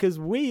 Because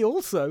we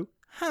also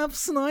have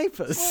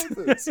snipers."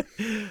 But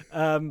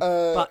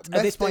at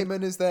Meth this point,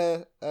 Damon is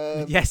there.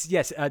 yes,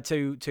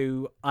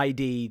 to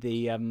ID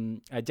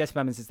the Jesse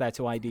Plemons is there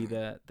to ID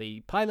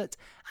the pilot,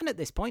 and at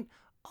this point,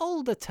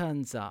 Alder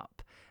turns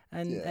up.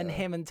 And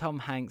him and Tom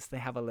Hanks, they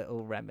have a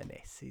little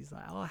reminisce. He's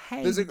like, "Oh,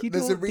 hey, did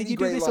you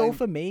do this all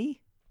for me?"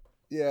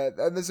 Yeah,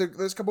 and there's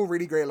a couple of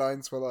really great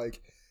lines where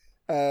like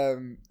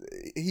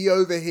he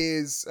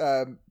overhears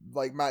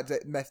like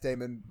Meth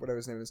Damon, whatever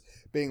his name is,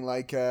 being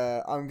like,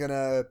 I'm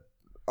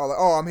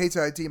here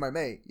to ID my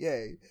mate.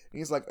 Yay. And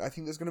he's like, I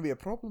think there's gonna be a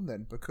problem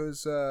then,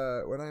 because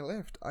when I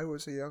left I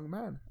was a young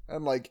man.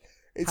 And like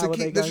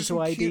there's just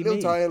some cute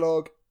little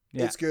dialogue.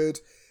 Yeah. It's good.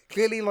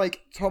 Clearly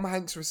like Tom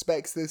Hanks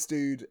respects this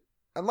dude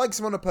and likes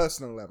him on a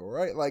personal level,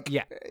 right? Like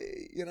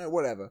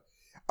whatever.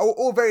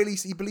 Or very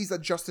least he believes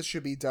that justice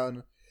should be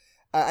done.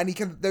 And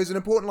there's an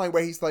important line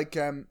where he's like,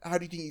 how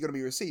do you think you're going to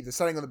be received? They're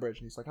standing on the bridge,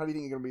 and he's like, how do you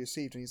think you're going to be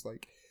received? And he's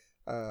like,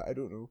 I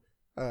don't know.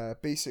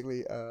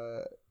 Basically,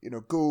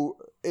 go,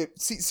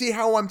 see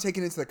how I'm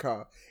taken into the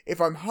car.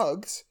 If I'm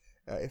hugged,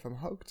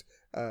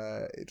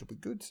 it'll be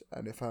good.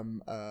 And if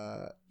I'm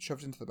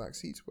shoved into the back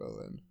seat, well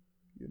then,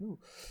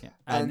 Yeah.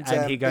 And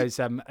he goes,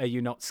 are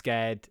you not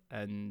scared?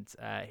 And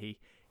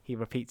he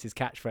repeats his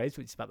catchphrase,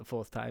 which is about the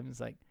fourth time. It's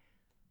like,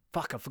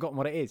 fuck, I've forgotten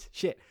what it is.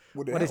 Shit.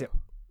 What is it?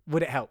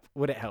 Would it help?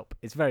 Would it help?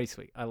 It's very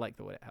sweet. I like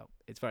the would it help.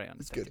 It's very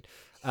understated.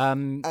 It's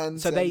good. And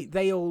so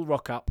they all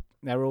rock up.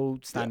 They're all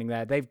standing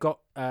there. They've got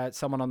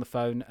someone on the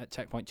phone at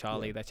Checkpoint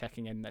Charlie. Yeah. They're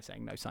checking in. They're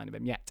saying no sign of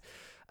him yet.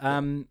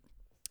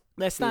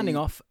 They're standing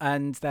off,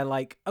 and they're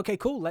like, "Okay,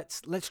 cool.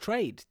 Let's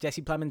trade."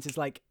 Jesse Plemons is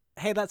like,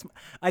 "Hey,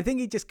 I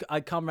think I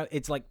can't remember.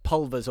 It's like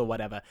Pulvers or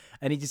whatever."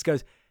 And he just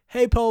goes,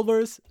 "Hey,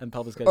 Pulvers," and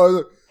Pulvers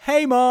goes,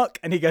 "Hey, Mark,"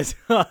 and he goes,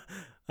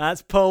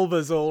 "That's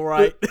Pulvers, all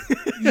right."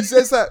 He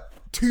says that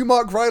to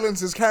Mark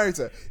Rylance's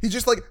character. He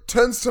just like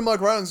turns to Mark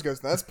Rylance and goes,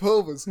 "That's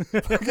Pulvers."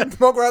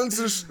 Mark Rylance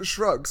just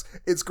shrugs.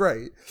 It's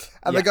great.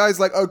 And the guy's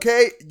like,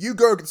 "Okay, you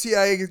go." The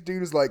CIA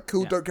dude is like,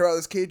 "Cool, don't care about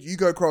this kid. You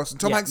go across." And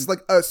Tom Hanks is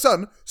like,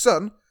 son,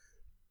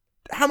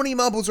 how many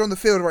marbles are on the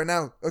field right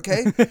now?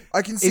 Okay,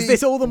 I can see is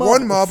this all the marbles?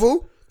 One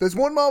marble. There's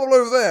one marble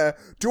over there.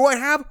 Do I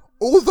have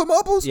all the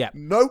marbles? Yeah.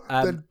 No,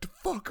 then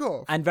fuck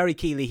off. And very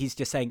keenly, he's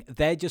just saying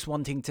they're just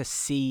wanting to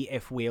see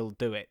if we'll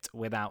do it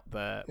without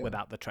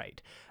the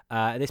trade.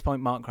 At this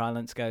point, Mark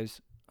Rylance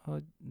goes,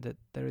 "Oh,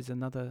 there's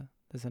another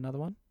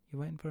one. You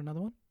waiting for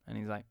another one?" And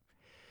he's like,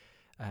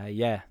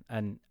 "Yeah."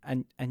 And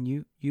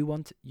you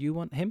want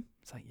him?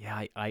 It's like,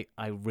 "Yeah,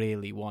 I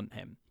really want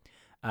him."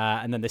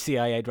 And then the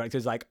CIA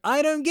director's like,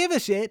 "I don't give a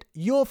shit.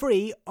 You're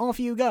free. Off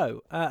you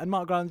go." And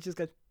Mark Rylance just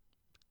goes,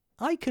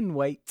 "I can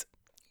wait."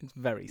 It's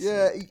very sweet.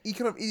 Yeah,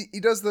 he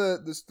does the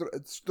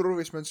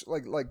Strovish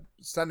like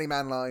standing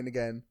man line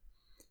again.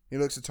 He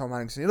looks at Tom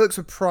Hanks and he looks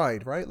with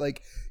pride, right?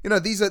 Like,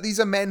 these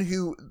are men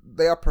who,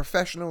 they are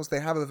professionals,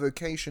 they have a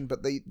vocation,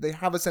 but they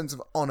have a sense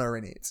of honor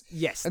in it.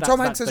 Yes, and Tom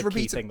Hanks that's has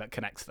the key thing that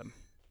connects them.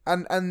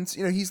 And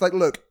he's like,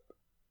 "Look,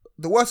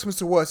 the worst comes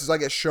to worst is I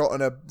get shot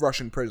in a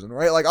Russian prison,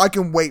 right? Like, I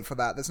can wait for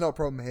that. There's no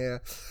problem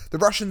here." The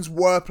Russians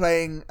were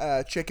playing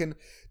chicken.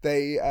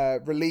 They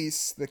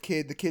release the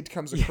kid. The kid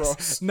comes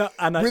across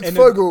with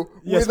Fogel.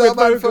 With our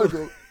man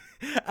Fogel.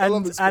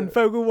 And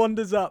Fogel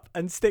wanders up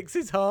and sticks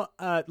his heart,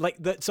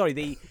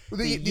 the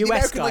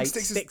US guy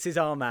sticks his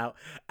arm out,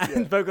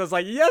 and Vogel's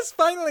like, "Yes,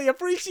 finally,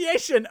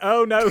 appreciation."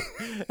 Oh no,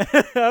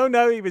 oh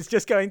no, he was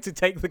just going to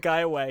take the guy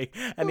away,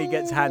 and he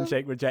gets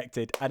handshake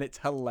rejected, and it's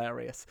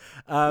hilarious.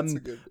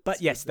 But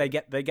yes, they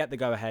get the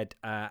go ahead,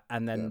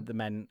 and then the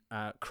men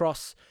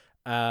cross.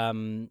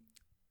 The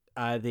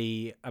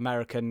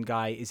American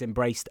guy is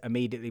embraced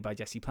immediately by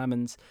Jesse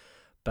Plemons.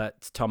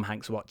 But Tom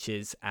Hanks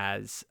watches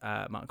as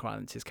Mark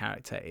Rylance's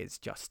character is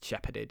just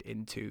shepherded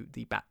into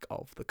the back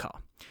of the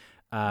car.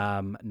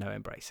 No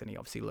embrace, and he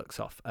obviously looks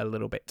off a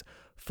little bit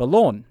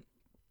forlorn.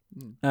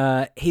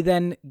 He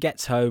then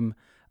gets home.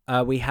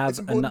 It's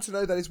important to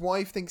know that his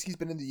wife thinks he's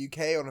been in the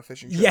UK on a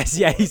fishing trip. Yes,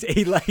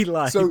 he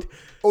lied. So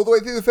all the way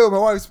through the film,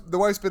 the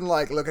wife's been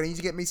like, "Look, I need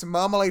to get me some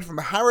marmalade from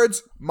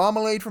Harrods.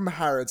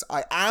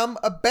 I am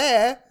a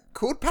bear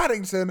called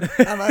Paddington,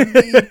 and I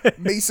need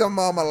me some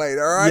marmalade,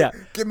 all right? Yeah.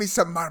 Give me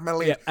some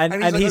marmalade." Yeah.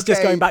 And he's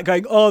just going back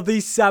going, "Oh,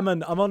 these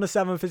salmon. I'm on a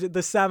salmon fishing.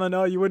 The salmon,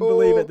 you wouldn't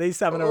believe it. These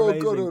salmon are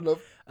amazing." God,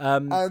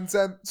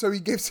 love. So he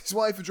gives his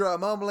wife a jar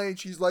of marmalade.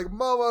 She's like,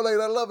 "Marmalade,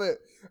 I love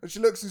it." And she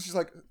looks and she's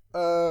like,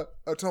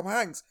 Tom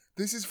Hanks,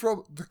 this is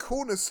from the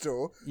corner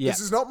store. Yeah. This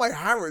is not my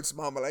Harrods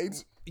marmalade."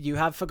 You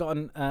have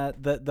forgotten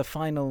the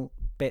final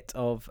bit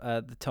of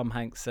the Tom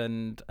Hanks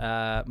and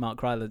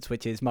Mark Rylance,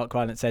 which is Mark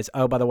Rylance says,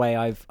 "Oh, by the way,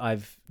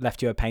 I've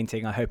left you a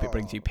painting. I hope it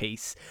brings you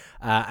peace."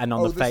 And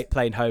on the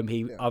plane home,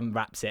 he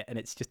unwraps it, and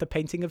it's just a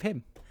painting of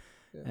him,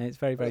 and it's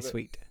very, very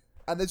sweet.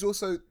 And there's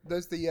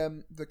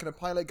the kind of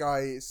pilot guy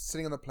is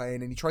sitting on the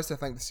plane and he tries to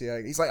thank the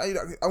CIA. He's like,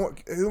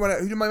 who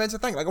am I meant to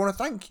thank? Like, I want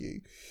to thank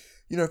you,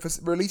 for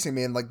releasing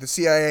me. And like the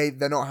CIA,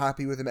 they're not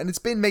happy with him, and it's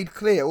been made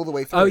clear all the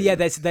way through. Oh yeah,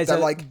 there's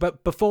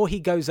but before he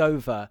goes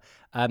over,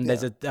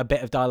 there's a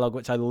bit of dialogue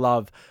which I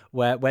love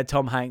where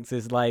Tom Hanks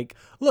is like,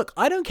 look,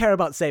 I don't care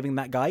about saving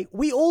that guy.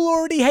 We all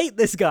already hate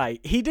this guy.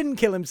 He didn't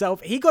kill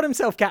himself. He got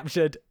himself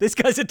captured. This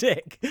guy's a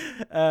dick.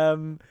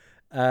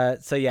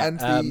 So yeah.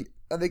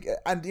 And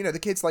the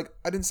kid's like,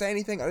 I didn't say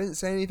anything.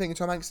 And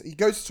Tom Hanks, he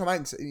goes to Tom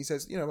Hanks and he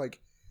says, like,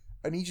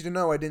 I need you to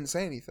know I didn't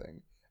say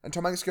anything. And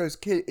Tom Hanks goes,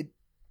 kid,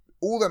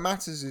 all that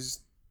matters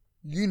is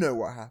you know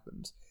what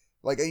happened.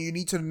 Like, and you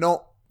need to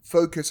not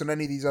focus on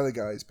any of these other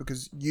guys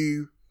because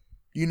you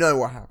know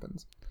what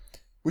happened.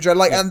 Which I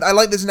like, and I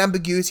like there's an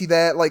ambiguity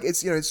there. Like,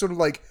 it's, it's sort of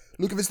like,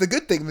 look, if it's the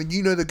good thing, then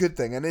you know the good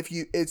thing. And if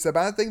it's a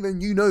bad thing,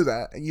 then you know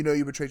that, and you know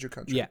you betrayed your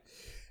country. Yeah.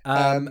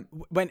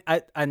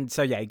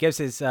 He gives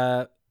his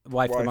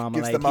wife the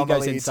marmalade. He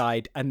goes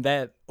inside, and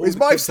his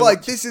wife's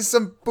like, "This is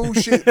some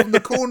bullshit from the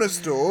corner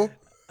store,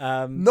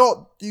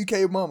 not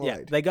UK marmalade."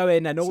 Yeah, they go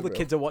in, and all the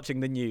kids are watching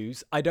the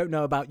news. I don't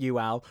know about you,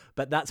 Al,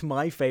 but that's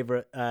my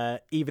favorite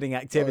evening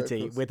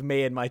activity with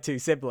me and my two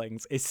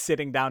siblings is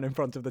sitting down in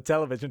front of the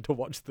television to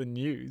watch the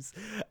news.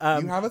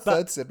 You have a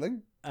third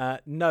sibling?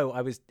 No,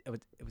 it was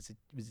a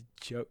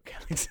joke,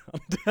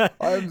 Alexander.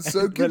 I'm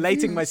so confused.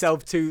 Relating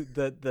myself to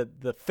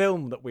the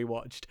film that we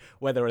watched,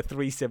 where there are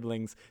three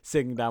siblings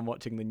sitting down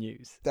watching the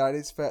news. That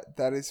is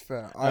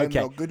fair. I'm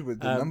not good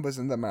with the numbers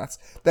and the maths.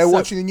 They're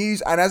watching the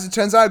news, and as it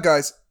turns out,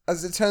 guys,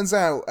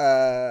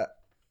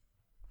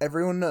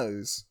 everyone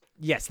knows.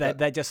 Yes,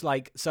 they're just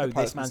like, so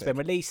this man's been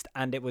released,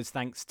 and it was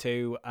thanks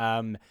to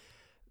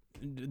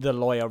the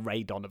lawyer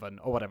Ray Donovan,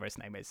 or whatever his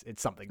name is.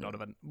 It's something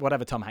Donovan,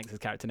 whatever Tom Hanks'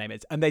 character name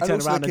is. And they turn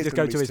around and just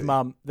go to his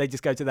mum. They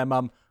just go to their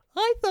mum.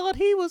 I thought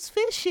he was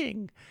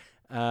fishing.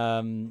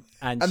 And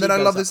then I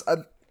love this. I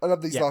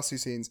love these last two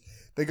scenes.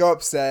 They go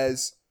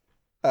upstairs,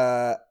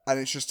 and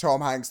it's just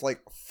Tom Hanks like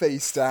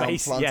face down,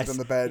 planted on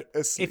the bed.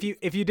 Asleep.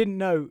 If you didn't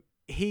know,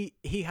 he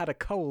had a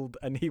cold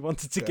and he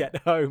wanted to get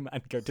home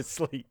and go to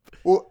sleep.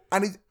 Well,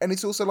 and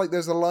it's also like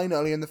there's a line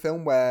early in the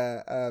film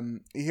where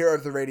you hear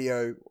over the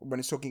radio when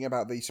it's talking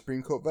about the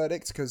Supreme Court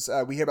verdict, because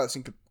we hear about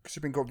the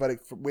Supreme Court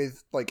verdict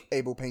with like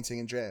Abel painting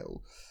in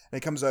jail, and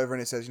it comes over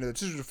and it says, the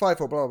decision was 5-4,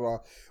 blah blah blah.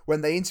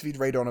 When they interviewed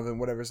Ray Donovan,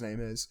 whatever his name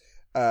is,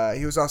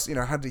 he was asked,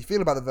 how did he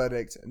feel about the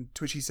verdict, and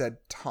to which he said,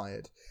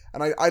 tired.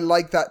 And I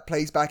like that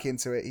plays back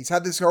into it. He's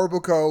had this horrible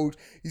cold.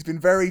 He's been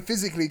very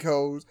physically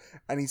cold,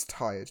 and he's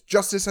tired.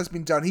 Justice has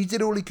been done. He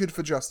did all he could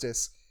for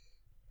justice,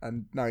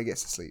 and now he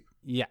gets to sleep.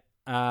 Yeah.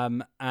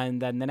 And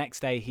then the next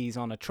day he's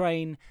on a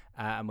train,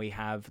 and we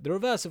have the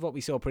reverse of what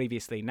we saw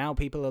previously. Now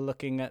people are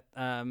looking at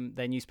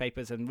their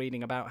newspapers and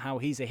reading about how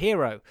he's a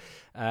hero,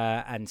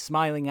 and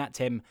smiling at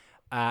him.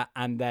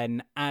 And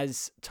then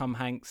as Tom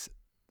Hanks...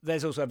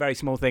 There's also a very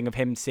small thing of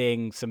him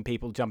seeing some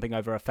people jumping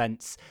over a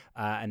fence,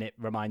 and it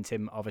reminds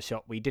him of a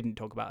shot we didn't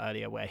talk about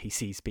earlier where he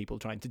sees people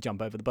trying to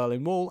jump over the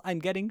Berlin Wall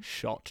and getting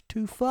shot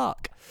to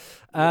fuck.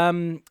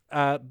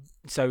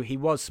 So he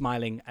was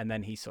smiling, and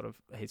then his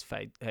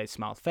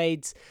smile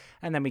fades,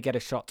 and then we get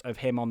a shot of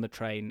him on the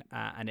train,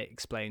 and it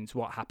explains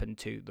what happened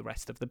to the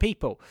rest of the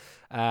people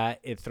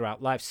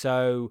throughout life.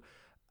 So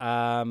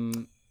Abel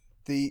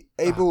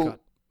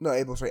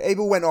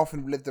went off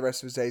and lived the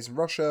rest of his days in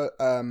Russia.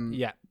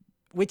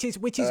 Which is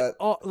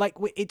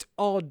it's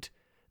odd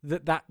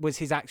that was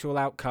his actual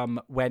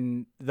outcome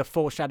when the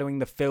foreshadowing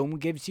the film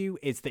gives you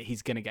is that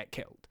he's going to get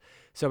killed.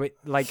 So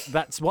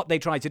that's what they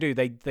try to do.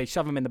 They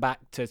shove him in the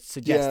back to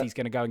suggest he's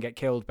going to go and get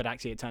killed, but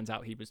actually it turns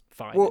out he was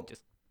fine and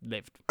just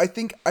lived. I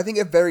think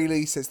at very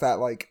least it's that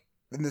like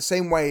in the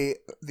same way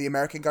the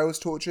American guy was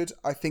tortured,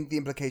 I think the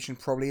implication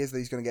probably is that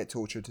he's going to get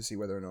tortured to see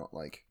whether or not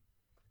like.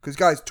 Because,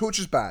 guys,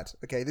 torture's bad,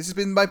 okay? This has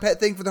been my pet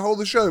thing for the whole of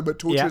the show, but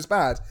torture is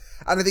bad.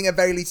 And I think at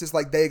very least it's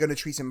like they're going to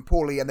treat him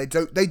poorly, and they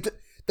don't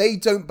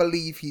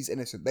believe he's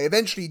innocent. They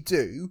eventually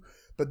do,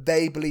 but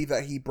they believe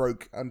that he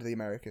broke under the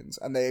Americans,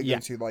 and they're going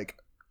to, like,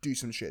 do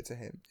some shit to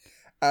him.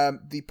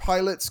 The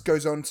pilot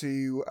goes on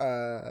to...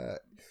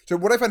 So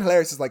what I find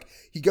hilarious is, like,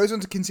 he goes on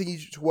to continue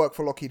to work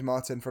for Lockheed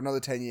Martin for another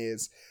 10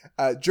 years.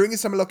 During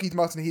his time at Lockheed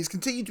Martin, he's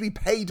continued to be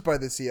paid by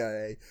the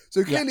CIA.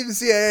 So clearly the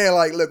CIA are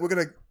like, look,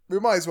 we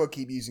might as well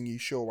keep using you.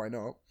 Sure, why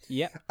not?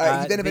 Yep.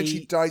 He then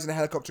eventually dies in a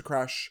helicopter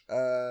crash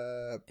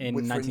in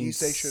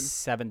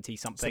 1970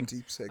 something.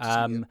 76.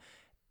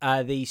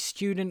 The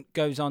student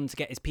goes on to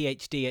get his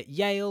PhD at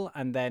Yale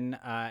and then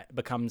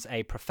becomes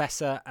a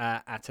professor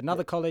at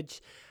another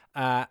college.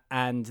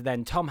 And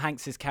then Tom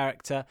Hanks's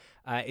character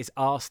is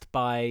asked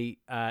by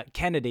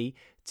Kennedy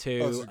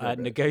it's to a great bit.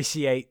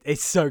 negotiate.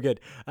 It's so good.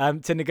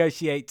 To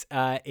negotiate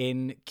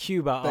in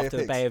Cuba Bay of after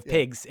the Pigs, Bay of yeah.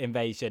 Pigs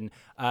invasion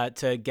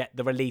to get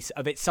the release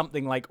of it's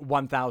something like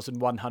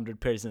 1,100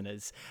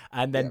 prisoners,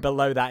 and then Yeah.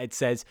 below that it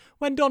says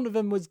when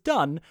Donovan was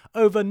done,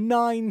 over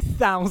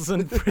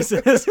 9,000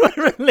 prisoners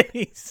were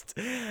released.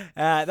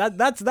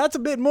 That's a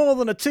bit more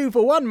than a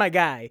 2-for-1, my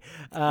guy.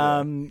 He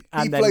And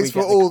then plays we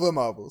for get all the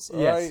marbles.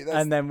 Yes, Alright?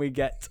 That's- and then we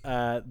get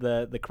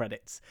the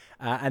credits,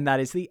 and that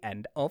is the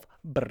end of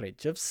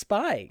Bridge of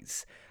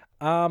Spies.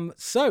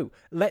 So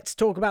let's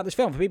talk about this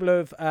film. For people who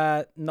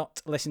have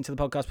not listened to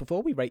the podcast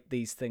before, we rate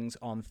these things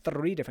on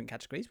 3 different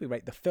categories. We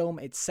rate the film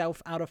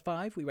itself out of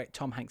 5. We rate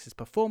Tom Hanks'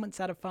 performance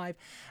out of 5.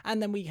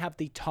 And then we have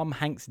the Tom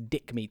Hanks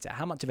dick meter.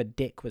 How much of a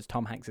dick was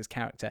Tom Hanks'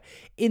 character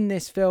in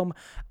this film?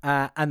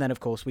 And then, of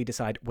course, we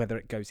decide whether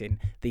it goes in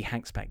the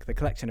Hanks Pack, the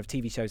collection of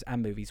TV shows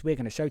and movies we're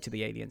going to show to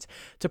the aliens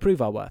to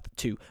prove our worth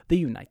to the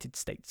United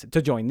States,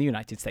 to join the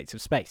United States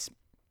of Space.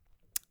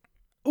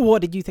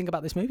 What did you think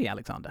about this movie,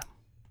 Alexander?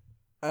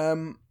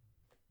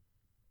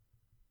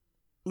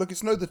 Look,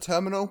 it's no The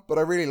Terminal, but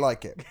I really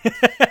like it.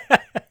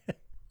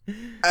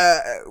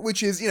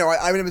 Which is,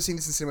 I remember seeing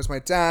this in cinemas with my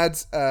dad.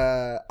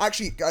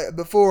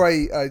 Before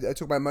I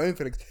talk about my own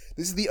feelings,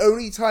 this is the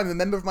only time a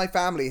member of my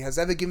family has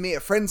ever given me a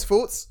friend's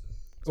thoughts.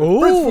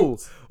 Oh,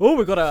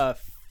 we got a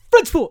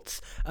French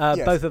thoughts.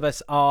 Yes. Both of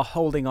us are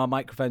holding our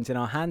microphones in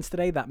our hands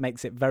today. That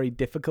makes it very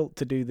difficult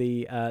to do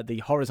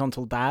the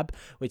horizontal dab,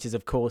 which is,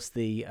 of course,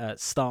 the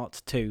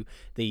start to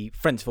the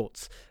French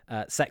thoughts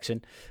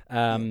section.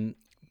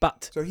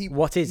 But So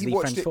what is he the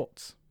watched French it-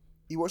 thoughts?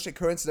 He watched it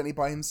coincidentally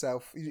by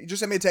himself. He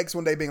just sent me a text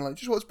one day being like,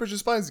 just watch Bridge of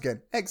Spies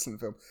again. Excellent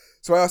film.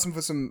 So I asked him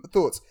for some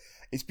thoughts.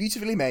 It's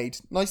beautifully made,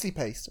 nicely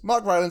paced.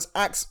 Mark Rylance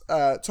acts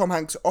Tom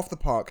Hanks off the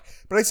park,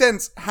 but I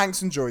sense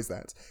Hanks enjoys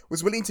that.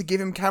 Was willing to give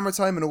him camera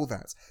time and all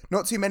that.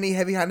 Not too many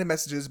heavy-handed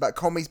messages about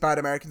commies bad,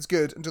 Americans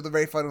good until the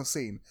very final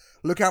scene.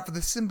 Look out for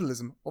the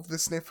symbolism of the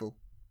sniffle.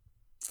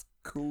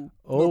 Cool.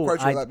 Not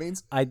quite sure what that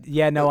means. I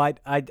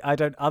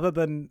don't. Other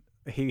than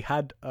he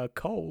had a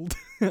cold,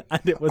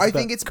 and it was I the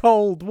think it's-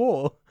 Cold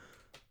War.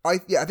 I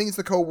think it's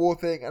the Cold War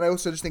thing, and I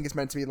also just think it's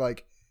meant to be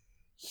like,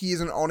 he is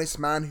an honest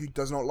man who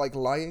does not like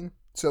lying.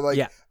 So, like,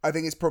 Yeah. I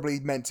think it's probably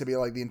meant to be,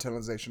 like, the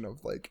internalization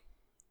of, like,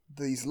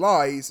 these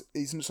lies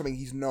is something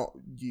he's not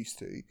used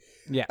to.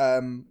 Yeah.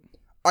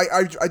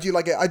 I do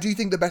like it. I do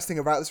think the best thing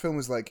about this film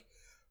was, like,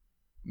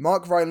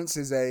 Mark Rylance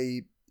is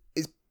at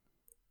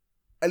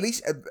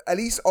least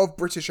of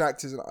British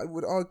actors, and I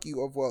would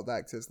argue of world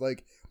actors,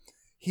 like,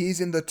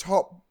 he's in the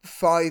top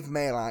 5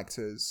 male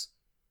actors.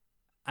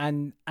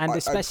 And I'd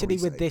especially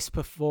probably with say. this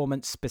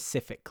performance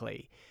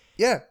specifically,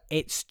 Yeah.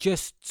 it's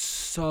just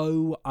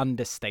so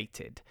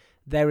understated.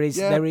 There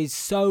is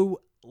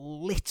so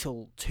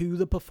little to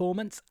the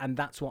performance, and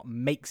that's what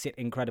makes it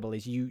incredible.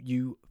 Is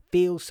you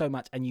feel so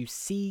much and you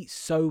see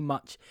so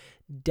much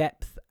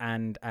depth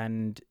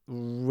and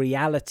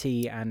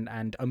reality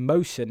and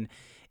emotion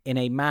in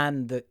a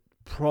man that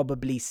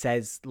probably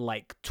says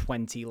like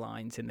 20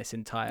 lines in this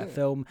entire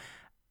film,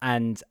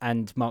 and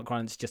Mark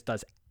Rylance just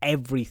does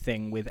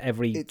everything with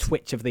every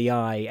twitch of the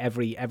eye,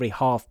 every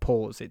half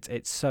pause.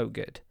 It's so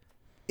good.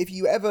 If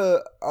you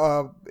ever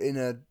are in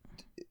a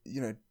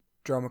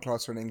drama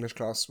class or an English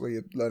class where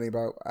you're learning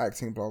about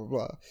acting, blah blah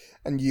blah,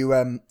 and you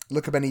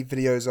look up any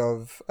videos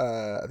of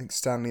I think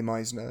Stanley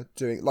Meisner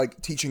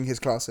teaching his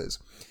classes,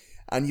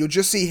 and you'll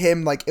just see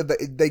him like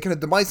they kind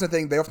of the Meisner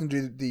thing. They often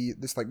do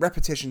this like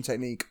repetition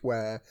technique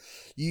where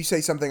you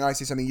say something, I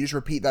say something, you just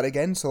repeat that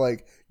again. So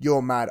like,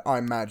 you're mad,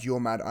 I'm mad, you're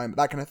mad, I'm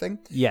that kind of thing.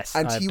 Yes,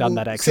 and I've he done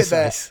will that sit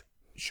there- exercise.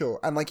 Sure,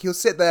 and like he'll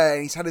sit there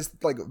and he's had his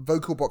like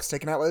vocal box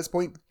taken out at this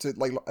point to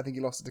like I think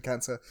he lost it to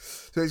cancer,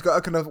 so he's got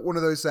a kind of one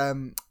of those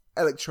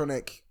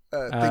electronic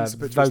things to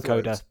put to his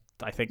throat. Vocoder,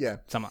 I think. Yeah.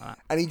 Something like that.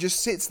 And he just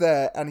sits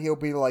there and he'll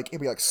be like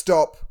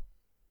stop,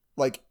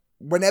 like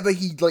whenever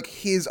he like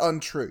hears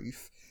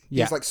untruth,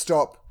 Yeah. he's like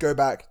stop, go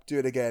back, do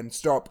it again,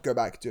 stop, go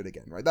back, do it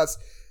again. Right? That's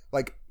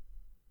like,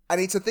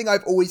 and it's a thing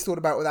I've always thought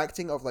about with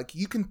acting. Of like,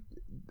 you can,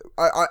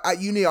 at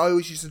uni I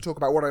always used to talk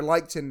about what I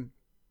liked in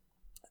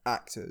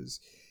actors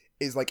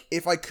is like,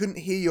 if I couldn't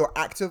hear your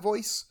actor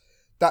voice,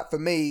 that for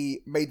me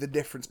made the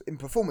difference in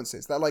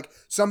performances. That like,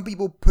 some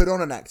people put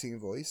on an acting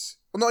voice,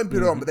 well not even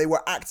put it on, but they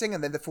were acting,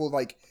 and then therefore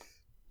like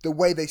the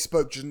way they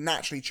spoke just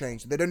naturally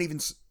changed. They don't even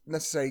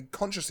necessarily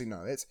consciously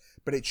know it,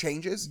 but it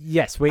changes.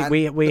 Yes,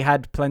 we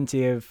had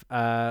plenty of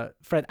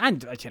friends,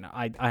 and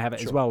I have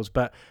it as well.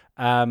 But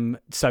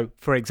so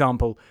for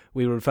example,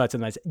 we would refer to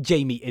them as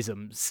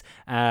Jamie-isms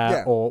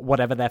or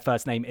whatever their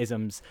first name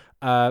isms,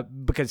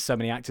 because so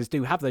many actors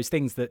do have those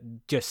things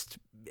that just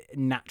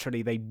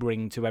naturally they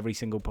bring to every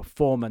single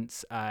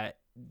performance,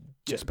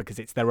 just because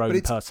it's their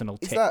own personal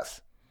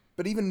tics.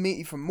 But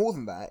even from more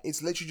than that,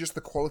 it's literally just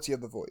the quality of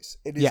the voice.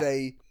 It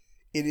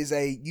is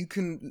you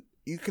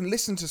can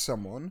listen to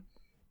someone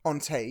on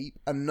tape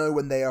and know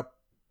when they are,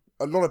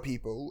 a lot of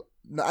people,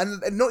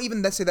 and not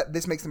even necessarily that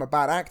this makes them a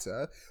bad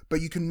actor,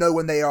 but you can know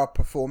when they are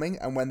performing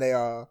and when they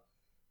are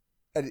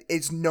and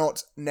it's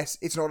not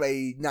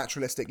a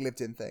naturalistic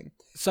lived-in thing.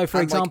 So, for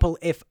And, example,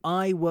 if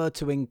I were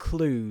to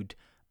include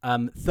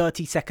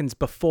 30 seconds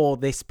before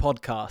this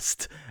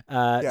podcast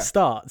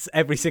starts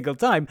every single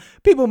time,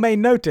 people may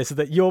notice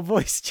that your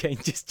voice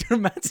changes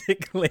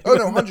dramatically. Oh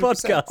no, when the 100%.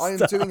 podcast I am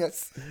starts. doing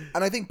it,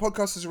 and I think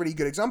podcast is a really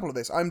good example of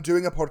this. I'm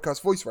doing a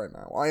podcast voice right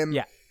now. I am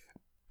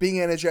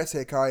being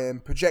energetic. I am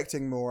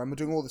projecting more. I'm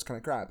doing all this kind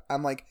of crap.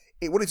 And like,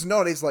 what it's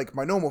not is like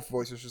my normal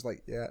voice is just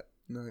like, yeah,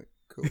 no,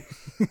 cool.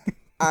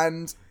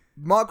 And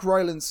Mark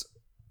Rylance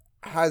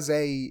has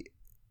a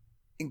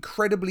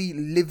incredibly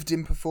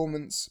lived-in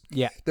performance.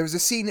 Yeah. There was a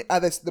scene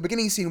at the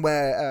beginning scene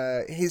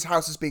where his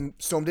house is being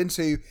stormed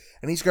into,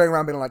 and he's going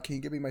around being like, "Can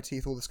you give me my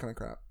teeth?" All this kind of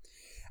crap.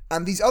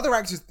 And these other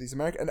actors, these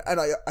American, and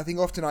I think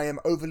often I am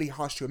overly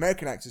harsh to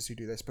American actors who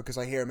do this because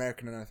I hear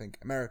American and I think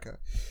America.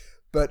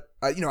 But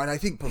and I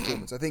think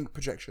performance, I think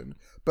projection.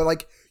 But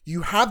like,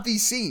 you have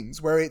these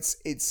scenes where it's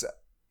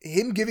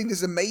him giving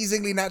this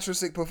amazingly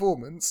naturalistic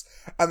performance,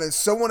 and then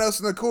someone else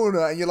in the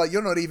corner, and you're like,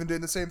 you're not even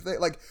doing the same thing.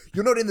 Like,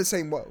 you're not in the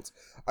same world.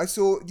 I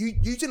saw you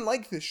didn't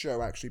like this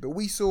show actually, but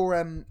we saw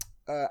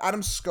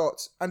Andrew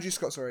Scott,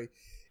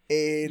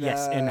 in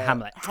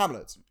Hamlet.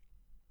 Hamlet,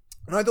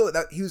 and I thought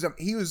that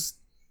he was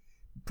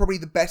probably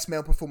the best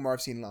male performer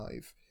I've seen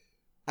live,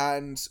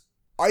 and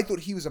I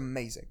thought he was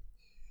amazing.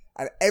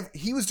 And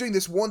he was doing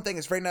this one thing.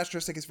 It's very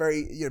naturalistic. It's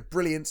very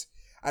brilliant.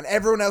 And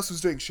everyone else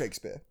was doing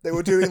Shakespeare. They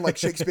were doing like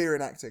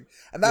Shakespearean acting,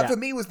 and that for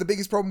me was the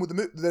biggest problem with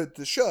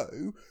the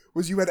show.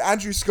 Was you had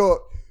Andrew Scott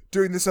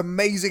doing this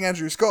amazing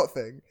Andrew Scott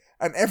thing,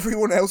 and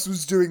everyone else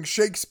was doing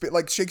Shakespeare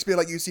like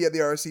you see at the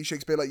RSC,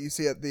 Shakespeare like you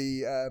see at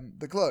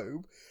the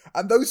Globe,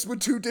 and those were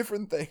two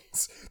different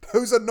things.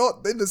 Those are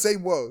not in the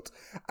same world.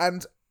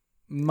 And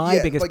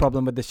my biggest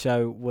problem with the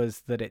show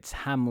was that it's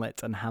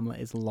Hamlet, and Hamlet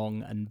is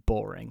long and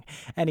boring.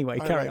 Anyway,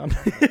 carry on.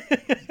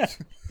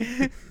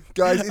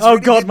 Guys, it's oh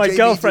really God, good my Jamie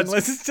girlfriend did-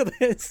 listens to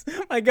this.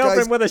 My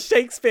girlfriend with a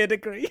Shakespeare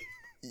degree.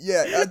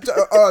 Yeah,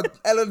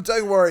 Ellen,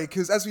 don't worry,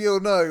 because as we all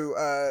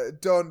know,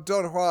 Don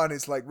Juan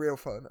is like real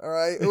fun. All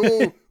right,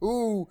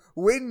 ooh,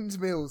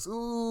 windmills.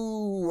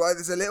 Ooh,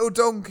 there's a little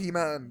donkey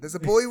man. There's a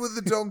boy with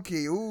a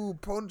donkey. Ooh,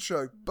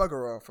 poncho,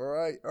 bugger off. All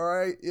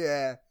right,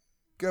 yeah.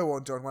 Go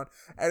on, Don Juan.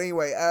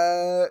 Anyway,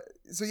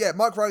 so yeah,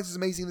 Mark Rylance is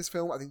amazing in this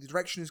film. I think the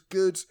direction is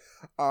good.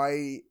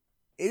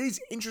 It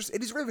is interesting.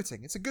 It is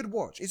riveting. It's a good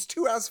watch. It's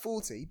 2 hours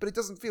 40, but it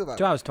doesn't feel that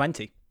 2 hours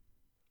 20.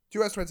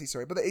 2 hours 20,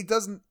 sorry, but it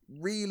doesn't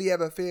really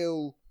ever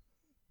feel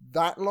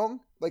that long.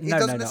 Like, it No,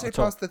 doesn't no, necessarily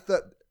not at all.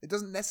 pass it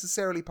doesn't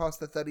necessarily pass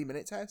the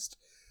 30-minute test,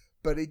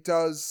 but it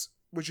does,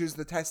 which is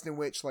the test in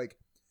which, like,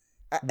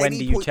 at When any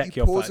do you point check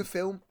you your pause phone? a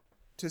film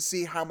to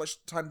see how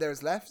much time there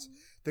is left.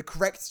 The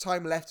correct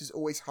time left is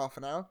always half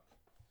an hour.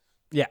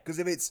 Yeah. Because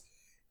if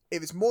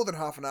it's more than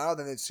half an hour,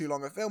 then it's too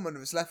long a film, and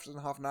if it's less than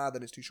half an hour,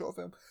 then it's too short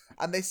a film.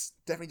 And this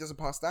definitely doesn't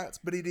pass that,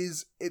 but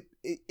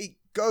it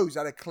goes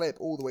at a clip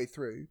all the way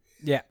through.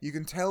 Yeah. You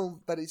can tell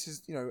that it's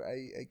just,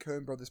 a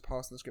Coen Brothers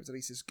pass on the script. At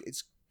least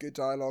it's good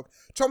dialogue.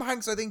 Tom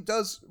Hanks, I think,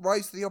 does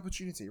rise to the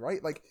opportunity,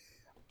 right? Like,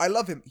 I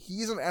love him.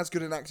 He isn't as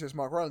good an actor as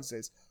Mark Rylance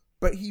is,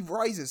 but he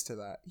rises to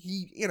that.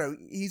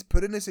 He's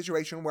put in a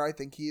situation where I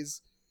think he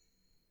is.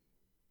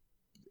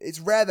 It's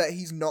rare that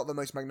he's not the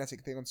most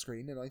magnetic thing on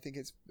screen, and I think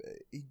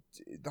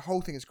the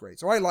whole thing is great.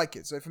 So I like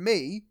it. So for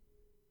me,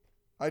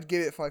 I'd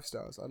give it 5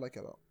 stars. I like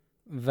it a lot.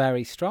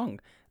 Very strong.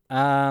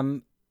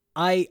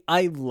 I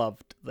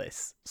loved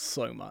this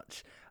so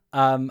much.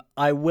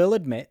 I will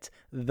admit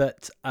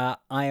that I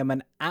am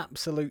an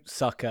absolute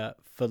sucker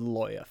for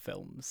lawyer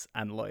films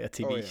and lawyer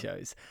TV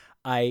shows.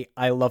 I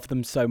love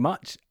them so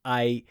much.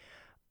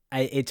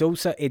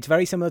 It's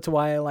very similar to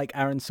why I like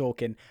Aaron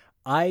Sorkin.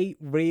 I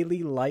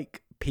really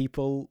like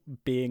people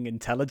being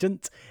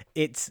intelligent.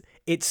 It's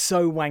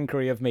so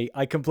wankery of me.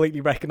 I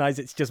completely recognize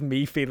it's just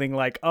me feeling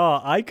like,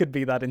 I could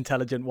be that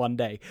intelligent one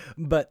day.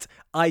 But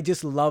I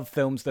just love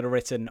films that are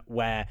written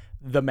where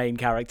the main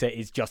character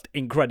is just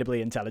incredibly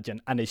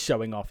intelligent and is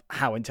showing off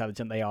how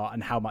intelligent they are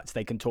and how much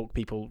they can talk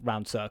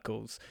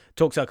circles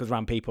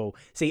around people.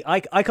 See,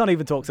 I can't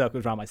even talk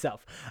circles around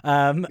myself.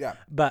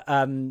 But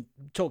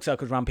talk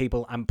circles around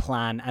people and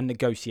plan and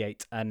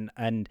negotiate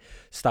and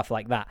stuff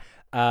like that.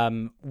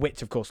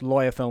 Which, of course,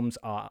 lawyer films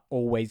are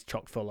always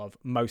chock full of.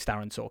 Most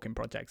Aaron Sorkin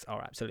projects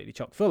are absolutely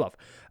chock full of.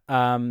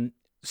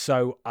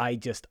 So I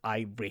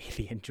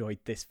really enjoyed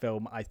this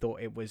film. I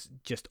thought it was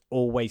just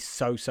always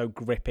so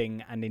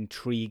gripping and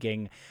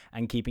intriguing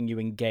and keeping you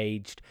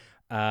engaged.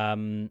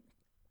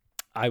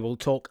 I will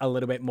talk a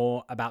little bit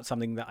more about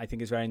something that I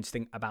think is very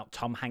interesting about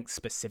Tom Hanks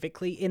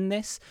specifically in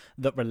this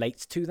that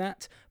relates to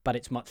that, but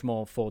it's much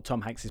more for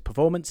Tom Hanks's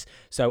performance.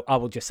 So I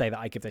will just say that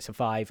I give this a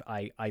 5.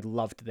 I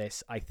loved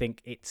this. I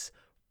think it's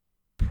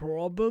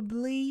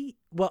probably,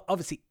 well,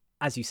 obviously,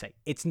 as you say,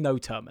 it's no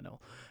Terminal.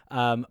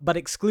 But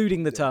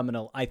excluding the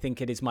Terminal, I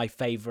think it is my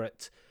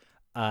favorite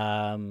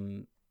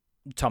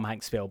Tom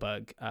Hanks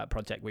Spielberg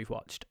project we've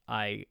watched.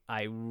 I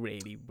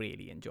really,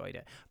 really enjoyed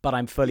it. But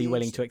I'm fully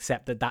willing to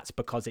accept that that's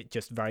because it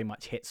just very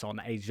much hits on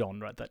a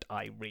genre that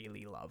I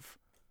really love.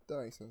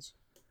 That makes sense.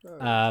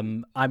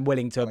 I'm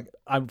willing to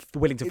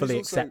fully also-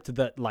 accept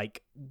that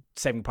like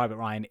Saving Private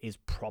Ryan is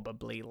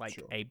probably like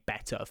Sure. a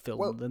better film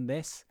Well, than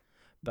this.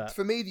 But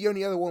For me, the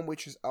only other one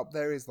which is up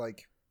there is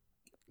like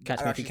Catch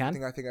Me If You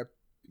actually, Can.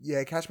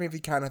 Yeah, Catch Me If You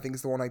Can. I think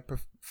is the one I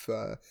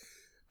prefer.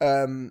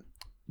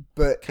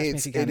 But Catch Me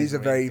If You it Can is is a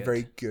really very good.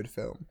 very good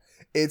film.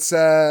 It's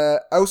I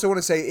also want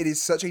to say it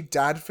is such a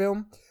dad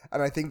film,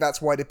 and I think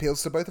that's why it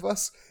appeals to both of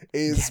us.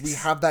 Is we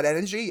Yes. have that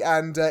energy,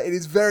 and it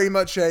is very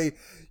much a.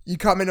 You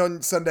come in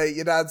on Sunday,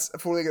 your dad's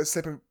falling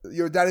asleep.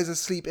 Your dad is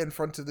asleep in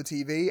front of the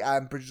TV,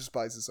 and Bridge of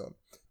Spies is on.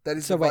 That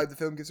is So the wait. vibe the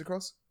film gives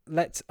across.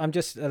 I'm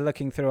just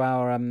looking through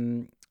our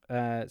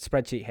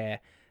spreadsheet here.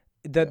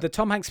 The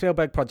Tom Hanks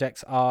Spielberg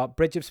projects are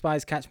Bridge of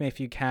Spies, Catch Me If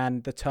You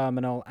Can, The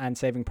Terminal, and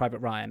Saving Private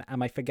Ryan.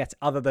 Am I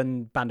other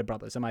than Band of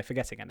Brothers? Am I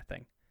forgetting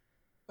anything?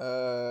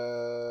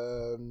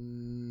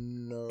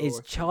 No. I Is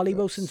think Charlie that's-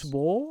 Wilson's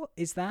War?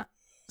 Is that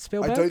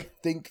Spielberg? I don't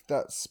think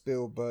that's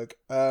Spielberg.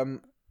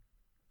 One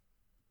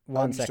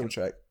Just second. double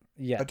check.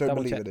 Yeah, I don't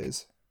double believe check. it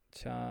is.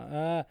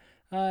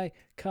 I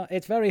can't.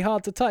 It's very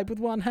hard to type with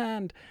one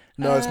hand.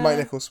 No, it's Mike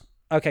Nichols.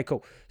 Okay,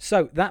 cool.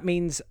 So that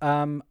means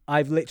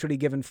I've literally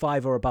given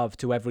 5 or above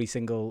to every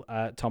single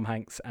Tom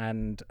Hanks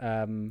and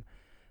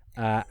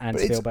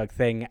it's- Spielberg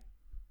thing,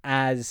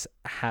 as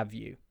have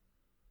you.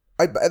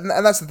 And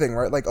that's the thing,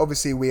 right? Like,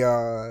 obviously, we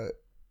are.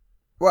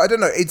 Well, I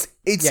don't know. It's.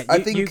 Yeah, I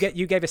think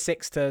you gave a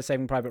 6 to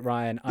Saving Private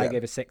Ryan. I Yeah.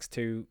 gave a 6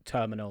 to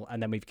Terminal,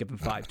 and then we've given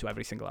 5 to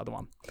every single other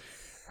one.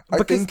 I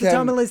Because think, The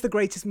Terminal is the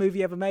greatest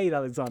movie ever made,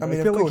 Alexander. I mean,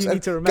 I feel of like course. you And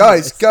need to remember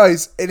guys,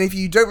 this. and if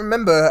you don't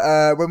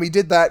remember, when we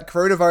did that,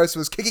 coronavirus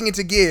was kicking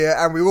into gear,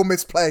 and we all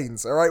missed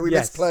planes. All right, we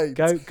missed planes.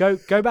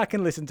 Go back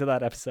and listen to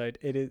that episode.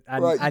 It is,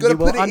 and, Right, you and gotta you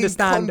will put it in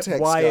understand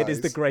context, why it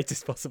is the guys.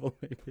 greatest possible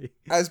movie.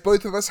 As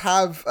both of us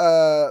have,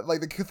 like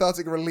the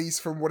cathartic release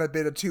from what had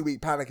been a 2-week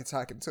panic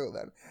attack until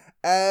then.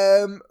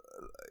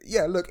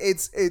 Yeah, look,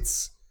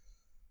 it's.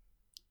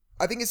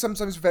 I think it's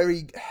sometimes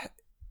very.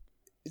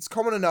 It's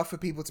common enough for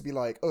people to be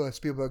like, "Oh,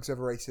 Spielberg's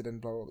overrated,"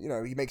 and blah, blah, blah. You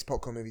know, he makes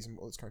popcorn movies and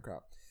all this kind of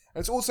crap. And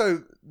it's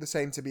also the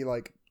same to be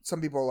like, some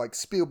people are like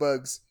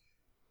Spielberg's.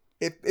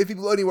 If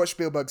people only watch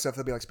Spielberg stuff,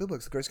 they'll be like,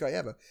 Spielberg's the greatest guy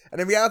ever.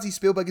 And in reality,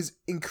 Spielberg is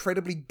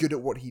incredibly good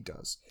at what he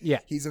does. Yeah.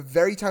 He's a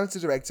very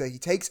talented director. He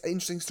takes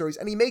interesting stories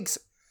and he makes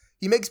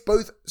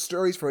both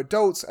stories for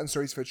adults and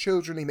stories for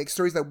children. He makes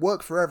stories that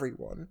work for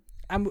everyone.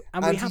 And we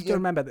And have he- to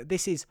remember that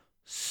this is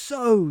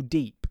so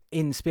deep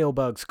in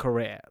Spielberg's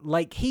career.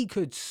 Like, he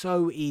could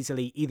so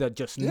easily either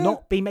just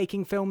not be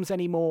making films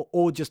anymore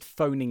or just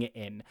phoning it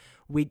in.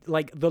 We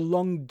like the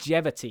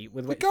longevity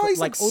with The which, guy's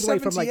like all the way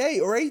from 78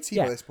 or 80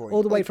 by this point.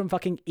 all the way Like, from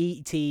fucking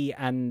E.T.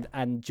 and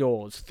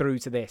Jaws through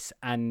to this,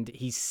 and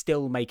he's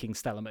still making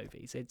stellar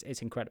movies.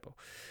 It's incredible.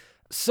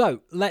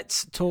 So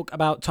let's talk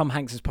about Tom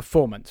Hanks's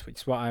performance, which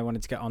is what I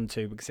wanted to get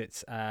onto because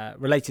it's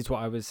related to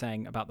what I was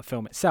saying about the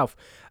film itself.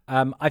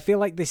 I feel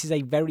like this is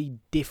a very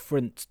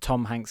different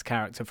Tom Hanks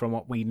character from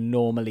what we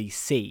normally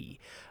see,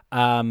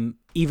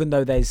 even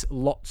though there's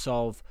lots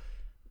of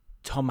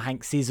Tom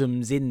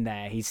Hanks-isms in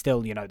there. He's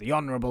still, the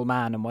honourable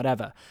man and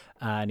whatever,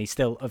 and he's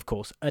still, of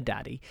course, a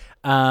daddy.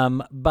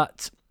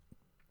 But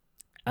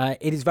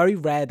it is very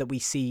rare that we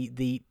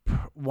see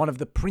one of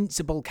the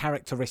principal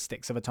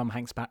characteristics of a Tom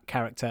Hanks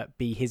character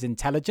be his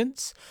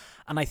intelligence.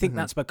 And I think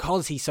that's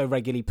because he so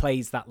regularly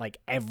plays that like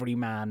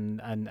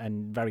everyman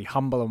and very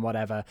humble and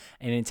whatever,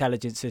 and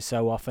intelligence is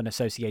so often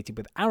associated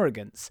with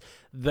arrogance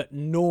that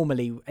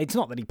normally it's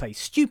not that he plays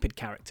stupid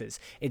characters.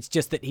 It's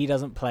just that he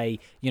doesn't play,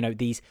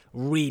 these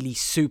really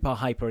super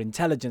hyper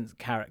intelligent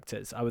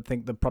characters. I would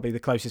think that probably the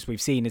closest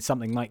we've seen is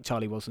something like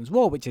Charlie Wilson's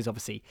War, which is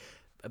obviously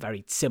a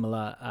very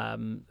similar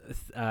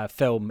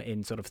film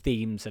in sort of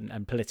themes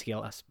and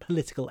political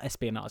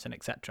espionage and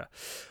etc.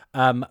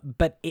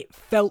 But it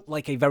felt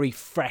like a very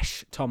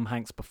fresh Tom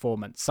Hanks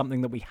performance,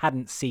 something that we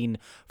hadn't seen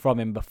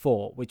from him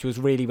before, which was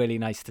really, really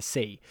nice to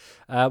see.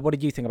 What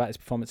did you think about his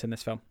performance in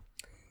this film?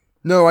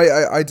 No,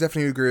 I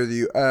definitely agree with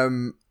you.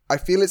 I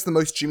feel it's the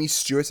most Jimmy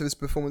Stewart of his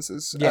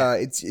performances. Yeah.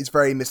 It's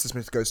very Mr.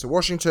 Smith Goes to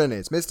Washington.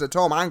 It's Mr.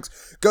 Tom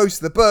Hanks Goes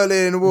to the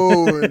Berlin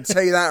Wall. And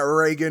say that,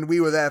 Reagan. We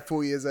were there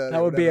 4 years earlier.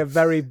 That would be a whatever.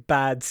 very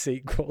bad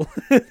sequel.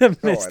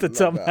 Mr. love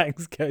Tom that.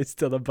 Hanks Goes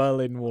to the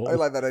Berlin Wall. I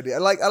like that idea. I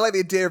like the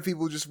idea of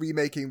people just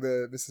remaking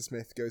the Mr.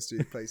 Smith Goes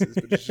to places,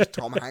 but it's just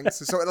Tom Hanks.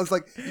 So it's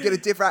like you get a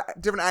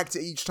different actor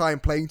each time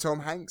playing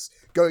Tom Hanks,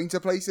 going to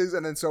places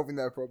and then solving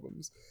their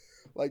problems.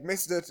 Like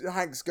Mr.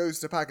 Hanks Goes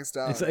to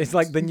Pakistan. It's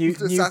like the new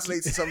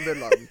assassinates Osama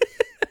bin Laden.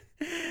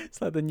 It's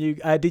like the new.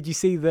 Did you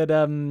see that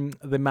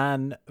the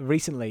man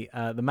recently,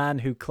 the man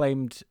who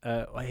claimed,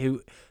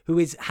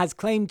 has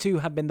claimed to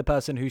have been the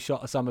person who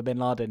shot Osama bin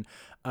Laden,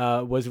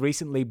 was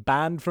recently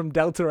banned from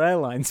Delta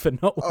Airlines for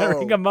not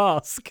wearing a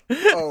mask.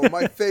 Oh,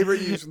 my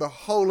favorite news from the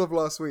whole of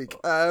last week.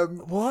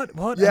 What?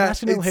 Yeah, a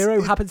national it's- hero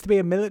who happens to be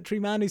a military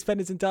man who spent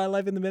his entire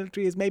life in the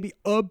military is maybe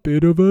a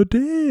bit of a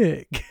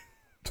dick.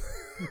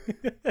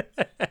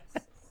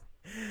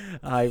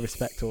 I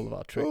respect all of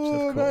our troops,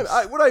 Oh, of man.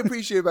 course. What I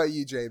appreciate about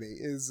you, Jamie,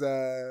 is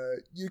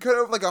you kind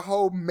of have like a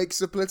whole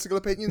mix of political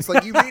opinions.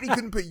 Like, you really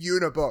couldn't put you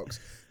in a box.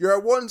 You're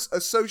at once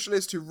a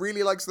socialist who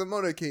really likes the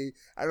monarchy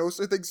and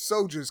also thinks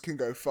soldiers can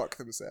go fuck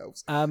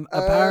themselves.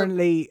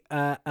 Apparently,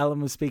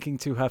 Ellen was speaking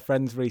to her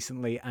friends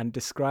recently and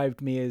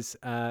described me as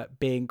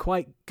being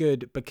quite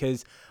good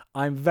because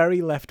I'm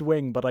very left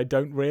wing, but I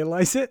don't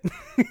realise it.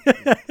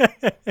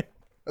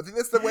 I think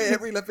that's the way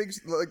every left wing.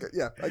 Like,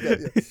 yeah, I get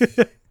you.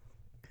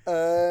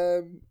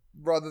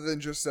 Rather than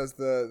just as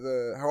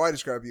the how I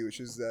describe you, which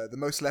is the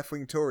most left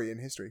wing Tory in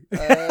history.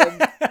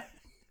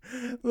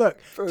 Look,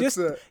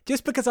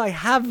 just because I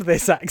have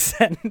this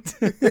accent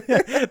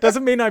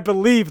doesn't mean I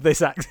believe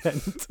this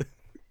accent.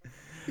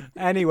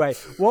 Anyway,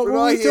 what when were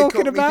I we hear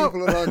talking Cockney about?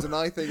 people in London,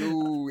 I think,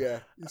 ooh, yeah.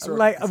 Sorry.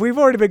 Like, we've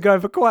already been going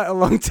for quite a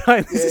long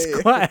time. This Yeah.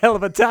 is quite a hell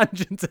of a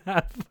tangent to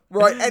have.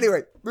 Right.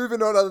 Anyway,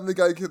 moving on. Other than the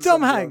guy who killed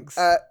Tom someone. Hanks.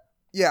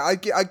 Yeah, I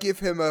give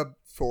him a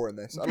 4 in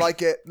this. I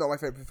like it. Not my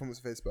favorite performance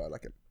of his, but I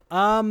like it.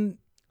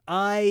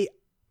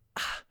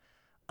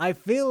 I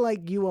feel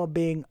like you are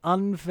being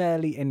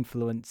unfairly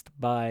influenced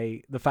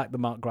by the fact that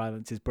Mark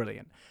Rylance is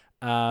brilliant.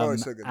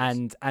 He's so good.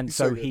 And He's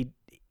so so good.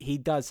 he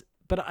does,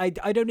 but I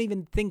don't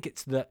even think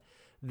it's that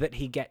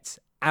he gets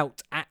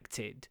out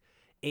acted.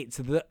 It's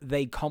that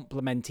they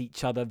complement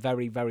each other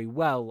very, very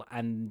well,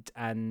 and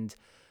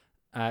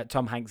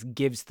Tom Hanks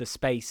gives the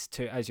space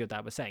to, as your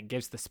dad was saying,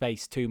 gives the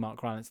space to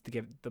Mark Rylance to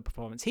give the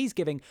performance he's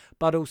giving,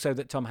 but also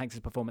that Tom Hanks'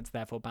 performance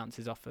therefore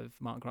bounces off of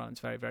Mark Rylance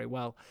very, very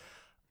well.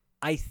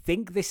 I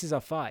think this is a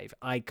 5.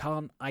 I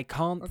can't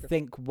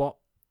think what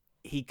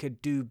he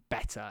could do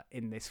better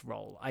in this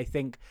role. I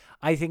think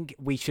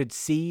we should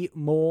see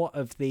more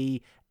of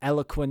the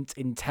eloquent,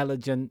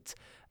 intelligent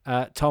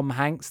Tom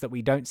Hanks that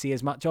we don't see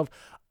as much of.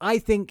 I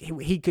think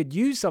he could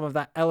use some of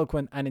that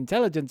eloquent and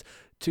intelligence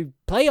to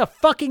play a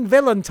fucking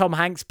villain, Tom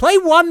Hanks. Play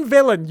one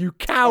villain, you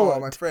coward. Oh,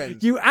 my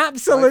friend. You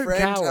absolute my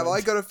friend, coward. have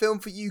I got a film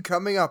for you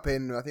coming up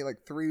in, I think,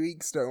 like 3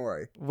 weeks? Don't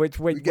worry. Which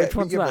We one's get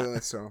that?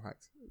 This Tom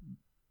Hanks.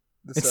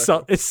 The Is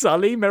Circle.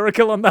 Sully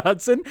Miracle on the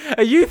Hudson?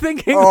 Are you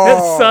thinking that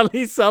Oh.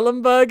 Sully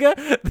Sullenberger,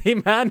 the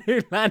man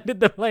who landed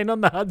the plane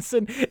on the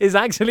Hudson, is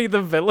actually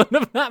the villain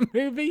of that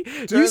movie?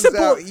 Turns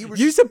out he was-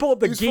 you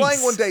support the He was geese.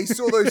 flying one day,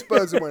 saw those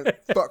birds and went,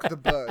 fuck the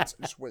birds.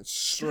 And just went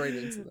straight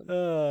into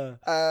them.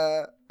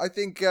 I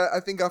think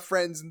our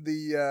friends in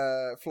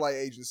the flight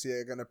agency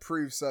are going to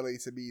prove Sully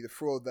to be the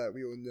fraud that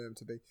we all know him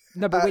to be.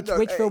 No, but which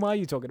hey, film are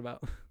you talking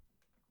about?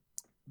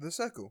 The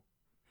Circle.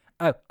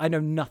 Oh, I know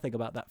nothing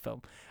about that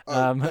film.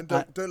 Then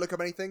don't look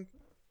up anything.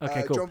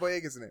 Okay, cool. John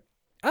Boyega's in it.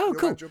 Oh, Your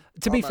cool. man, John-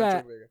 To our be man, fair,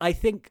 John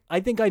Boyega.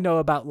 I think I know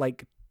about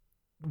like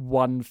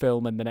one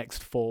film in the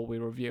next 4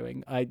 we're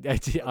reviewing. I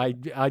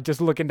just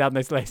looking down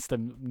this list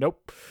and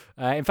nope.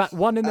 In fact,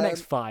 one in the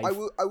next 5.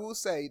 I will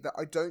say that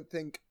I don't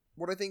think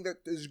what I think that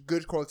is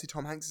good quality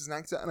Tom Hanks as an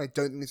actor, and I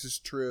don't think this is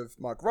true of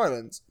Mark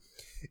Rylance,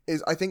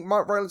 is I think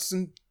Mark Rylance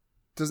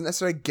doesn't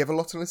necessarily give a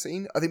lot on a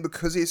scene. I think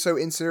because he is so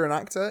insular an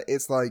actor,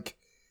 it's like,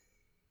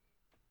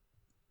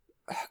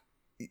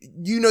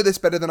 you know this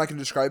better than I can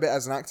describe it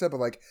as an actor, but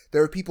like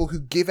there are people who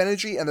give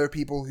energy and there are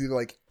people who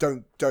like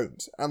don't.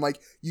 And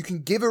like you can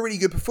give a really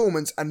good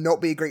performance and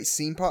not be a great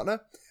scene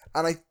partner.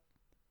 And I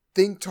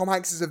think Tom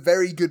Hanks is a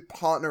very good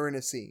partner in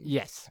a scene.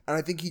 Yes. And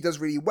I think he does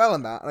really well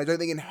in that. And I don't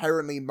think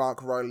inherently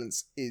Mark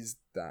Rylance is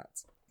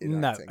that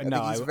in acting. I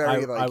think he's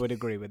very, I would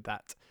agree with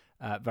that.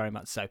 Very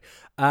much so.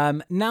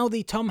 Now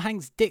the Tom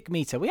Hanks dick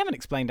meter. We haven't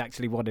explained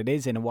actually what it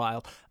is in a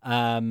while,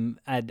 and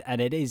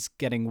it is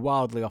getting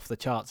wildly off the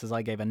charts as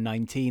I gave a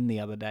 19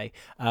 the other day.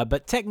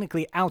 But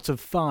technically, out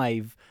of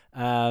 5,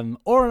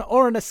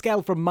 or on a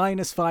scale from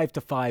 -5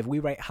 to 5, we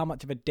rate how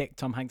much of a dick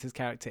Tom Hanks'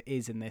 character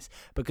is in this,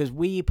 because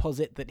we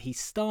posit that he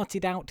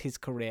started out his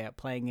career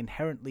playing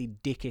inherently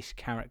dickish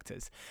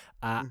characters,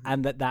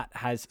 and that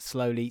has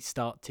slowly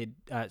starts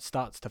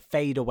to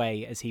fade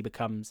away as he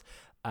becomes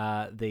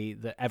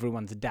the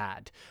everyone's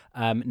dad.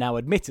 Now,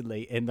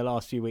 admittedly, in the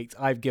last few weeks,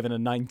 I've given a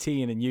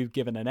 19 and you've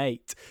given an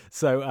 8.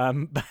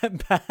 So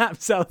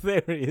perhaps our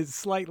theory is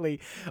slightly.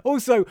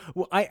 Also,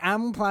 I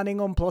am planning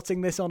on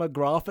plotting this on a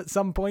graph at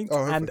some point,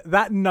 and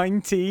that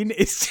 19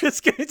 is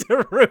just going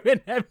to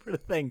ruin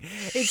everything.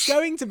 It's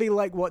going to be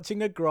like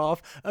watching a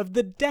graph of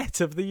the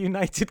debt of the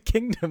United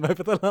Kingdom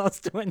over the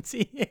last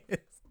 20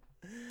 years.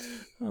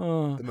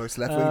 Oh, the most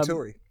left-wing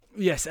Tory.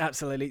 Yes,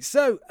 absolutely.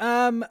 So,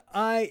 I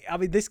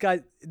mean, this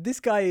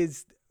guy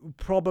is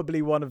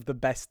probably one of the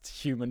best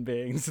human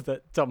beings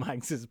that Tom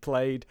Hanks has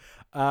played.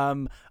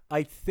 I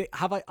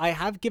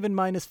have given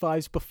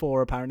 -5s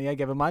before. Apparently, I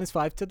gave a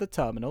 -5 to The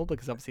Terminal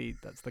because obviously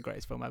that's the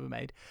greatest film ever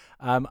made.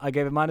 I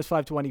gave a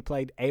 -5 to when he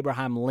played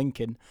Abraham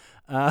Lincoln,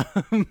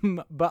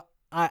 but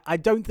I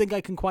don't think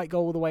I can quite go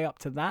all the way up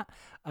to that.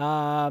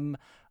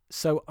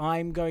 So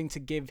I'm going to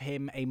give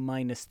him a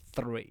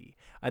 -3.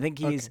 I think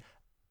he is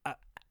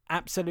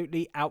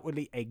absolutely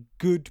outwardly a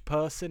good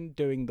person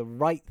doing the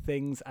right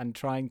things and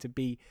trying to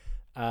be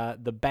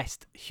the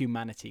best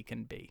humanity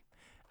can be.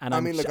 And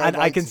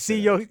I can see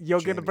you're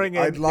going to bring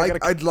in.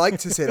 I'd like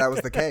to say that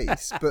was the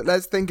case, but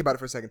let's think about it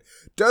for a second.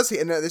 Does he?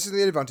 And this is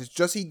the advantage.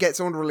 Does he get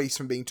someone released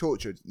from being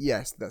tortured?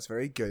 Yes, that's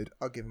very good.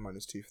 I'll give him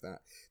 -2 for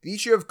that. The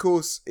issue, of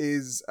course,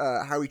 is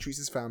how he treats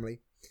his family.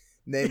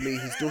 Namely,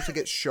 his daughter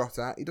gets shot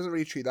at. He doesn't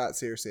really treat that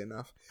seriously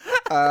enough.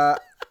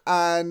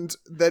 And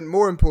then,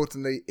 more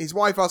importantly, his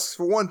wife asks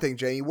for one thing.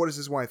 Jamie, what does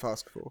his wife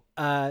ask for?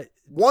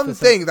 One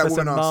thing that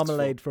woman asks for.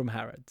 Marmalade from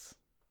Harrods.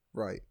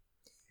 Right.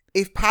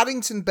 If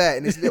Paddington Bear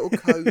in his little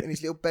coat and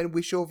his little Ben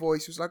Whishaw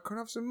voice was like, "Can I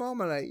have some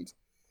marmalade?"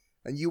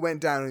 And you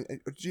went down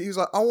and he was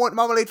like, "I want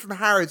marmalade from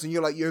Harrods," and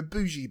you're like, "You're a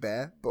bougie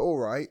bear, but all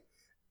right."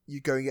 You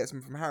go and get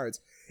some from Harrods.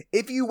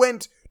 If you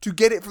went to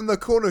get it from the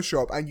corner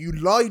shop and you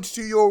lied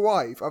to your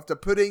wife after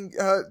putting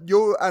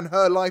your and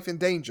her life in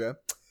danger,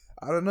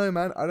 I don't know,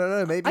 man. I don't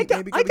know. Maybe I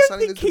don't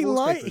think he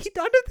lied.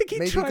 I don't think he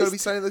maybe tries. Maybe got to be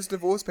signing those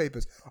divorce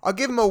papers. I'll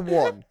give him a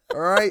 1. All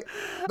right,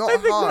 not I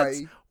think high.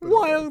 that's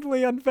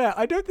wildly unfair.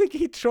 I don't think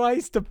he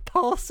tries to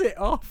pass it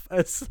off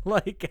as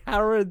like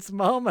Harrods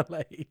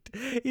marmalade.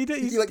 He's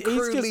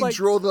crudely just like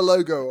drew the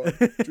logo on.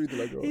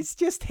 It's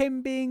just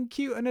him being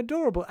cute and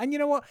adorable. And you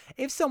know what?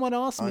 If someone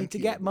asked me to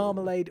get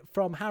marmalade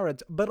from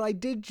Harrods, but I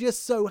did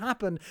just so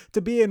happen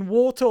to be in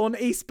war-torn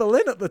East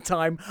Berlin at the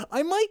time,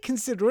 I might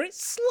consider it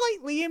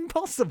slightly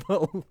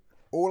impossible.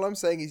 All I'm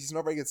saying is he's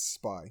not a very good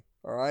spy.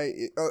 All right,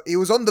 he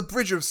was on the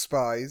bridge of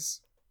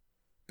spies,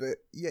 but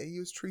yeah, he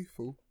was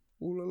truthful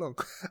all along.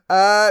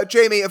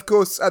 Jamie, of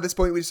course, at this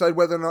point we decide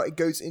whether or not it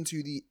goes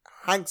into the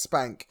Hanks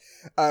Bank,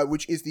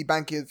 which is the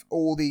bank of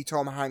all the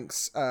Tom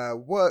Hanks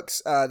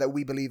works that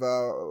we believe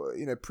are,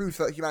 proof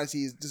that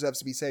humanity deserves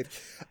to be saved.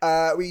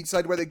 We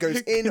decide whether it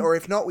goes in, or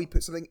if not, we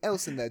put something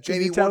else in there.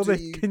 Jamie,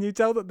 can you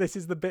tell that this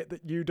is the bit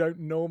that you don't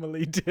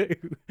normally do?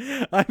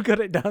 I've got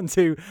it down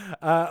to,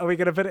 are we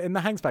going to put it in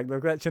the Hanks Bank, the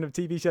collection of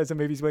TV shows and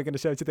movies we're going to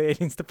show to the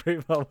aliens to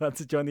prove our world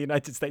to join the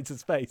United States of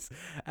space?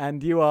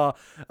 And you are,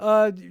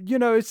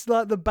 it's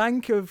like the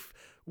bank of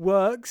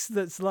works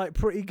that's like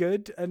pretty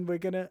good, and we're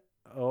going to...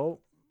 Oh.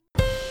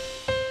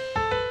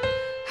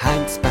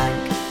 Hanks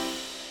Bank.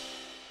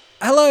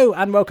 Hello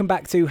and welcome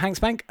back to Hanks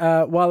Bank.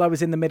 While I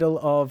was in the middle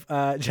of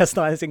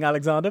chastising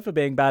Alexander for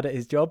being bad at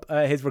his job,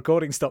 his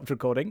recording stopped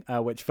recording,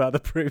 which further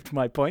proved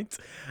my point.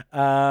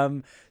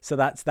 So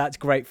that's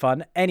great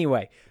fun.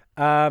 Anyway,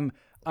 you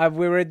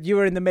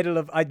were in the middle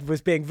of... I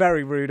was being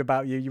very rude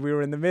about you. We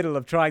were in the middle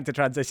of trying to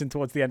transition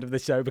towards the end of the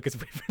show because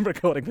we've been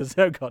recording for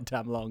so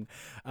goddamn long.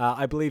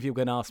 I believe you were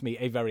going to ask me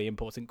a very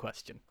important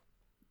question.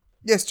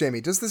 Yes, Jamie,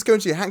 does this go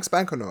into your Hanks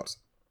Bank or not?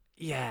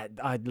 Yeah,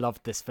 I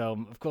loved this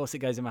film. Of course it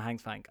goes in my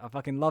Hanks Bank. I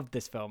fucking loved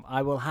this film.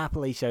 I will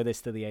happily show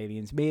this to the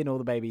aliens. Me and all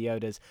the baby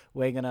Yodas,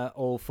 we're going to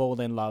all fall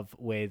in love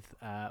with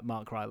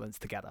Mark Rylance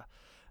together.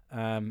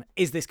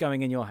 Is this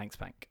going in your Hanks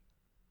Bank?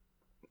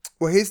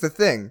 Well, here's the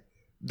thing.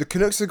 The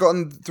Canucks have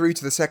gotten through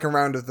to the second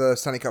round of the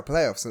Stanley Cup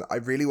playoffs, and I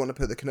really want to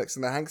put the Canucks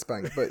in the Hanks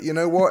Bank. But you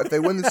know what? If they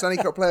win the Stanley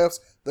Cup playoffs,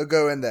 they'll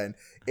go in then.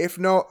 If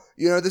not,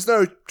 there's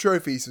no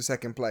trophies for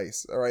second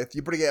place. All right, if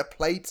you probably get a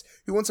plate,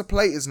 who wants a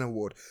plate as an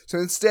award? So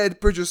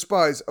instead, Bridge of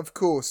Spies, of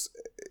course.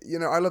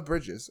 I love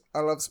bridges. I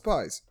love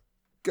spies.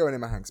 Going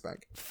in my Hanks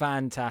Bank.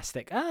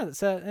 Fantastic.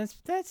 That's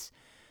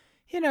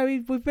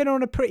we've been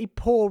on a pretty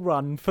poor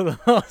run for the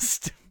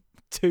last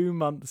 2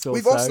 months or so.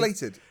 We've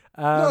oscillated.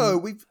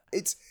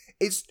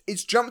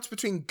 It's jumped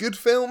between good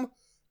film,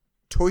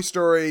 Toy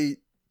Story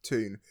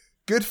tune.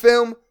 Good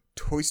film,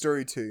 Toy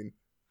Story tune.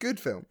 Good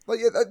film. Well,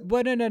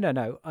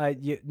 no.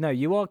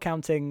 You are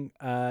counting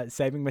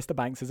Saving Mr.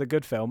 Banks as a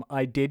good film.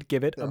 I did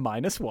give it a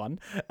 -1.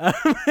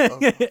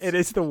 It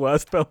is the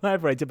worst film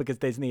I've rated because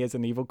Disney is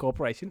an evil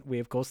corporation. We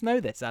of course know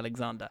this,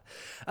 Alexander.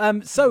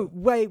 So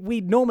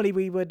we normally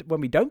would, when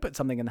we don't put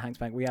something in the Hanks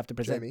Bank, we have to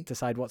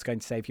decide what's going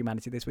to save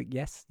humanity this week.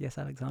 Yes,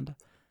 Alexander.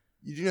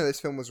 You do know this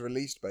film was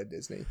released by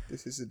Disney.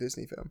 This is a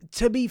Disney film.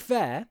 To be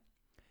fair,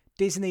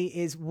 Disney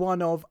is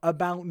one of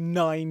about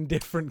 9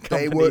 different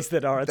companies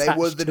that are attached to this.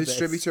 They were the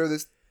distributor of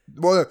this.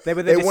 Well, they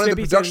were the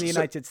distributor in the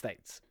United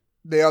States.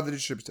 They are the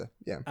distributor,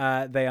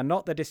 yeah. They are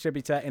not the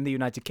distributor in the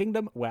United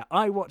Kingdom, where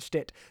I watched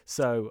it,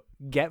 so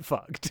get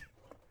fucked.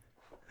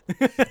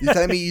 You're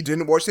telling me you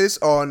didn't watch this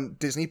on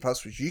Disney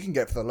Plus, which you can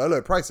get for the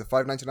low price of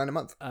 $5.99 a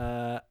month?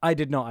 I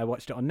did not. I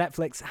watched it on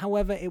Netflix.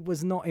 However, it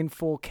was not in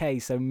 4K,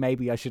 so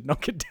maybe I should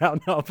knock it down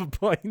half a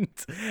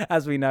point.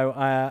 As we know,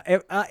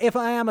 if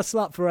I am a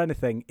slut for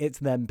anything, it's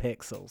them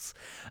pixels.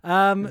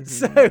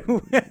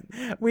 So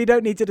we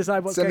don't need to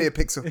decide what's Send me a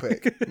pixel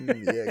pic.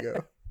 Yeah,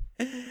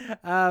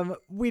 go.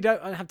 We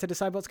don't have to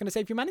decide what's going to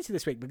save humanity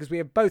this week because we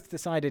have both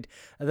decided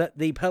that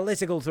the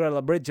political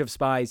thriller Bridge of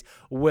Spies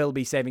will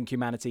be saving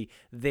humanity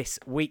this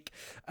week.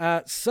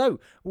 So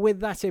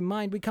with that in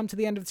mind, we come to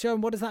the end of the show.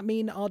 And what does that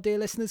mean our dear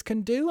listeners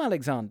can do,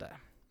 Alexander?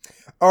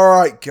 All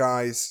right,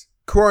 guys.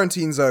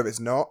 Quarantine's over. It's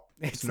not.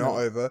 It's not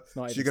over. It's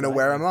not So even you're going to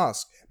wear a slightly.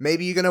 mask.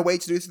 Maybe you're going to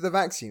wait to do it to the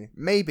vaccine.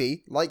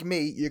 Maybe, like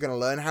me, you're going to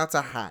learn how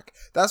to hack.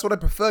 That's what I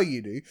prefer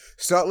you do.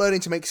 Start learning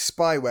to make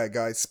spyware,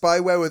 guys.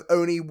 Spyware with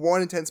only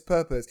one intense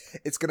purpose.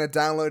 It's going to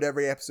download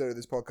every episode of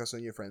this podcast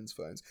on your friends'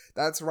 phones.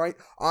 That's right.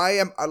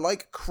 I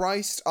like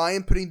Christ, I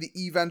am putting the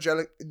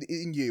evangelic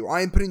in you.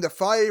 I am putting the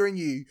fire in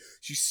you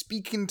to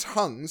speak in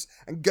tongues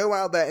and go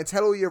out there and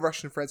tell all your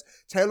Russian friends,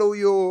 tell all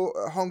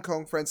your Hong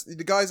Kong friends,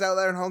 the guys out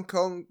there in Hong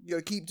Kong,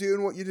 keep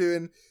doing what you're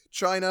doing.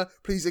 China,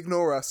 please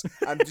ignore us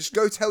and just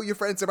go tell your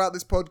friends about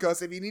this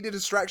podcast. If you need a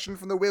distraction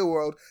from the real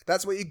world,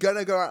 that's what you're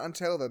gonna go out and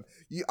tell them.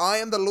 I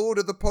am the Lord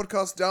of the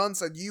podcast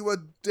dance, and you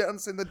are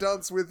dancing the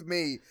dance with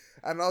me.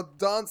 And I'll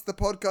dance the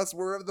podcast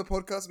wherever the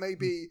podcast may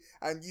be,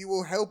 and you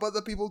will help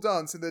other people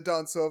dance in the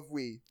dance of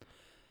we.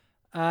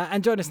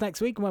 And join us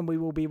next week when we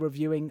will be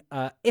reviewing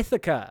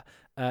Ithaca.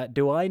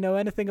 Do I know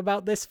anything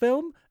about this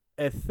film?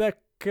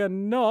 Ithaca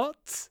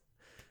not.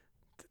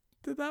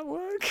 Did that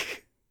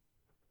work?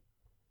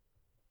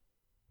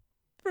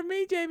 From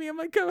me, Jamie, and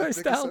my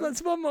co-host Al,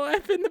 that's one more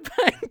F in the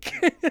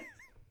bank.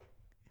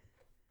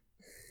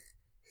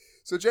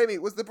 So, Jamie,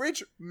 was the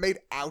bridge made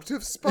out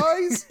of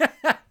spies?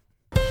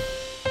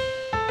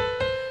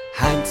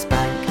 Hank's back.